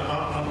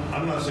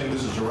 I'm not saying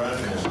this is a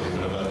rational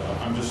statement.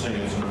 I'm just saying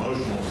it's an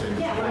emotional statement.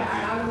 Yeah, right,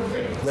 I would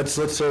agree. Let's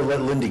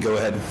let Lindy go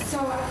ahead. So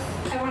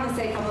I want to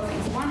say a couple of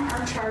things. One,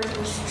 our charge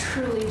was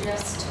truly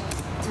just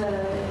to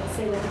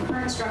say with the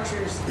current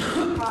structures,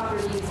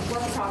 properties,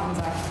 what the problems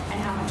are,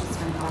 and how much it's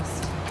going to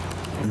cost.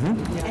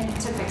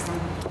 And to fix them.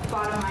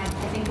 Bottom line,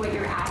 I think what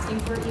you're asking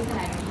for, Ethan,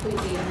 I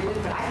completely agree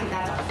with, but I think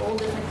that's a whole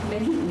different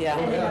committee.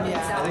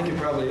 I think it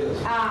probably is.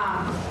 And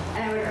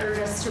I would urge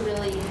us to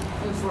really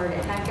move forward.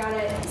 And I've got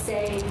to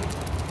say,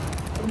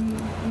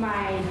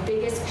 my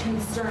biggest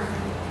concern,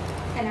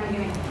 and I'm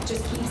going to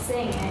just keep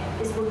saying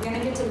it, is we're going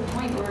to get to the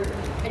point where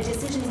a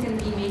decision is going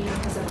to be made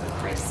because of a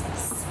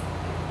crisis.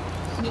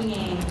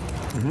 Meaning,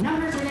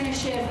 numbers are going to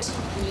shift,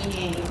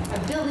 meaning a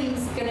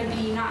building's going to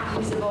be not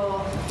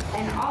usable,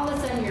 and all of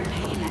a sudden you're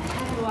paying a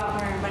heck of a lot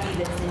more money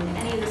that's in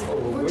any of this.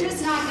 We're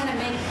just not going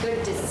to make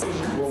good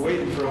decisions. We're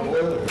waiting for a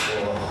boiler to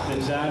fall off.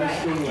 And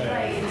that is the way.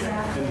 Right,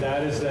 exactly. And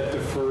that is that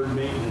deferred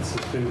maintenance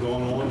that's been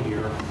going on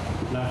here,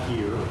 not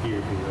here,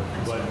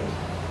 but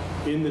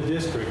in the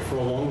district for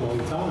a long, long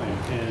time.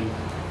 And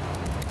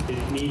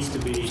it needs to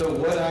be So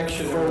what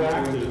action are we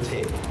going to proactive.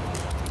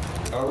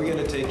 take? Are we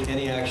going to take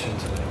any action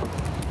tonight?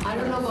 I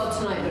don't know about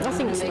tonight, but I'm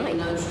going to make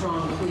another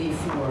strong plea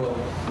for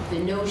the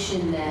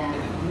notion that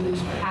we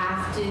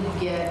have to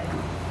get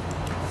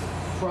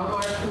from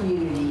our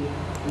community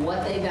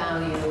what they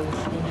value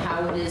and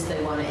how it is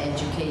they want to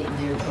educate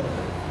their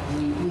children.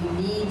 We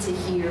need to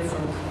hear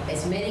from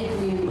as many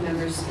community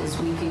members as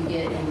we can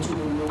get into a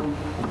room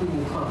who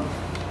will come.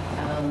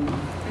 And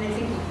I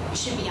think we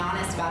should be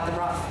honest about the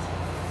rough,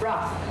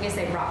 I'm going to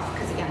say rough,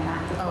 because again,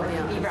 not the word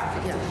would be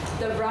rough.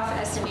 The rough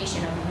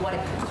estimation of what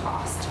it could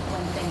cost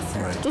when things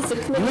start to. Does the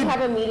committee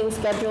have a meeting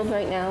scheduled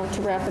right now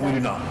to wrap it up? We do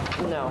not.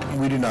 No.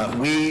 We do not.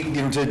 We,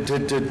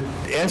 to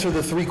answer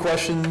the three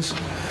questions,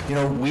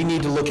 we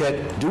need to look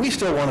at, do we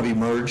still want to be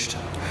merged?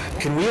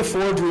 Can we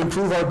afford to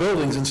improve our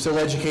buildings and still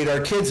educate our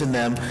kids in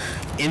them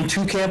in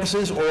 2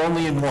 campuses or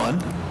only in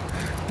 1?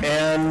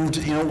 And,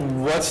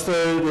 what's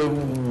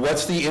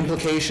the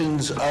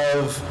implications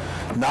of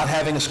not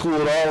having a school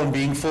at all and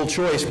being full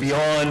choice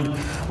beyond,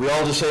 we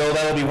all just say, oh,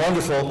 that'll be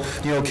wonderful,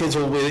 kids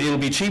it'll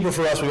be cheaper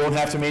for us, we won't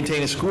have to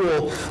maintain a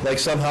school, like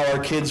somehow our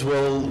kids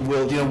will,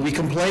 we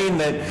complain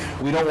that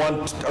we don't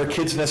want our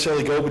kids to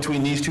necessarily go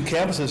between these 2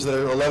 campuses that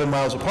are 11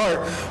 miles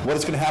apart. What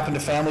is going to happen to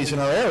families in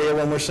our area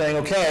when we're saying,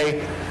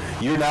 okay,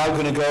 you're now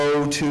going to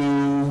go to,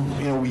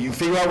 you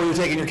figure out where you're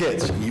taking your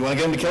kids. You want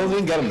to get them to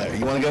Killington, get them there.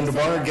 You want to get them to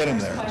Barnard, get them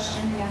there.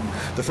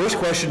 The first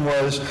question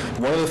was,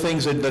 one of the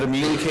things that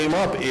immediately came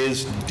up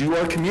is, do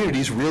our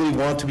communities really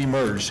want to be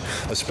merged,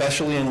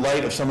 especially in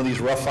light of some of these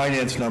rough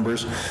finance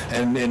numbers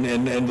and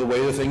the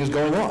way the thing is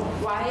going on?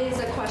 Why is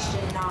a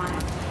question not,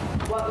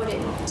 what would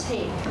it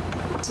take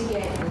to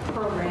get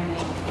programming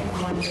in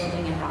one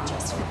building in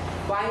Rochester?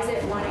 Why is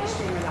it one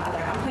extreme or the other?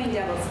 I'm playing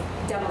devil's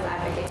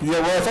advocate. Yeah,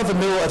 well, I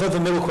thought the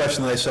middle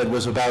question that I said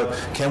was about,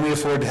 can we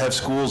afford to have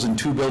schools in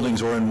 2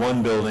 buildings or in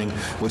 1 building,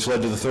 which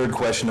led to the third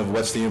question of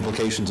what's the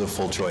implications of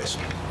full choice.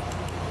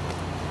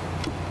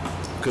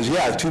 Because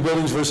 2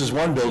 buildings versus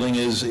 1 building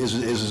is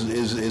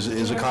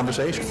a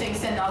conversation. You're saying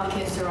send all the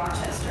kids to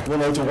Rochester. Well,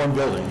 no, to 1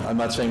 building. I'm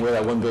not saying where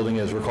that 1 building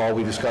is. Recall,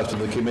 we discussed in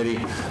the committee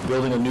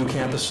building a new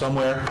campus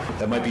somewhere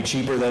that might be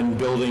cheaper than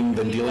dealing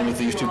with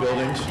these 2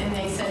 buildings. And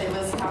they said it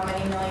was how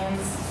many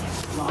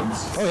millions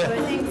lost? Oh, yeah. So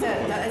I think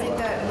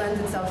that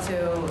lends itself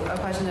to a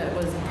question that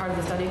was part of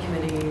the study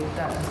committee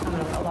that was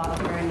coming up a lot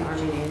during our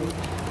meeting,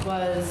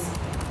 was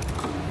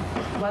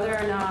whether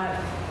or not,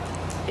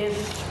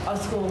 if a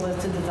school was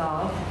to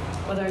dissolve,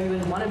 whether you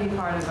would want to be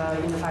part of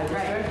a unified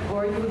district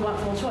or you would want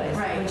full choice,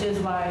 which is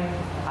why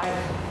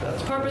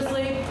I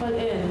purposely put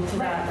into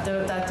that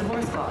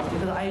divorce clause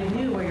because I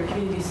knew where your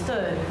community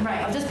stood.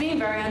 Right. Of just being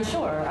very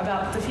unsure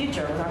about the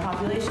future with our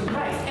population.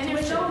 Right, and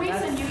there's no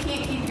reason you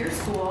can't keep your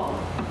school.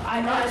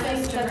 I know,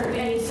 that's what we need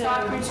And to-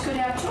 Stockbridge could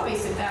have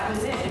choice if that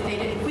was it. If they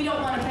didn't, we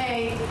don't want to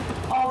pay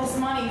all this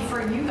money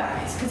for you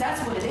guys, because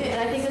that's what it is. And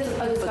I think it's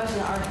a discussion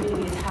that our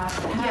communities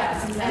have to have.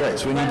 Yes, exactly. Right,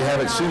 so we need to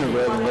have it sooner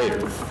rather than later.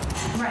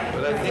 Right.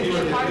 But I think Is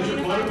it hard these to are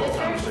define political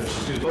districts? conversations.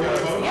 Excuse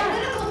me. Yeah.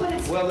 Political, but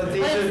it's Well, but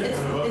these But are, it's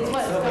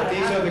what. no, but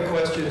these are the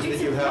questions that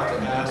you have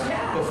to ask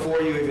Yeah.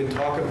 before you even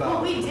talk what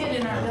about. we did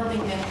in our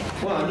building day.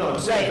 Well, no, I'm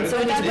saying, Right, so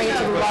but we need to bring these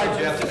it are to the questions larger-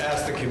 you have to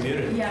ask the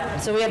community. Yeah.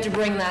 So we have to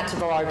bring that to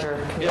the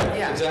larger community.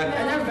 Yeah, exactly.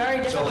 And they're very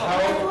So difficult.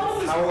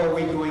 how are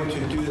we going to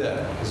do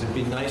that? Because it'd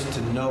be nice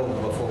to know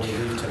before we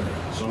leave tonight.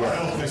 So I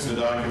don't think the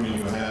document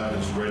you have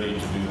is ready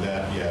to do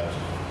that yet.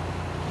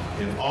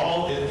 If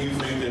all you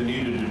think they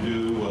needed to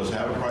do was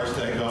have a price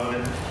tag on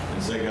it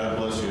and say, God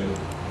bless you,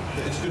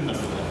 it's good enough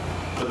for that.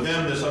 But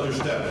then this other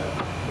step,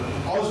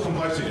 all this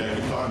complexity I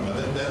keep talking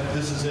about,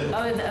 this is it.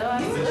 Oh,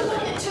 You were the one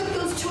that took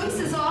those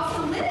choices off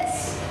the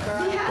list.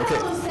 We had Okay.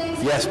 all those things.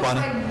 that Yes, were Bonnie.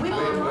 like Wait,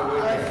 wiggling wait,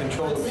 on. wait,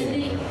 control the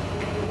meeting.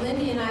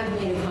 Lindy and I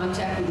have made a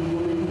contact with a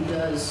woman who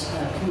does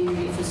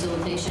community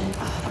facilitation.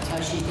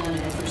 She's done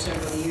it for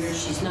several years.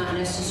 She's not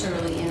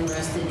necessarily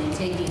interested in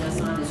taking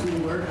us on as new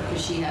work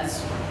because she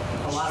has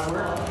a lot of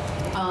work.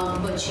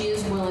 But she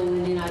is willing,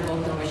 Lindy and I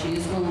both know her, she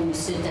is willing to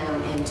sit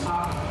down and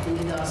talk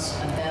with us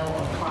about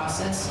a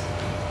process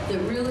that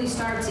really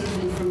starts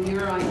even from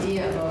your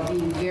idea about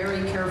being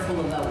very careful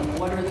about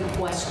what are the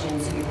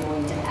questions that you're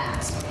going to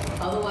ask.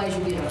 Otherwise,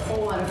 you get a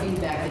whole lot of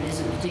feedback that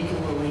isn't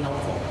particularly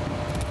helpful.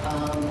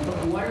 But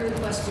what are the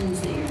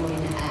questions that you're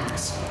going to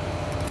ask?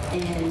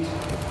 And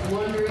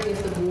wondering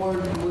if the board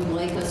would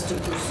like us to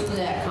pursue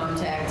that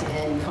contact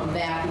and come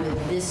back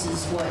with this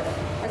is what.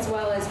 As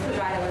well as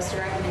provide a list of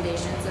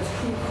recommendations of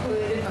who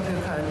could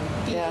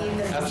be Yeah.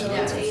 the Absolutely.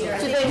 facilitator.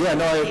 Do they, Yeah,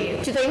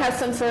 no, do they have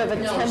some sort of a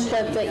No,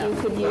 template that you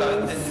could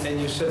use?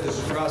 And you said this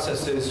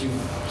process is you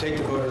take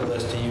the voter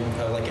list and you,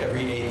 like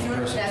every eighth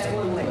person. That's say-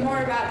 one way. More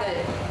about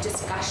the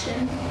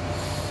discussion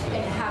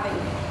and having,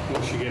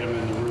 Once you get them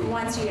in the room.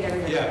 once you get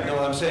everybody. Yeah, no,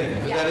 I'm saying,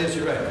 but that is,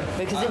 you're right.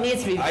 Because it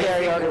needs to be I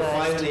very think we're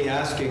organized. finally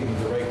asking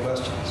the right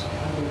questions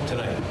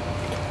tonight.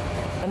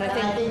 And I And I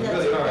think, think We that's a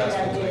really are great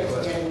asking the idea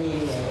right to get a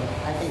mediator.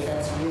 I think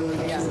that's really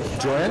good.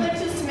 Joanne? I'd like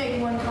just to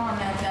make one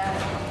comment that,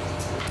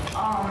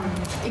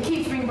 it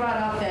keeps being brought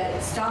up that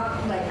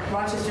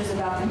Rochester's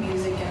about the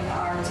music and the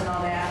arts and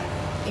all that,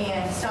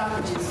 and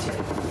Stockbridge is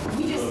too.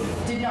 We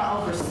just did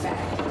not overspec.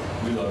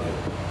 We love you.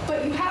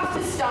 But you have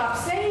to stop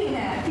saying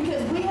that,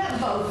 because we have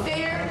both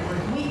there,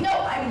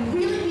 I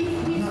really,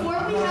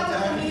 before we have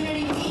a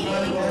community meeting,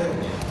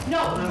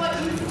 no,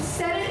 but you've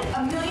said it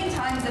a million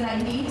times, and I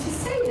need to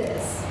say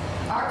this.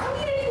 Our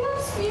community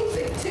loves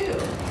music too.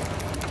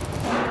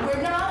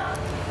 We're not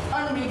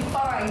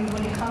unrefined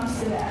when it comes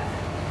to that.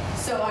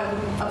 So I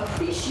would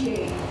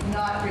appreciate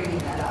not bringing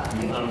that up.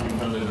 You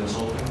found it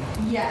insulting?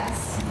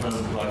 Yes, You found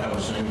it, like I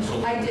was saying,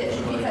 insulting? I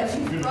did, because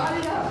you brought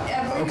it up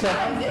every Okay.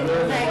 time.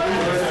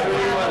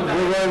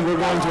 we're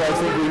going to, I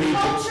think we need to,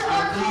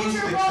 Our Please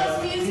culture loves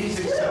accept, please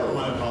music accept too.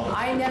 my apology.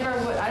 I never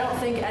would, I don't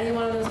think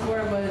anyone on this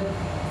board would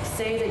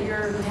say that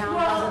your town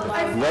Well, doesn't I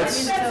like. think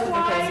Let's- that's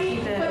why,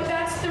 Keep it. but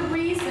that's the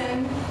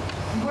reason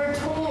we're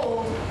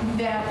told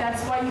that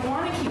that's why you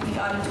want to keep the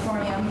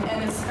auditorium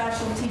and a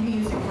specialty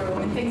music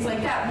room and things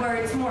like that, where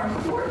it's more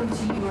important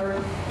to your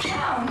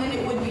town than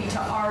it would be to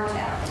our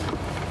town.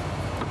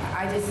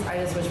 I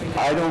just wish we could.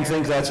 I don't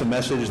think that's a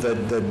message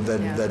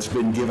that's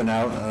been given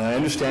out, and I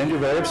understand you're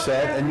very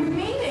upset, Every and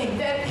meeting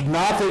that.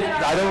 not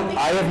that,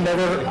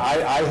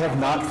 I have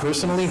not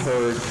personally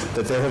heard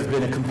that there has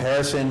been a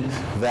comparison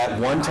that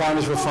one town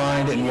is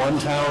refined and one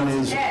town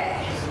is,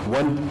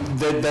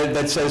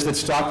 that says that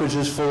Stockbridge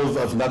is full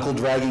of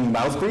knuckle-dragging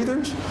mouth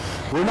breathers.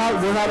 We're not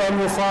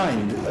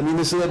unrefined. I mean,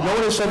 no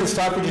one has said that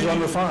Stockbridge is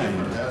unrefined.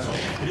 That's all.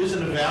 It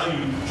isn't a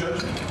value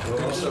judgment.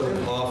 We're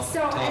also off So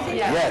I topic. think.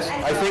 Yes,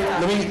 I think,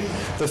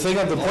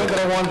 the point that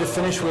I wanted to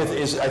finish with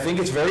is, I think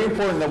it's very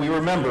important that we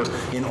remember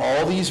in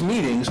all these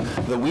meetings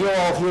that we are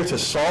all here to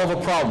solve a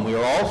problem. We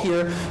are all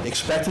here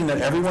expecting that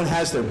everyone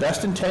has their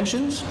best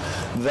intentions,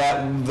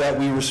 that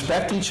we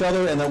respect each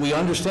other, and that we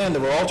understand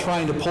that we're all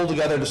trying to pull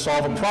together to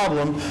solve a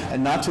problem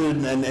and not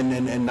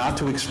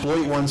to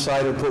exploit one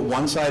side or put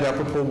one side up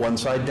or put one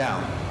side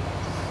down.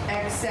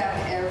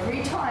 Except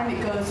every time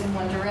it goes in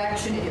one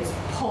direction, it gets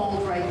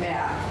pulled right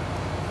back.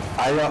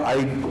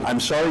 I'm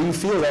sorry you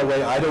feel that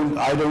way. I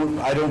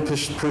don't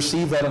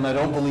perceive that, and I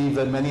don't believe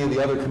that many of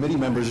the other committee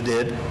members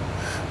did. I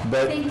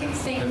But think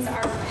things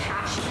are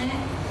passionate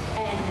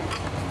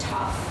and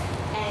tough,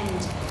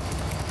 and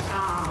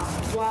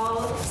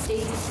while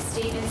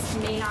statements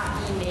may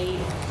not be made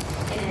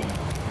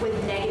with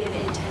negative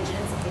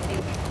intentions, I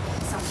think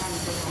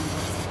sometimes they come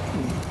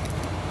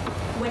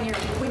when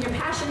you're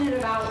passionate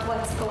about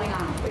what's going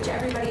on, which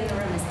everybody in the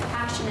room is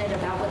passionate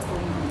about what's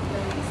going on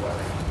moving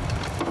forward.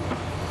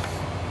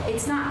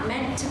 It's not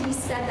meant to be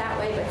said that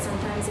way, but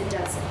sometimes it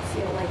does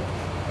feel like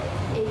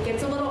it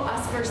gets a little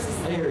us versus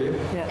them. I hear you.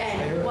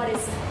 And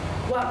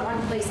what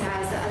one place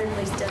has, the other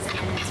place doesn't,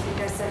 and it's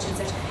because such and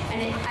such.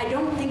 And I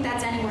don't think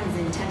that's anyone's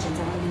intentions.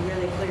 I want to be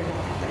really clear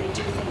about that. But I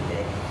do think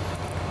that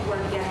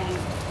we're getting,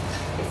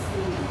 if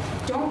we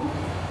don't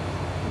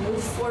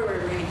move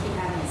forward, we're going to keep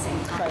having the same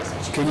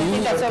conversation.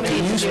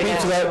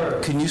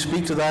 Can you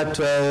speak to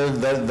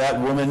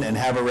that woman and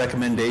have a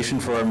recommendation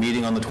for our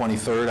meeting on the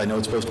 23rd? I know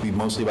it's supposed to be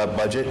mostly about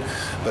budget,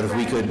 but if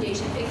we could,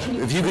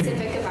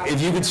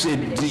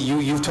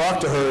 you've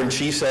talked to her and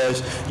she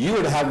says you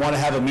would want to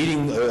have a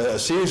meeting, a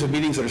series of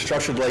meetings that are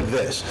structured like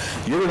this.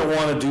 You're going to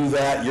want to do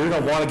that. You're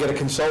going to want to get a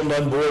consultant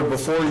on board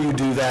before you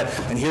do that.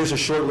 And here's a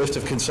short list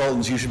of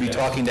consultants you should be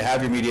talking to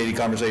have your mediated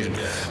conversation.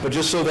 But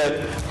just so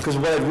that, because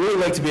what I'd really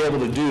like to be able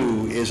to do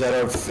is at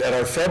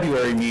our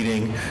February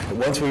meeting,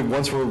 once we're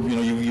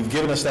you've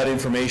given us that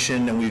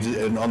information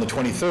and on the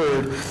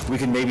 23rd we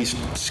can maybe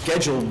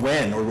schedule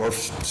when or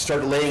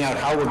start laying out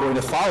how we're going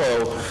to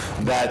follow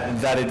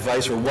that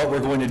advice or what we're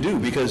going to do,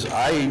 because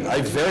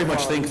I very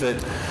much think that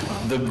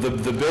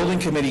the building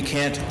committee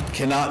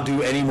cannot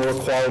do any more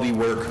quality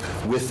work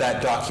with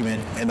that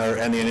document and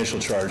the initial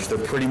charge. They're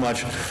pretty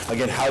much,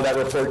 again, how that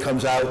report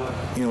comes out,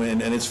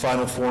 and its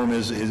final form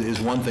is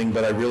one thing,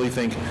 but I really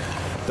think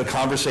the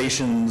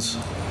conversations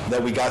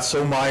that we got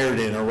so mired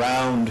in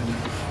around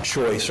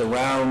choice,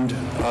 around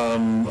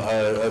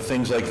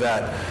things like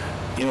that,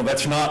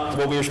 that's not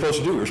what we were supposed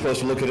to do. We were supposed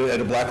to look at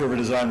a Black River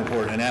design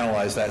report and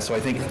analyze that. So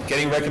I think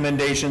getting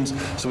recommendations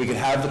so we can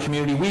have the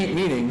community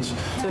meetings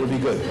would be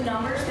good. The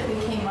numbers that we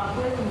came up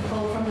with and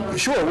pulled from the...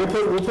 Sure,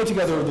 we'll put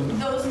together...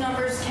 Those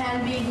numbers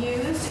can be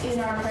used in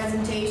our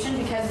presentation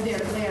because they're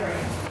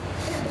glaring.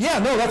 Yeah,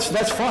 no, that's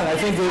fine. I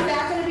think Is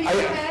that going to be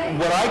okay?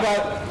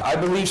 I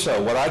believe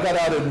so. What I got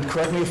out, and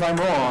correct me if I'm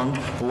wrong,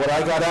 but what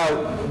I got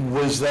out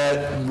was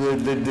that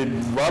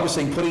Rob was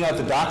saying putting out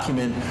the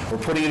document or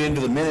putting it into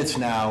the minutes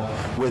now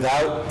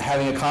without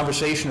having a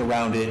conversation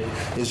around it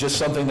is just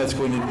something that's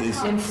going to...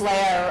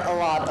 Inflare a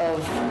lot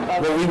of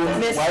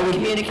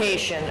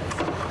miscommunication.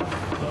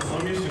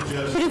 Let me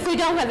suggest... But if we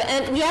don't have,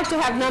 and we have to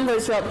have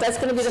numbers, Rob, that's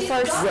going to be the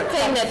first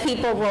thing that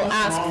people will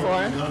ask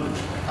for.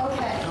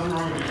 Okay. Nothing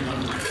wrong with these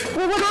numbers.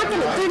 Well,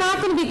 they're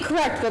not going to be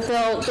correct, but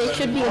they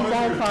should be in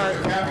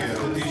ballpark. Caveat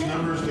that these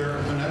numbers, they're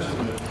an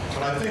estimate,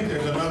 but I think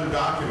there's another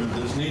document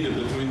that's needed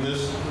between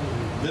this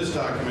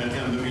document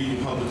and the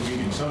public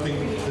meeting, something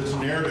that's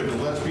narrative that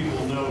lets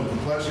people know the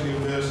complexity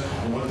of this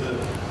and what the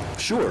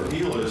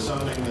deal is,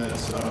 something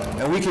that's...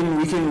 And we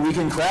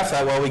can craft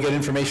that while we get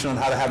information on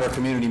how to have our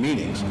community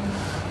meetings.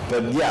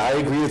 But yeah, I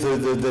agree with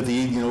that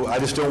I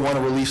just don't want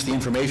to release the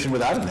information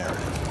without a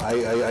narrative.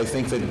 I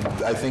think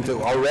that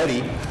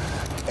already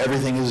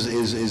everything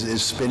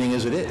is spinning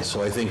as it is.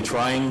 So I think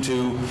trying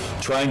to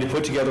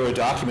put together a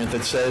document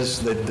that says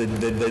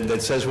that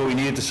says what we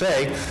needed to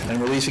say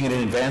and releasing it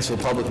in advance of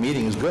the public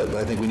meeting is good.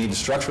 But I think we need to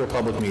structure a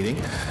public meeting,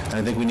 and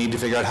I think we need to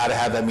figure out how to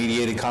have that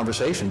mediated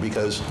conversation,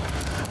 because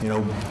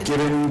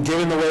given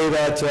the way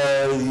that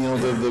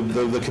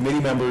the committee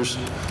members,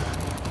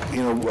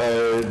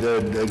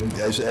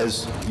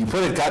 as you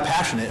put it, got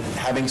passionate,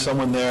 having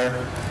someone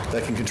there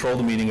that can control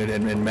the meeting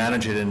and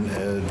manage it and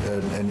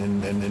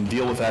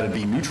deal with that and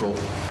be neutral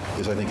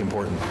is, I think,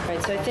 important.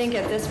 Right. So I think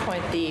at this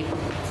point the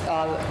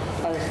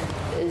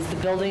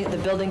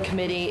building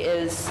committee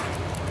is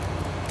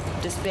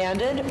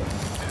disbanded.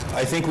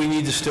 I think we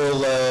need to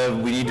still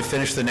we need to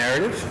finish the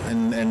narrative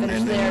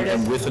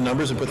and with the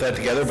numbers and put that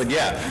together. But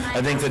yeah,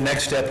 I think the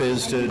next step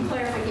is to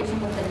clarification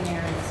with the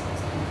narratives.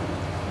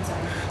 I'm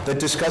sorry.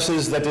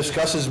 that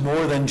discusses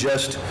more than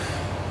just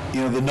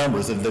the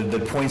numbers,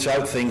 that points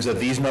out things that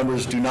these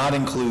numbers do not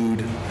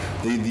include.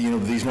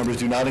 These numbers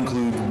do not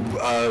include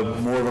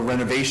more of a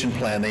renovation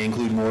plan. They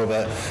include more of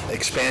a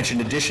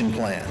expansion addition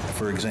plan,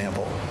 for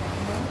example.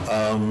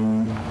 I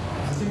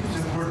think it's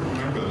important to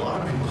remember that a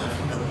lot of people have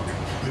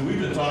we've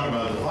been talking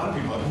about it. A lot of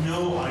people have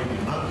no idea.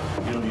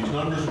 These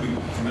numbers will be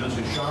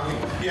tremendously shocking.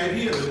 The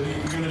idea that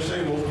you're going to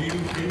say, well, can you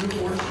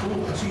afford school?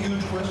 That's a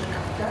huge question.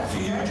 That's a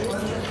huge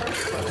question.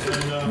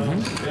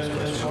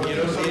 And so You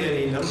don't need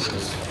any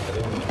numbers.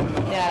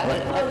 Yeah.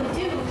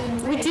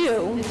 We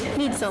do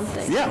need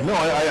something. Yeah, no,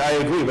 I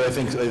agree, but I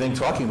think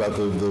talking about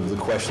the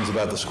questions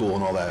about the school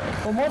and all that.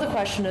 Well, more the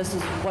question is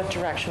what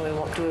direction do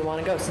we want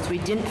to go? Since we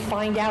didn't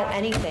find out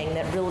anything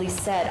that really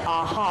said,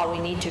 aha, we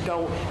need to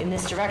go in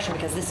this direction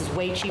because this is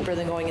way cheaper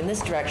than going in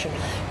this direction,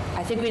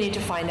 I think we need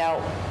to find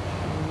out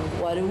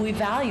what do we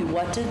value?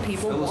 What do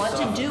people want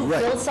to do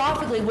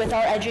philosophically with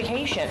our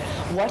education?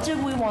 What do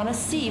we want to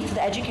see for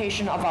the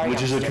education of our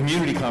youngsters? Which is a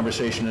community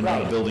conversation and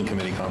not a building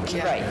committee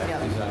conversation. Right.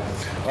 Yeah,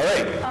 exactly. All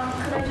right.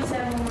 Could I just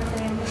add one more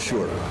thing?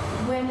 Sure.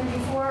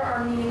 Before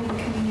our meeting with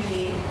the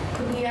community,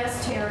 could we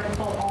ask Tara to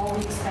pull all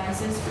the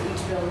expenses for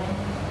each building?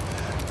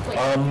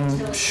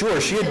 Sure.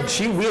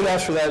 We had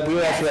asked for that. We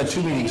had asked for that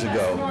 2 meetings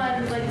ago.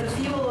 One, like the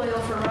fuel oil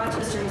for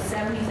Rochester was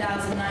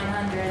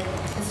 $70,900,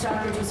 and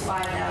Stockbridge was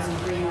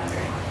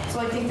 $5,300. So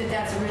I think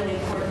that's a really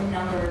important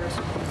number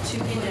to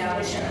put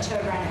out to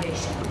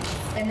renovation.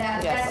 And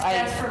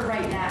that's for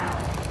right now.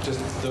 Just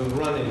the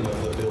running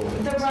of the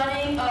building. The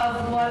running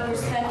of what we're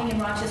spending in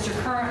Rochester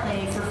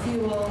currently for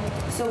fuel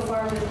so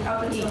far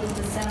up until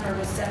December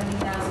was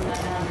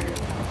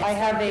 $70,900. I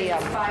have a,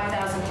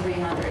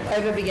 $5,300. I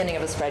have a beginning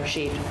of a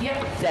spreadsheet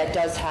Yep. that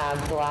does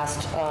have the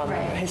last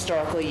Right.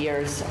 historical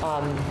years those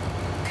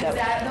are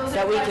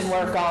that we can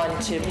work on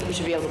questions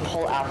to be able to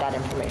pull out that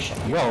information.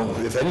 Well,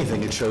 if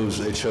anything, it shows,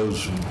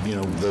 you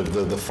know,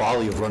 the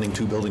folly of running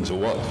two buildings at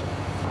once.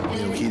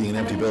 You know, heating an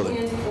empty building. I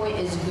think Dan's point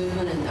is a good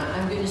one, and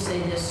I'm going to say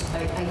this,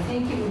 I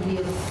think it would be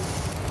a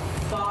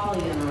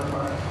folly on our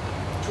part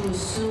to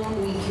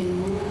assume we can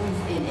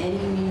move in any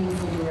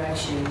meaningful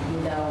direction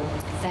without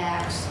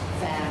facts.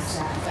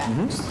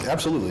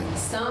 Absolutely.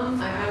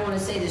 I want to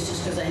say this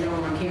just because I know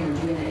we're on camera,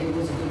 Joanna, it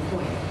was a good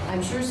point.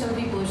 I'm sure some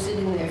people are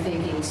sitting there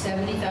thinking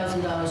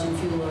 $70,000 in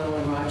fuel oil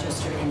in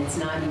Rochester, and it's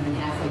not even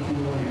halfway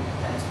through the winter.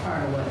 That's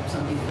part of what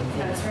some people think.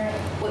 That's right.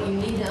 What you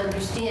need to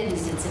understand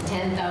is it's a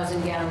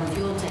 10,000-gallon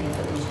fuel tank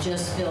that was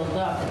just filled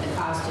up at the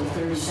cost of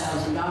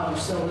 $30,000,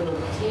 so it'll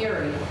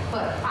carry.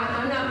 But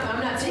I'm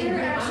not saying good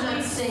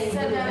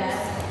or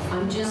bad.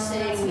 I'm just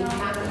saying we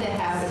have to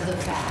have the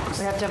facts.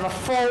 We have to have a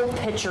full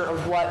picture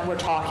of what we're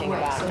talking Right,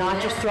 about, so not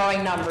that- just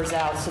throwing numbers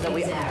out so that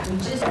we... Exactly.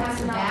 We just have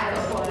to back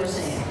up what we're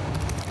saying.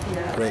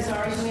 Great.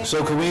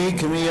 So can we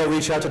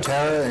reach out to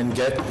Tara and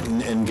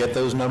get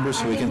those numbers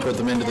so we can put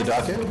them into the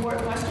docket? Report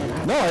question.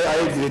 No,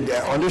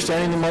 I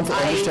understanding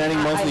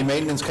monthly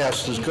maintenance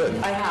costs is good.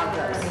 I have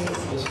those.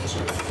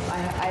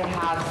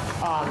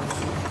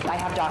 I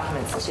have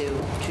documents to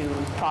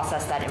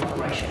process that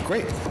information.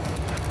 Great.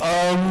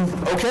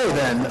 Okay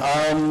then,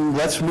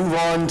 let's move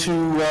on to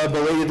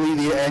belatedly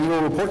the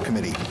annual report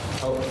committee.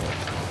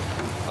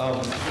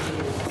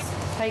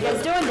 How you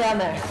guys doing down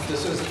there?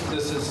 This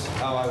is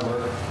how I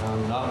work,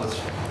 not with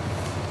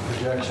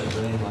projections or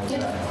anything like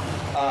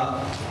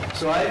that.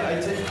 So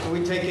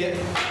we take it,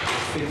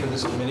 speak for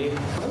this committee.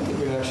 I don't think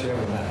we've actually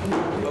ever met,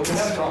 but we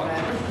have talked.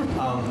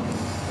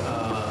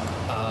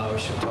 We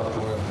should talk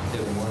more the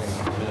other morning.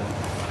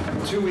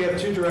 Yeah. We have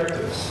two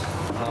directives.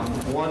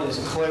 One is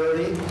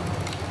clarity,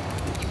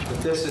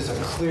 that this is a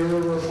clearer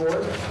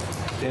report.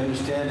 They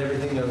understand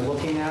everything they're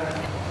looking at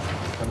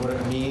and what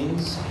it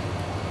means.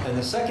 And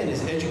the second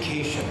is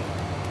education,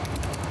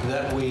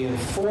 that we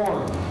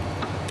inform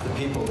the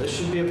people. This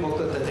should be a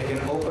booklet that they can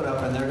open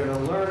up and they're going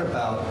to learn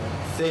about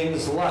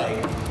things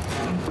like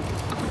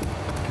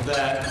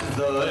that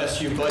the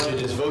SU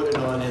budget is voted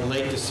on in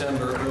late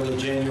December, early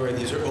January.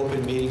 These are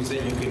open meetings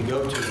that you can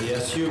go to. The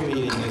SU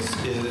meeting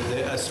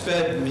a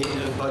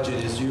SPED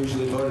budget is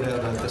usually voted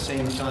out at the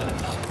same time.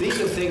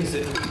 These are things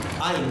that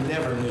I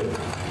never knew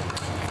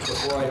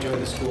before I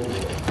joined the school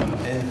board,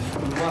 and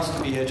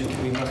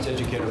we must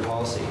educate our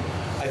policy.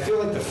 I feel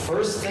like the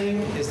first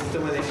thing is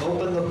that when they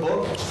open the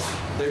book,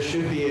 there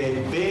should be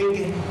a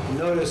big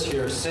notice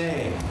here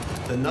saying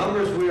the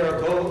numbers we are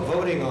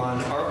voting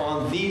on are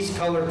on these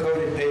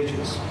color-coded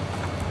pages.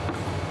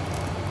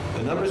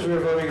 The numbers we are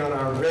voting on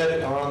are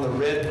on the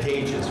red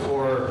pages,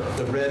 or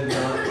the red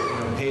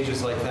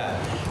pages like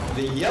that.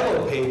 The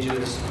yellow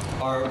pages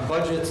are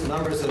budgets,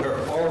 numbers that are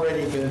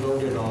already been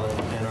voted on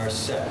and are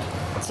set.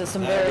 So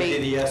some That would very,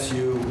 be the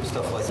SU,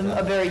 stuff like a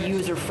that. very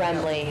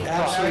user-friendly.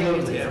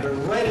 Absolutely, but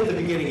right at the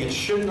beginning, it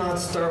should not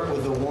start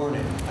with a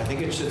warning. I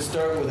think it should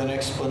start with an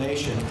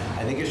explanation.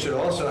 I think it should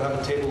also have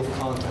a table of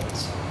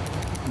contents,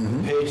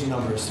 page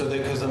numbers, so that,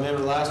 because I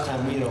remember last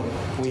time,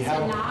 we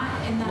have.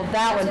 Not in Well,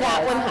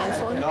 that one has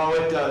one. No,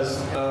 it does,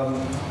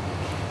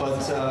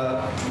 but.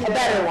 A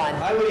better one.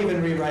 I would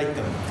even rewrite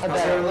them,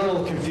 because they're a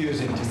little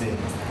confusing to me.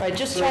 Right,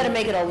 just try to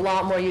make it a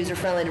lot more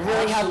user-friendly, to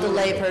really help the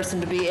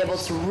layperson to be able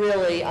to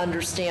really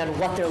understand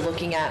what they're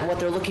looking at, and what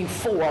they're looking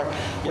for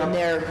when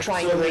they're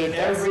trying to read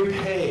this. So every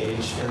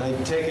page, and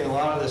I've taken a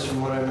lot of this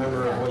from what I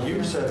remember of what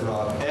you said,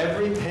 Rob,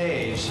 every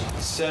page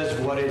says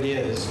what it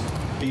is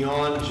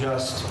beyond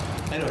just,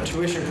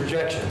 tuition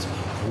projections.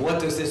 What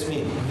does this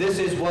mean? This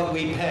is what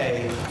we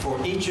pay for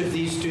each of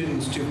these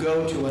students to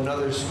go to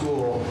another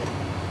school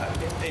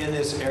in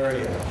this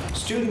area.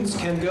 Students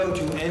can go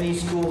to any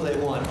school they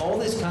want. All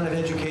this kind of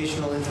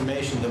educational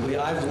information that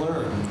I've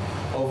learned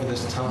over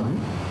this time.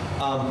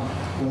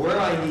 Where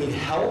I need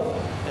help,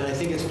 and I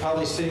think it's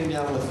probably sitting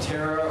down with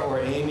Tara or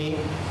Amy,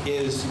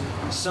 is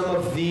some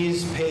of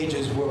these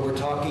pages where we're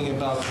talking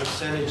about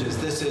percentages.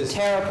 This is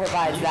Tara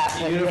provides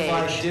that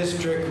Unified page.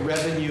 District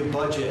Revenue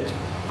Budget.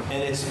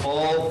 And it's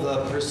all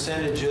the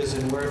percentages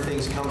and where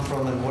things come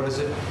from and what is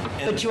it.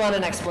 And But you want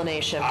an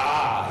explanation.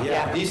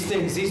 yeah. These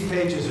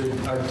pages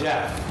are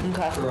deaf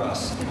Okay. for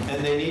us,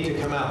 and they need to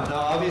come out.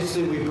 Now,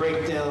 obviously, we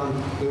break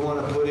down, we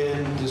want to put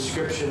in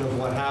description of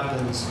what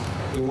happens.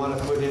 We want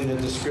to put in a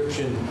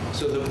description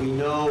so that we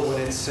know when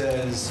it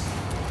says,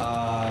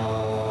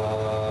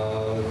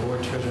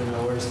 board treasurer,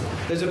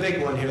 there's a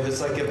big one here that's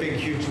like a big,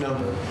 huge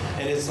number.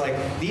 And it's like,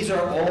 these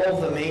are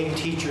all the main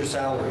teacher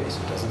salaries.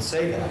 It doesn't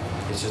say that.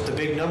 It's just a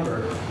big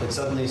number that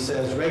suddenly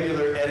says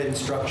regular ed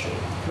instruction.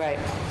 Right.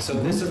 So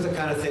this is the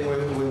kind of thing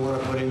we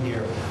want to put in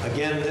here.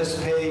 Again,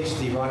 this page,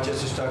 the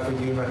Rochester-Stockbridge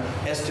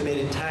University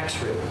estimated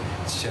tax rate.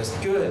 It's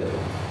just good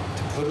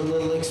to put a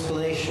little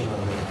explanation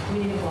on it. We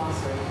need a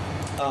glossary.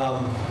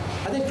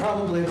 I think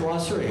probably a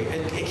glossary.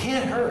 It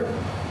can't hurt.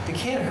 It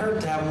can't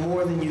hurt to have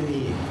more than you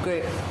need.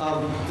 Great.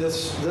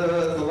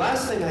 The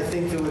last thing I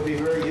think that would be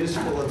very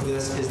useful of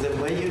this is that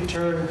when you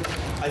turn,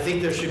 I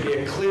think there should be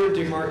a clear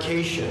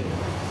demarcation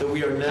that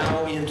we are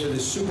now into the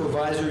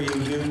supervisory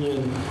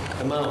union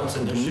amounts,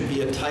 and there should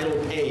be a title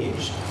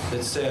page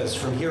that says,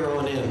 from here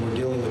on in, we're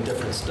dealing with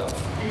different stuff.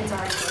 And it's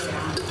already voted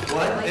on.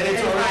 What? Like, And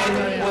it's all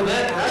right. Well,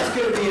 already- that's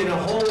going to be in a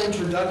whole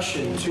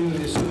introduction to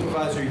the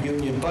supervisory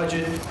union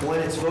budget when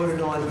it's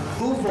voted on.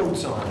 Who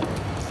votes on it?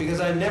 Because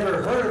I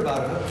never heard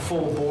about a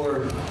full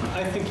board.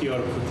 I think you ought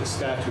to put the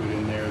statute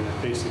in there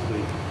that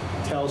basically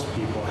tells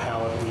people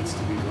how it needs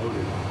to be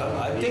voted.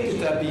 I think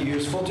that'd be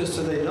useful, just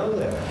so they know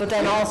that. But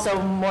then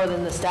also, more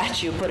than the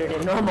statute, put it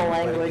in normal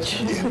language.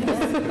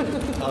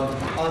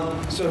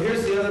 So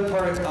here's the other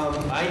part.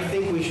 I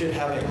think we should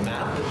have a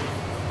map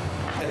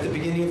at the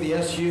beginning of the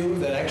SU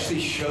that actually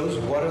shows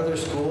what other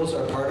schools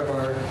are part of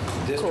our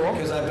district, Cool.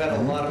 because I bet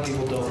a lot of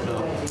people don't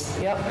know.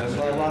 Yep. And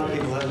a lot of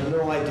people have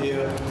no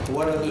idea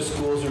what other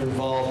schools are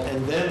involved.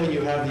 And then when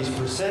you have these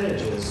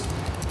percentages,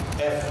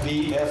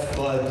 FB,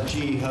 FBUD,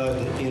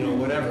 GHUD,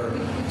 whatever,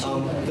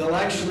 they'll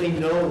actually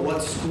know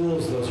what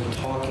schools those are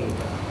talking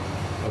about.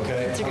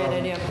 Okay? That's a great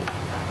idea.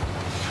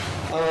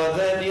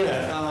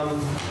 Then,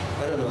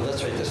 I don't know,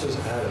 that's right, this was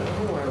added. I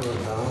don't know why I wrote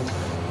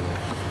Valentine.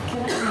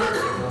 Can I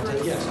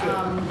Yes,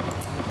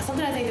 good.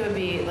 something I think that would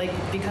be, like,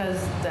 because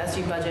the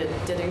SU budget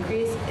did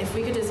increase, if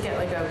we could just get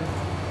like kind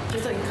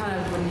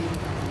of when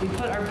we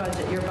put our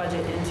budget, your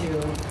budget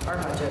into our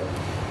budget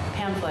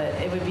pamphlet,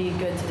 it would be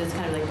good to just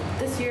kind of like,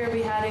 this year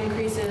we had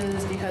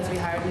increases because we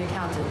hired an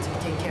accountant to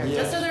take care of it.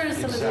 Just so there's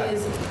some exactly.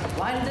 of these,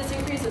 why did this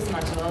increase this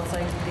much? Well, it's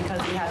like,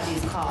 because we have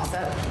these costs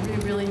that we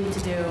really need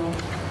to do.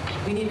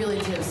 We need really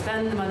to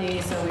spend the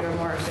money so we are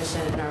more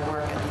efficient in our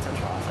work at the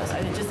central office.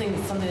 I just think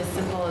something as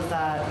simple as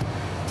that,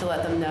 to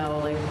let them know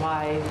like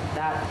why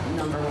that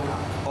number went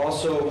up.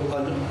 Also,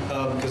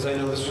 because I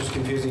know this was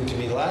confusing to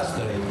me last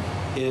night,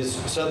 is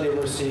suddenly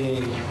we're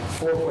seeing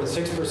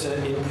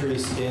 4.6%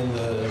 increase in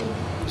the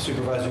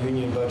supervisory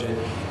union budget,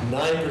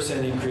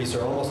 9% increase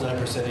or almost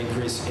 9%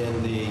 increase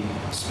in the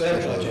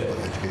sped budget,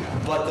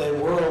 but then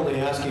we're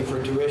only asking for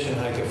a tuition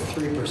hike of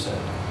 3%.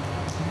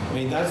 I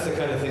mean, that's the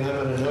kind of thing I'm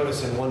going to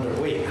notice and wonder,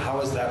 wait, how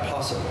is that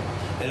possible?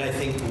 And I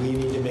think we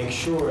need to make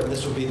sure, and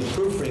this will be the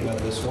proofing of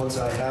this once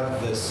I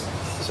have this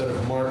sort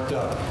of marked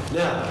up.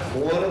 Now,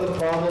 one of the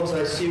problems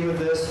I see with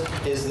this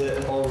is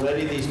that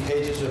already these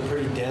pages are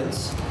pretty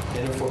dense,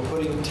 and if we're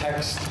putting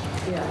text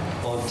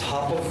on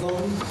top of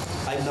them,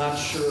 I'm not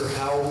sure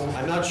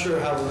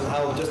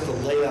how just the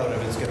layout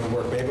of it's going to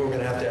work. Maybe we're going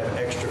to have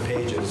extra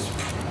pages.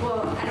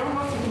 Well, I don't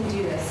know if you can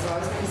do this, so I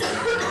was going to say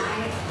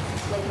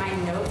my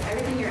notes,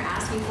 everything you're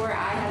asking for,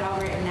 I had all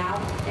written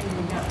out, and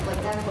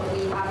like that's what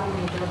we have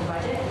when we build a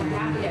budget, and we're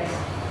happy to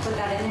put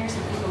that in there so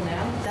people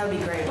know. That would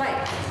be great.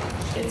 But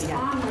it's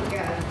on like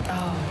a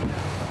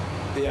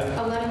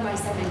 11 by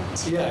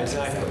 17. Yeah,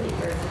 exactly.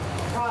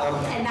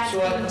 And that's So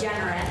being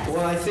generous.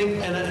 Well, I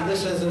think, and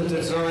this is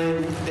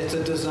it's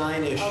a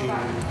design issue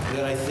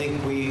that I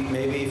think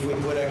maybe if we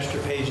put extra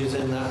pages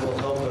in, that will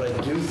help, but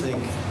I do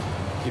think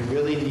you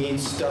really need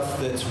stuff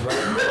that's right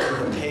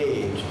on the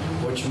page,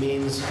 which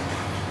means,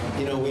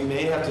 we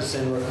may have to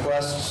send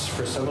requests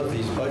for some of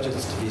these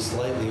budgets to be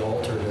slightly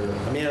altered, or,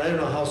 I don't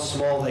know how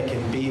small they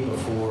can be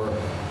before,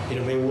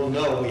 maybe we'll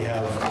know we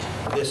have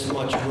this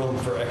much room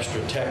for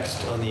extra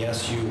text on the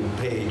SU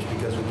page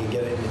because we can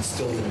get it, it's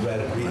still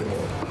readable.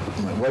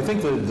 Well, I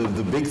think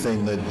the big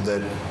thing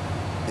that,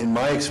 in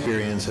my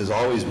experience, has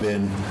always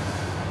been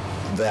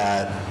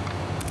that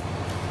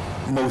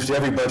most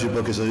every budget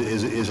book is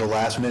a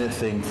last-minute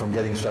thing from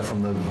getting stuff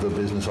from the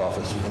business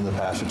office in the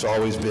past. It's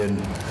always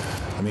been,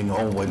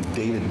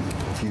 dated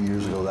a few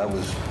years ago, that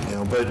was,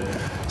 but,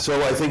 so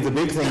I think the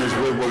big thing is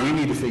what we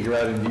need to figure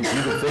out, and you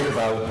can think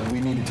about, we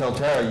need to tell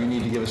Tara, you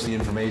need to give us the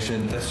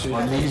information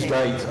on these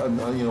dates,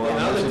 Now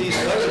that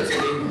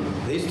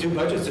these two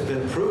budgets have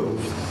been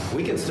approved,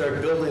 we can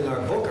start building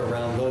our book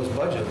around those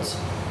budgets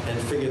and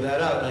figure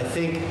that out. And I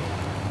think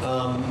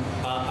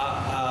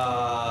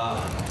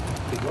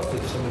we'd love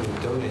if somebody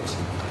would donate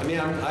some.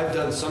 I've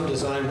done some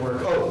design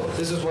work. Oh,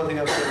 this is one thing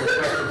I was going to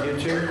request from you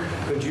two.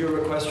 Could you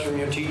request from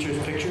your teachers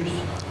pictures?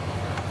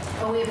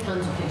 Oh, we have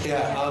tons of pictures.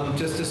 Yeah,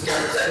 just to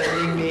start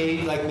sending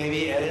me, like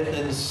maybe edit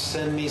and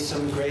send me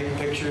some great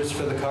pictures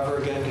for the cover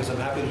again, because I'm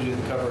happy to do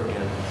the cover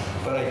again.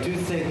 But I do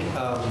think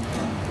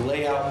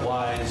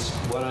layout-wise,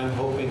 what I'm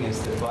hoping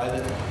is that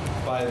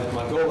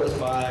my goal is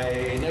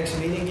by next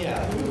meeting,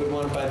 we would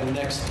want by the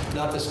next,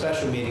 not the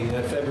special meeting,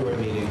 the February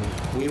meeting,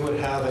 we would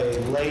have a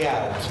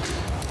layout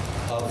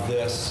of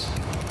this,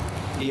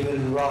 even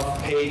in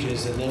rough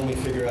pages, and then we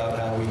figure out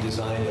how we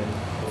design it.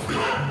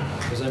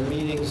 Because our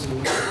meetings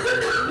in May,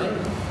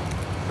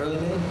 early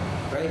May,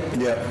 right?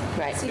 Yeah.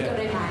 Right. So you go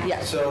to 9.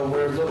 Yeah. So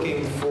we're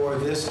looking for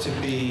this to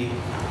be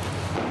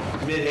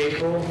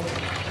mid-April,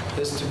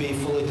 this to be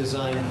fully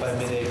designed by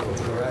mid-April,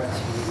 correct?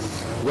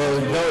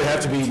 Well, no, it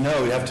has to be, it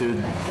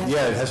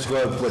has to go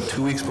out, what,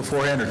 2 weeks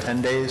beforehand or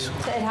 10 days?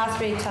 It has to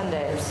be 10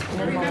 days.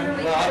 minimum. Remember,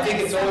 we Well, I think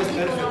said it's some always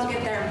people benefits. don't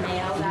get their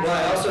mail that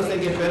Well, I also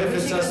think it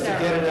benefits us to We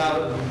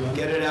should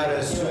get it out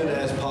as soon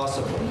as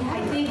possible.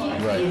 I think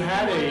Right. You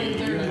had a,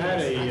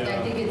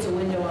 I think it's a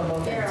window on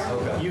both ends.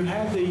 Okay. you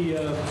had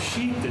the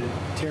sheet that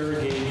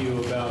Tara gave you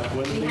about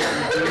what they were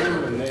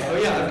doing, and they Oh,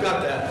 had. yeah, I've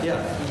got that,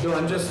 yeah. No,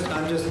 I'm just,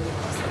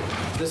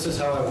 this is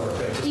how I work.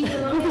 I just-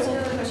 Ethan, let me ask you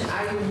another question.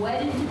 Are you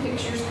wedded to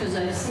pictures? Because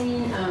I've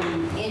seen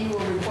annual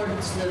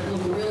reports that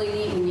look really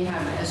neat when you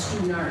have a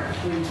student art,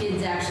 when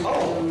kids actually.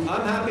 Oh,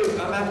 I'm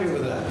happy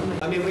with that.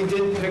 I mean, we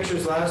did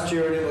pictures last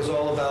year, and it was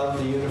all about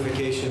the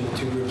unification of the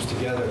two groups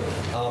together.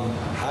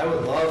 I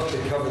would love to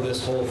cover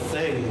this whole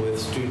thing with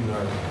student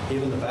art,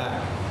 even the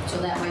back. So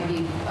that might be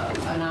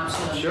an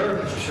option. on the Sure,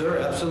 picture. sure,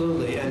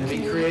 absolutely, and be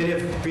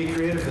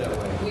creative that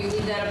way. We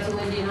leave that up to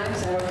Wendy and I,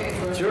 is that okay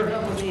for us? to Sure,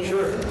 come up with these?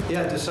 sure.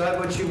 Yeah, decide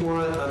what you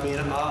want. I mean,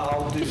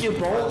 I'll do Could you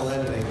some both? final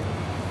editing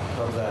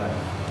of that.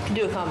 Can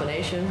do a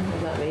combination,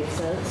 if that makes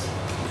sense.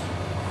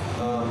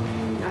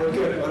 We're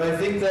good, but I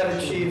think that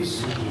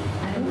achieves,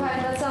 Okay,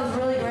 that sounds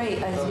really great.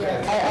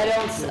 Okay.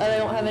 I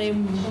don't have any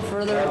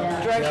further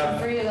Yeah. direction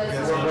for you.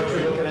 That's what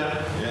you're looking at.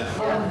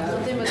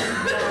 something with.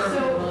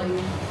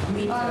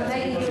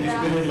 Peggy, She's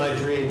been in my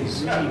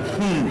dreams.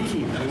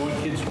 Reading, I want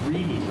kids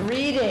reading.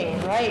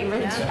 Reading, right,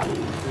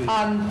 Rich.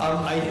 I'm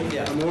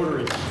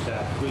ordering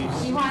that,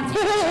 please. He wants.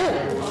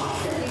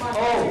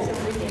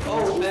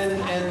 Oh,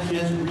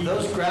 and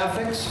those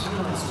graphics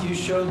you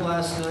showed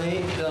last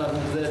night,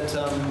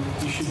 that,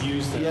 You should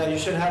use them. yeah, you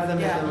should have them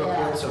in the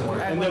report somewhere.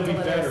 And they'll be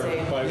better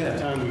by Yeah. the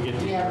time we get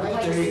to. Yeah,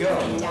 like. There you go.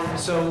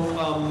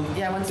 So,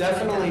 Yeah, once you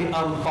definitely, put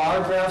it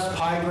bar graphs,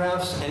 pie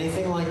graphs,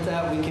 anything like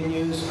that we can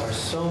use are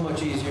so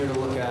much easier to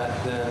look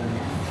at than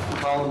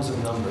columns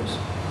of numbers.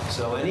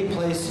 So any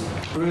place,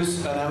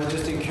 Bruce, and I would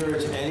just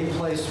encourage any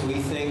place we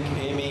think,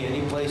 Amy,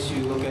 any place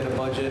you look at a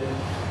budget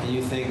and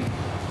you think,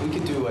 we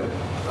could do a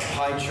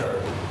pie chart.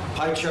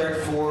 Pie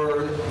chart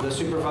for the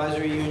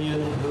supervisory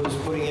union, who's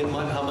putting in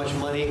how much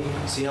money,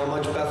 see how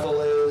much Bethel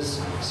is,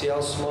 see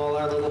how small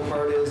our little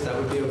part is. That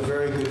would be a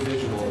very good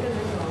visual.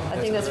 I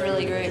think that's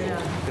really great.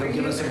 Are It'll give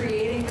you us a,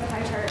 creating the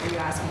pie chart or are you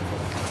asking for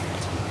the pie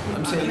chart?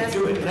 I'm saying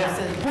do it now.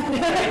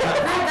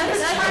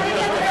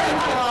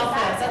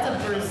 That's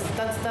a Bruce,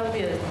 that would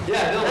be a.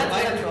 Yeah, no, That's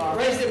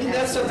right, I mean,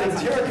 that's something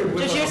Tara could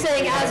whip Just you're up.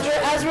 saying,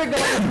 as we're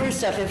going through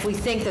stuff, if we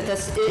think that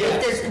this, if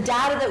Yes. there's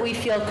data that we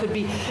feel could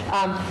be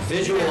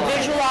Visualized.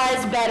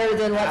 visualized better,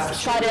 then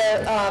let's try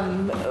to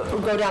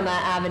go down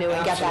that avenue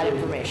and get that Absolutely.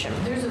 information.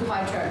 There's a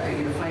pie chart that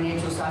your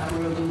financial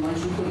software will do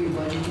once you put your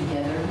budget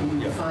together and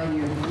you define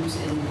your groups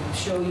and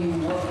show you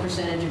what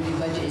percentage of your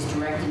budget is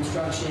direct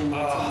instruction,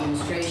 what's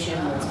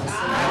administration, what's I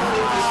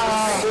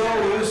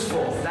facility. think this is so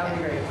useful. That would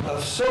be great.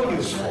 So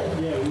useful.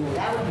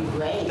 That would be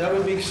great. That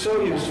would be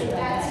so useful.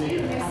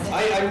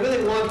 I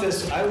really want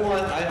this,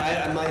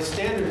 my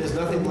standard is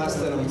nothing less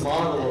than a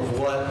model of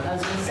what I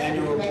was gonna say,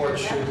 annual make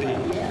reports it should be. that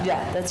way, yeah.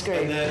 Yeah, that's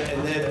great.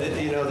 And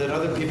then, you know, that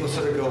other people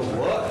sort of go,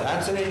 what?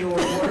 That's an annual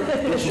report?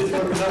 It should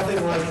look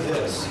nothing like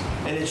this.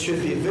 And it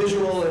should be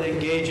visual and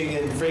engaging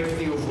and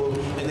frankly,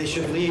 and they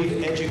should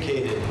leave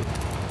educated,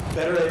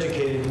 better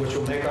educated, which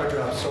will make our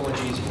job so much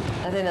easier.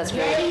 I think that's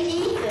Yay, great.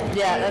 Ethan.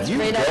 Yeah, that's a You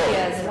great go.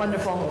 idea. It's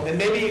wonderful. And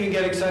maybe even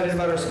get excited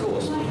about our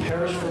schools.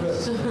 Perish for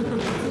this.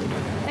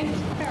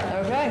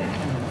 Okay.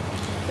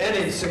 And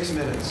in 6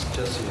 minutes,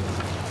 just so you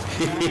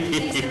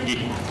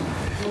know.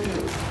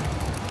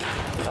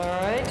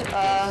 All right.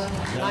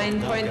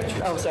 9 point.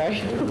 Oh, sorry.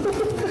 You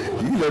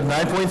can go to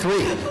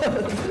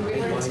 9.3.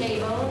 We were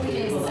table, we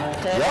didn't.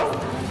 Yep.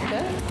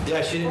 Okay.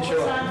 Yeah, she didn't What show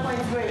was up.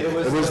 9.3? It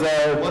was It was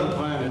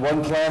one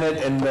one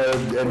planet and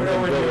We're nowhere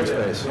near building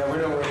there. space. Yeah,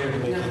 we're nowhere near to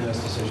making those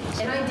decisions.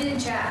 And I did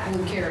chat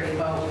with Carrie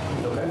about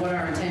what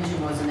our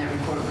intention was in that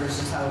report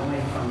versus how it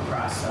might come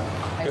across, so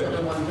I told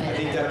her one I plan.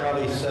 think that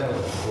probably settled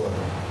it for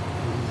her.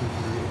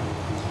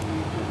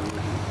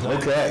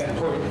 Okay.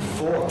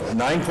 9.4.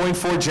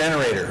 9.4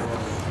 generator.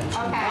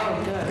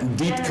 Okay. Good.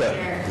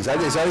 Deepka. Is that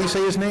how you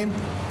say his name?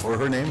 Or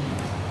her name?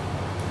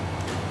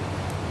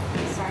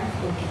 Sorry.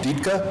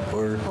 Deepka?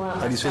 Or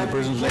how do you say the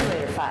person's name?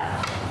 Generator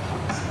file.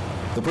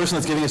 The person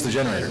that's giving us the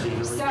generator.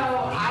 So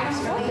I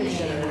don't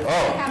really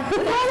Oh. have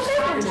the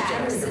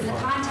contacts, and the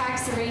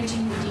contacts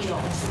arranging the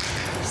deal.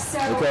 So,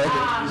 Okay.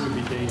 This would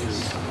be dangerous.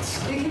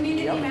 the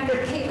community member,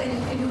 Caitlin,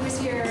 who was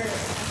here, I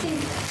think,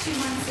 2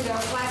 months ago,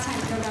 last time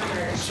in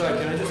November. Sorry,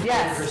 can I just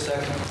Yes. for a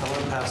second? I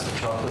want to pass the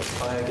chocolate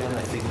pie again.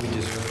 I think we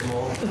just ripped them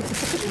all. It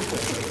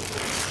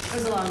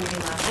was a long meeting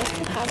last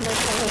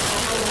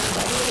night.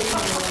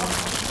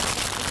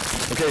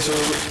 Okay, so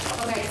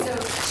Okay, so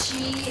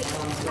she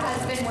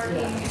has been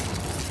working,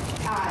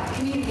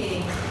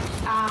 communicating,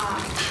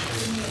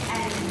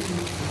 and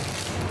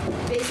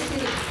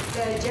basically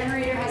the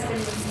generator has been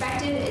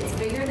inspected, it's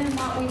bigger than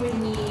what we would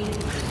need,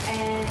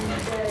 and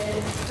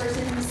the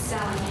person who's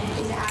selling it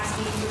is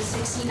asking for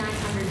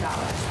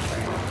 $6,900 for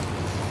it.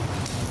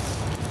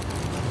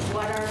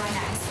 What are my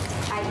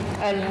next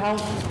And how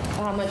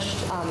much,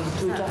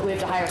 we have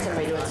to hire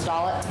somebody to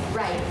install it?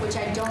 Right, which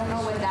I don't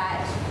know what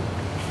that,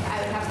 I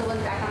would have to look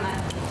back on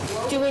that.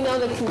 Do we know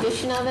the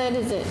condition of it?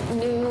 Is it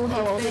new?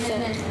 How old is It's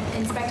been it?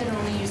 inspected and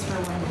only used for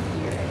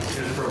 1 year. Is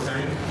it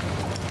propane?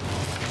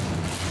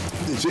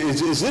 Is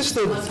this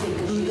the,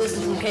 This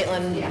is from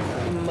Caitlin.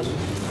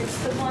 It's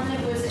the one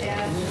that was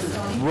at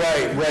Stony.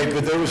 right,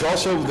 but there was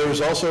also,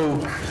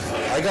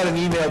 I got an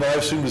email that I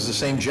assumed was the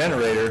same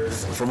generator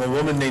from a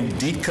woman named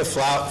Dietka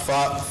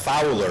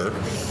Fowler,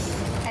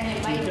 And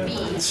it might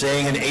be.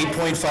 saying an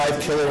 8.5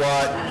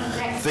 kilowatt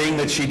thing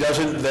that she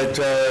doesn't, that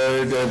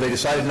they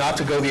decided not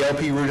to go the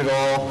LP route at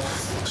all,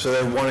 so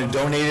they want to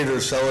donate it or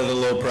sell it at a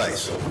low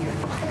price. So it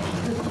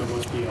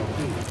must be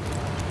LP.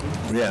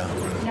 Yeah,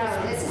 No,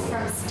 this is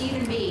from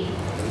Stephen B.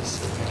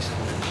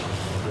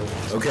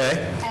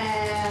 okay.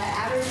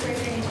 Average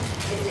rating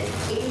is an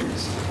 8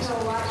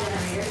 kilowatt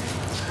generator.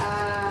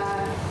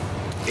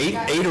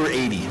 8 or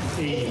 80?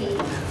 80.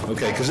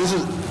 Okay, because this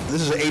is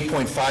an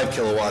 8.5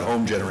 kilowatt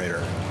home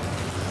generator.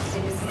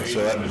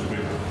 So that,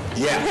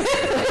 yeah.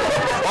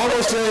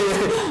 Almost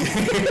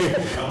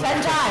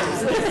 10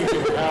 times.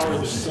 Power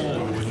the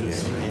sun with this.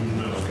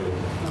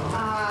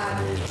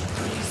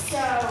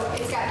 So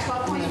it's got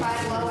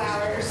 12.5 low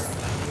hours.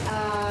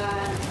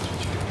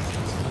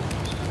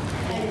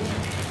 And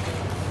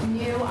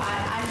new,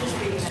 I'm just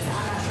reading this, I'm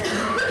not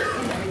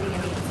sure everything it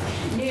means.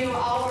 New,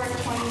 all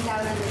worth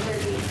 20,000 to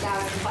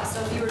 38,000 plus. So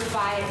if you were to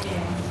buy it new,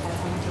 that's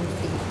how much it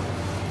would be.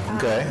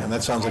 Okay, and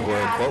that sounds like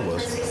where our quote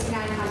was. For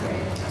 6,900.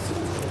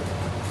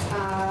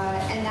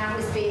 And that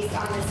was based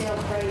on the sale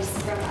price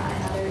from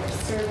another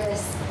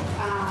service.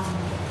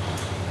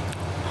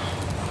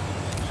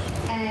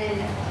 And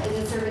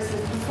the service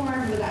was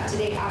performed with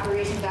up-to-date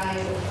operation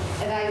value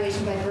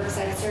evaluation by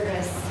Brookside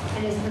Service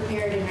and is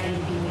prepared and ready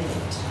to be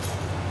moved.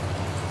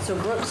 So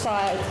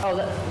Brookside,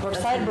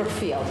 Brookside,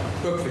 Brookfield.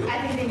 Brookfield.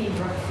 I think they need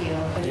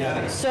Brookfield. But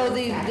Yeah. So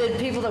the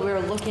people that we were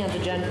looking at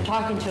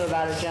talking to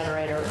about a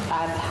generator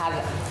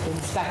have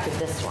inspected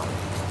this one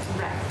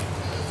Right.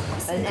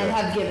 and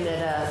have given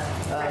it a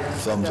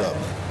Thumbs up.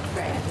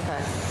 Right.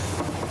 Okay.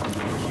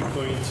 Are you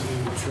going to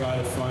try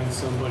to find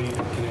somebody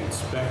that can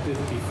inspect it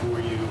before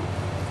you,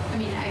 I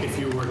mean, if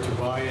you were to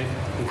buy it,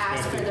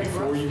 ask for inspect the it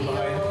before you Brookfield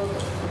buy it?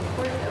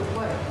 report of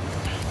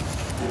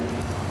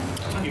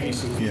what? Give you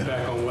some Yeah.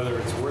 feedback on whether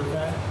it's worth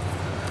that?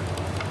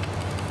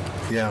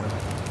 Yeah.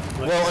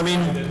 Like Well, I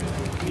mean- the guy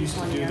that used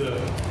to do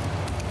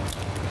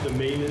the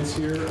maintenance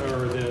here,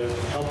 or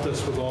helped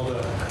us with all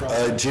the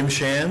problems. Jim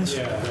Shands?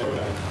 Yeah, that guy.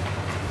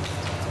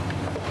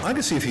 I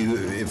could see if he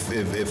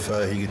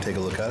could take a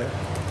look at it.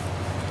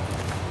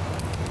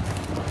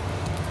 I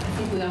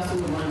think we also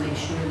would want to make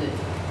sure that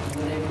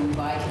whatever we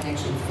buy can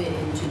actually fit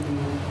into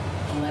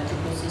the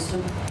electrical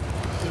system.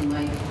 In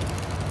my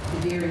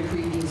very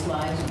previous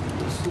lives,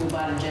 the school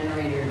bought a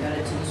generator, got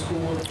it to the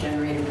school, the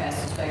generator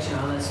passed inspection,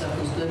 all that stuff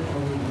was good.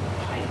 Only,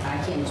 I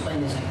can't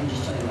explain this, I can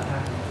just tell you what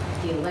happened.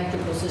 The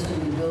electrical system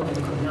in the building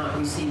could not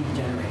receive the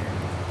generator.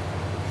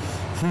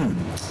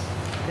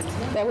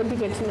 That would be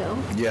good to know.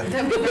 Yeah.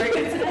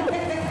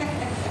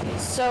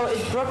 So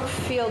is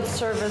Brookfield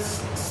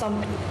Service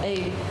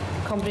a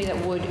company that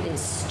would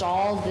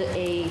install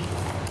a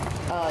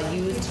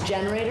used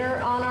generator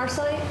on our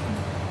site?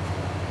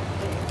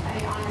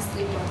 I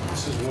honestly don't know.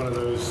 This is one of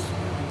those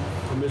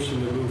permission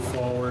to move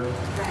forward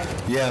Right.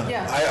 Yeah.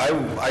 Yeah.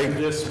 I in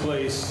this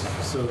place,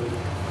 so that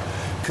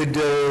could.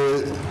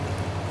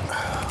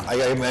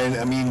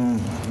 I mean,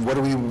 what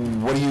do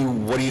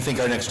you think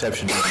our next step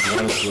should be? I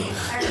guess the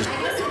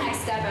next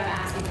step I'm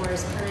asking for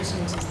is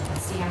permission to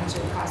see how much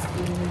it would cost to be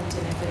moved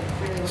and if it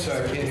really was.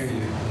 Sorry, I can't hear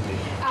you.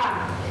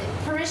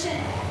 Permission,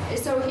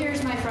 so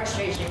here's my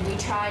frustration. We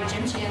tried,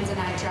 Jim Shands and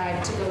I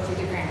tried to go through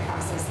the grant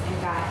process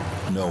and got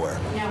Nowhere.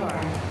 nowhere.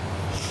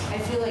 I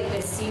feel like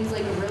this seems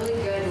like a really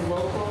good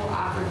local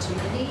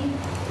opportunity.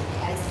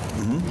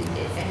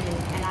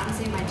 And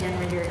honestly, my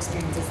generator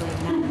experience is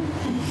like none.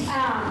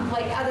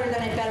 Like other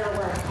than it better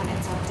work when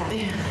it's all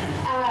done.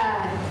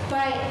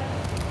 But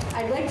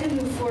I'd like to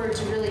move forward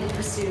to really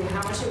pursue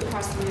how much it would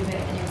cost to move it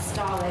and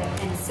install it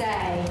and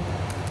say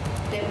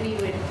that we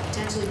would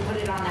potentially put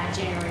it on that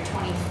January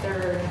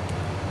 23rd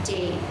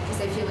date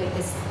because I feel like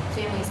this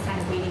family's kind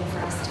of waiting for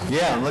us to.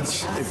 Yeah, and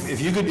let's. If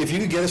you could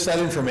get us that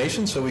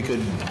information, so we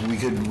could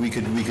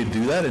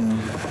do that,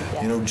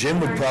 and Jim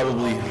would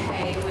probably.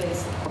 Okay with,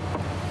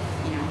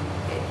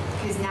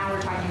 because now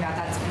we're talking about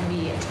that's going to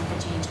be a chunk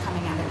of change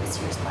coming out of this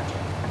year's budget.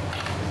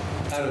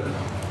 Out of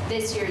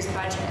This year's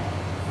budget.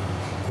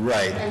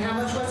 Right. And how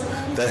much was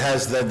it?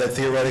 That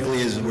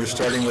theoretically is, we're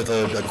starting with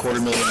a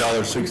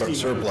 $250,000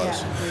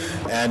 surplus.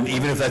 And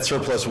even if that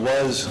surplus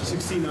was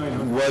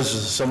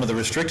some of the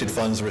restricted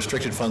funds were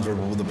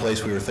the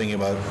place we were thinking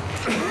about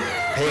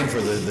paying for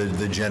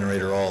the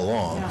generator all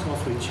along. I just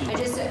want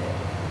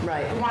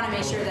to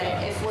make sure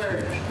that if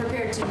we're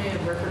prepared to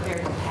move, we're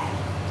prepared to pay.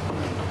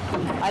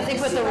 I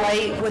think with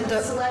Did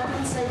the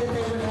selectmen say that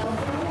they would help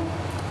you?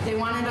 They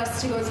wanted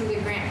us to go through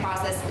the grant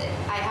process. That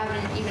I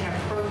haven't even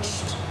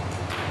approached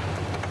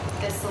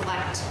the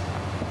select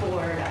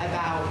board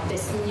about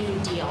this new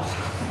deal.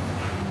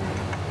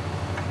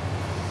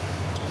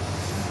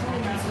 We're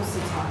not supposed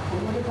to talk, but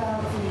what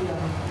about the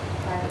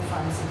private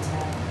funds in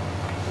town?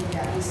 Would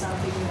that be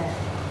something that,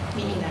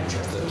 Meaning that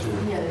trustee.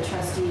 yeah, the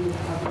trustee of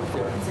public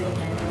funds,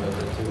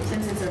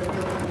 since it's a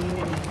real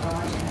community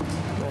project,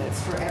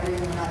 it's for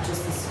everyone, not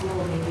just the school,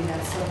 maybe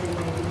that's something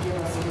they could give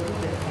us a little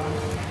bit from.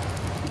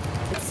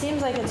 It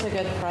seems like it's a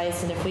good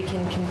price, and if we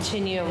can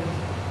continue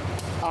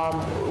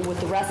with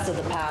the rest of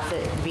the path,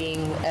 it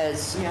being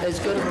as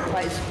good of a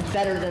price,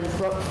 better than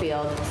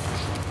Brookfield,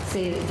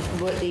 see,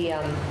 what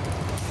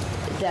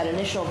that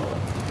initial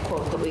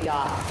quote that we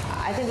got,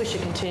 I think we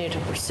should continue to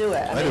pursue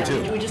it. I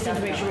do too. We just need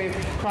to make sure we're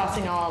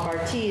crossing all of our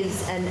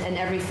Ts and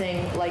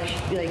everything, like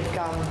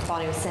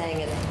Bonnie was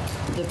saying,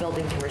 the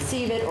building can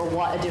receive it, or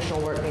what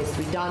additional work needs to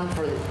be done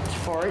for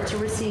it to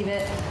receive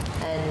it.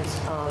 And,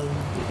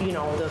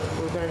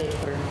 we're going to need to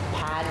put a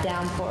pad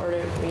down for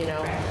it,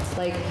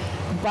 Like,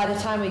 by the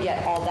time we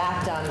get all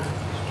that done,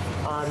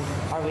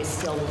 are we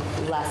still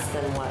less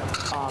than what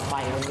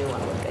buying a new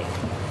one would be?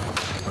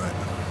 Right.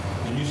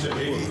 And you said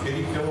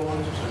 80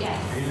 kilowatts? Yes.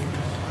 80?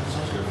 That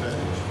sounds like a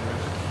package.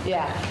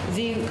 Yeah,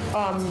 the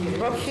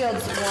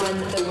Brookfield's one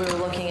that we were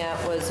looking at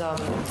was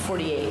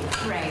 48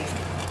 Right.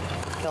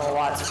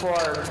 kilowatts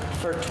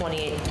for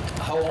 28.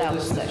 How old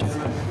is this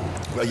generator?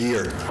 A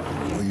year.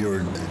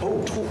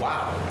 Oh,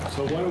 wow.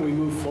 So why don't we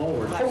move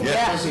forward?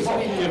 Yeah.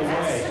 Get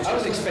away. I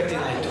was expecting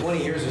like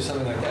 20 years or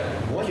something like that.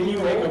 Can you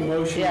make a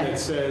motion Yeah. that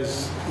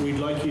says, we'd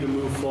like you to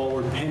move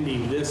forward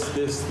pending this,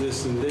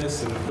 and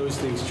this, and if those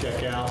things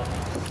check out?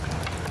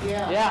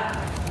 Yeah,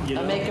 you I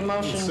know, make a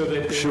motion So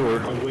that they Sure.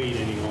 don't have to wait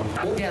any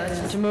longer. Yeah, let's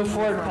just, to move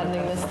forward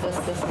pending this.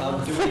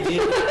 Do we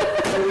need,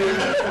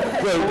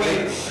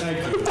 Wait, Thank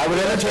you. I would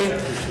entertain,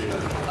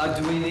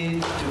 do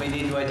we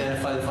need to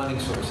identify the funding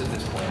source at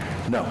this point?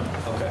 no.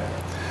 Okay.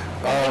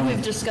 I think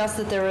we've discussed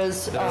that there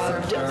is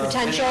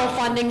potential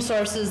funding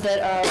sources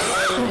that are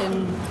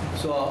in,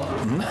 So I'll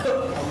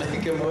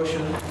make a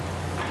motion.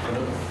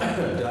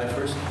 Did I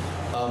first?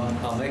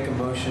 I'll make a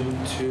motion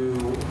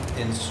to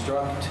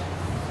instruct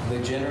the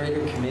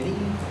generator committee.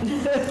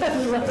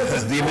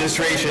 The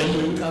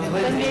administration,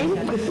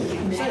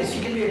 Besides,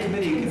 you can be a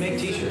committee, you can make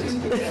t-shirts.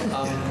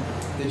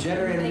 The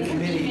generator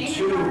committee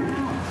to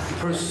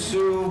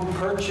pursue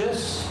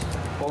purchase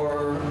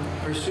of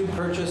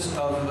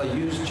a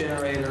used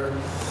generator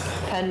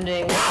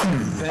pending,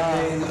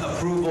 pending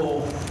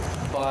approval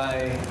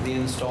by the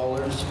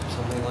installers,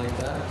 something like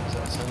that. Does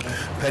that sound right?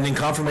 pending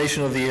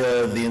confirmation of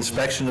the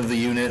inspection of the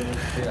unit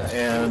Yes.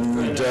 and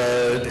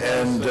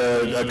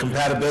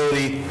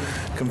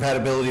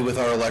compatibility with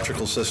our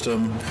electrical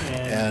system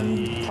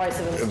and price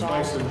of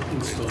install.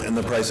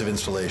 the price of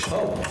installation.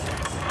 Oh,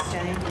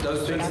 Jenny?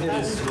 those things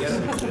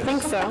together. I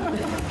think so.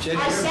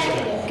 Jenny, I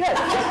second it. Good.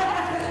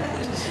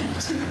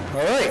 All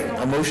right,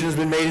 a motion has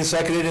been made and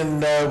seconded,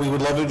 and we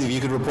would love it if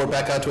you could report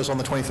back out to us on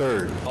the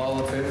 23rd.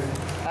 all in favor?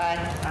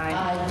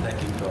 Aye.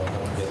 Thank you, Paul.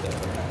 Don't forget that.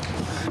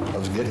 I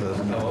was getting to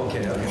that. Oh,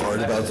 okay.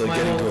 Worried about the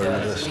getting to our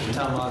list.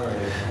 Town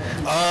moderator.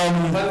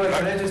 By the way,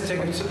 can I just take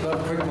a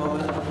quick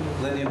moment,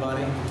 Lindy and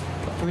Bonnie?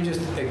 Can we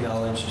just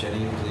acknowledge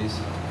Jenny, please?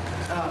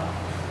 Oh,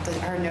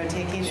 her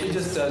note-taking She is...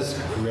 just does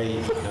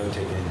great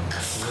note-taking.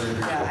 Really great.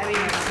 Yeah, I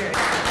mean,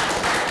 seriously.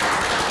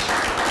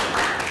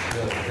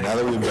 Now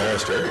that we've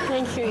embarrassed her.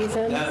 Thank you,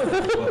 Ethan.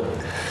 Well,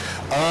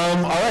 All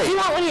Do right. you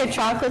want one of your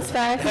chocolates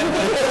back? no,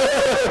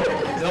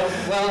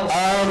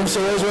 well, So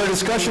those are our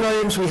discussion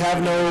items. We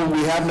have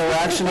no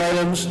action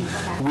items.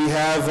 We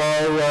have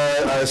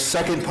our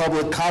second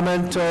public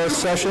comment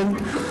session.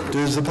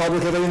 Does the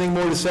public have anything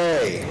more to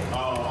say?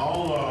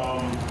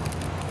 I'll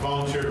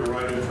volunteer to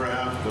write a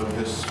draft of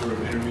this sort of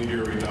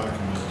intermediary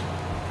document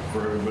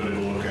for everybody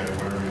to look at,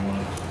 whatever you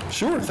want.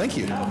 Sure, thank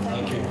you. The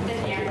narrative.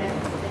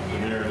 The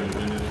narrative,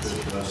 and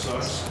if it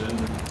sucks, then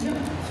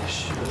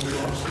we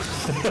lost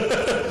it.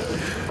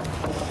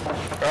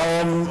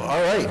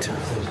 All right.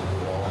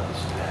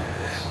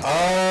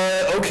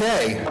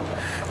 Okay.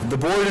 The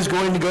board is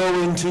going to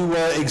go into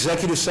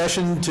executive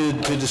session to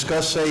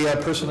discuss a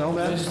personnel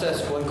can I matter. just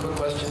ask one quick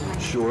question?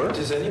 Sure.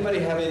 Does anybody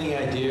have any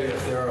idea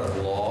if there are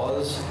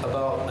laws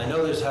about, I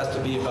know there has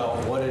to be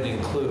about what it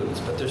includes,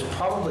 but there's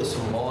probably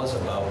some laws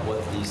about what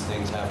these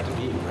things have to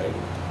be, right?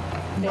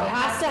 It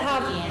has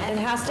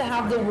to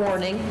have the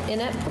warning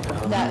in it,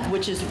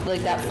 which is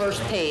like that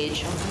first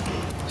page.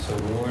 So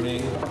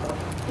warning.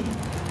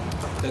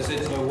 Does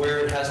it know where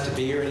it has to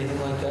be or anything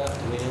like that?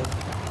 Do we know?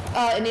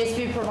 It needs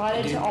to be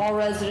provided to all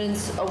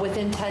residents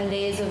within 10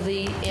 days of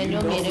the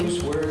annual Do you know meeting.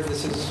 Bruce, where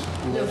this is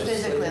No,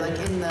 physically, like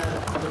in the...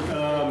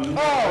 I'll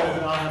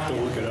have to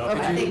look it up.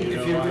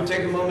 If you could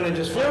take a moment and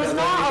just find There out. was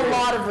that'd not be a great.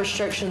 lot of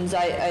restrictions,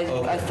 I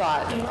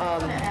thought. I'm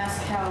going to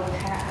ask how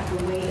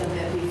the weight of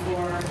it before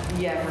for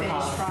Yeah, for finished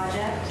cost.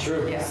 project.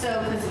 True. Yeah.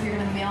 So, because if you're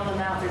gonna mail them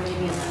out, there may be a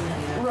limit.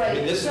 I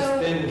mean, this is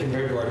thin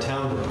compared to our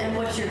town room. And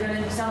what you're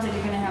gonna, sounds like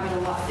you're gonna have it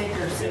a lot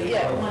thicker, so you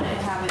Yeah. don't wanna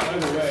have By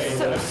it. the way,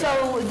 So- I've so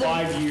got the-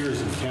 5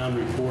 years of town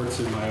reports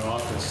in my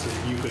office that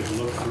you could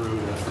look through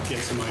to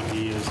get some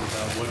ideas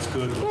about what's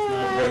good, what's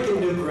not good.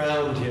 Breaking new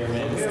ground here,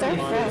 man. The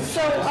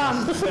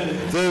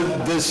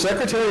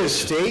Secretary of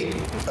State,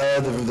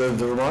 the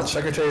Vermont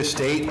Secretary of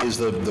State is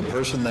the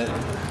person that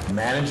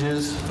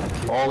manages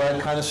all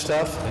that kind of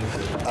stuff.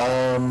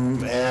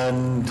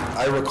 And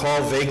I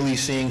recall vaguely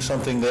seeing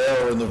something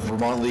there in the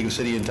Vermont League of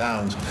City and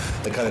Towns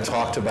that kind of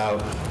talked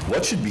about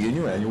what should be in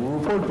your annual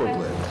report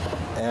booklet.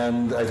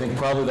 And I think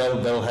probably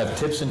that'll have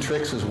tips and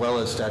tricks as well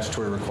as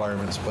statutory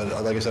requirements.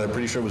 But like I said, I'm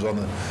pretty sure it was on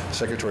the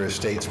Secretary of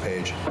State's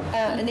page.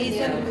 The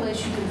Nathan? other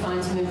place you can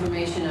find some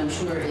information, I'm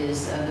sure,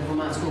 is the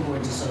Vermont School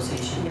Boards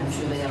Association. I'm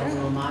sure they have a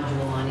little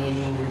module on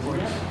annual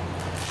reports.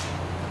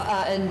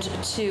 And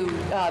to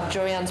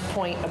Joanne's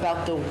point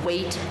about the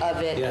weight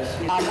of it, Yes.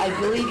 I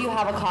believe you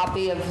have a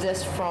copy of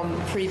this from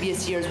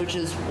previous years, which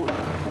is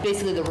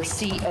basically the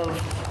receipt of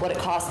what it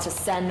costs to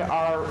send it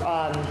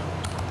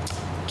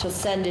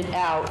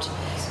out.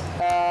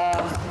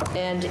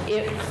 And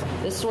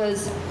this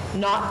was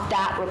not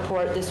that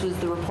report, this was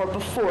the report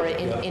before it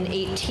in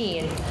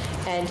 18.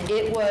 And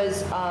it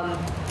was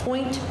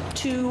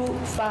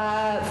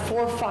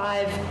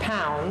 0.2545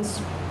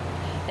 pounds.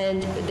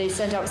 And they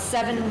sent out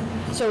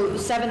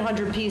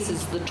 700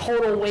 pieces. The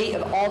total weight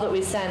of all that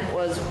we sent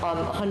was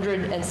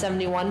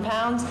 171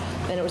 pounds,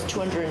 and it was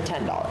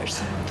 $210.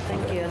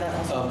 Thank you,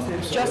 that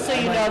was. Just so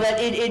you know that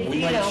it We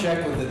you might know.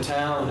 check with the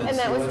town and And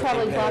see that was what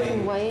probably they black pay,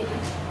 and white.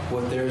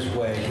 what theirs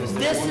weigh. 'cause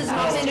This they're- has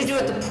nothing to do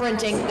with the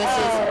printing.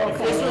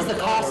 This was the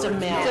cost of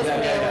mail. Just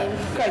mailing.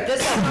 Correct. This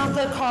is not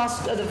the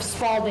cost of the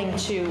Spalding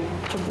to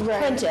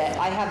print it.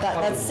 I have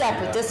that's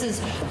separate. This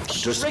is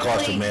Just the cost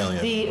of strictly mailing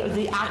it.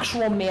 the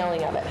actual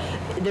mailing of it.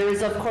 There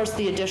is, of course,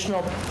 the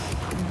additional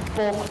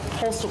bulk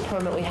postal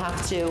permit we have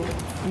to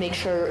make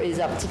sure is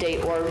up to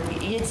date, or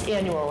it's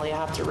annual, you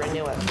have to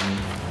renew it.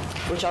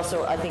 Which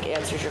also, I think,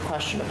 answers your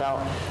question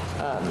about,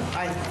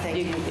 I thank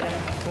you,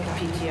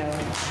 PTO.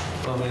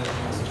 Oh, man.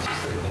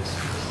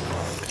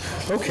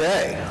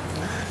 Okay.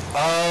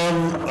 All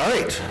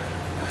right.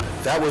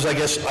 That was, I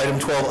guess, item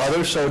 12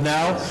 other. So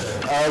now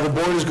the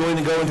board is going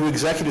to go into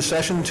executive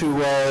session to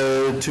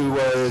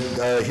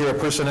hear a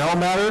personnel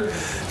matter.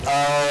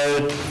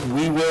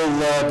 We will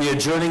be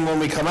adjourning when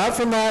we come out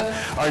from that.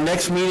 Our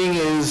next meeting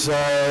is,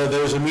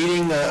 there's a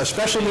meeting, a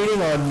special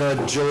meeting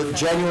on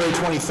January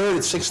 23rd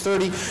at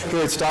 6:30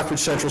 here at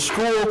Stockbridge Central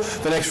School.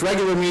 The next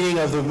regular meeting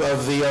of the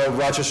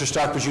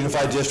Rochester-Stockbridge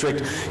Unified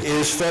District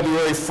is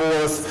February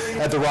 4th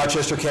at the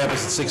Rochester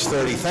campus at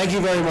 6:30. Thank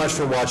you very much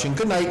for watching.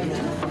 Good night.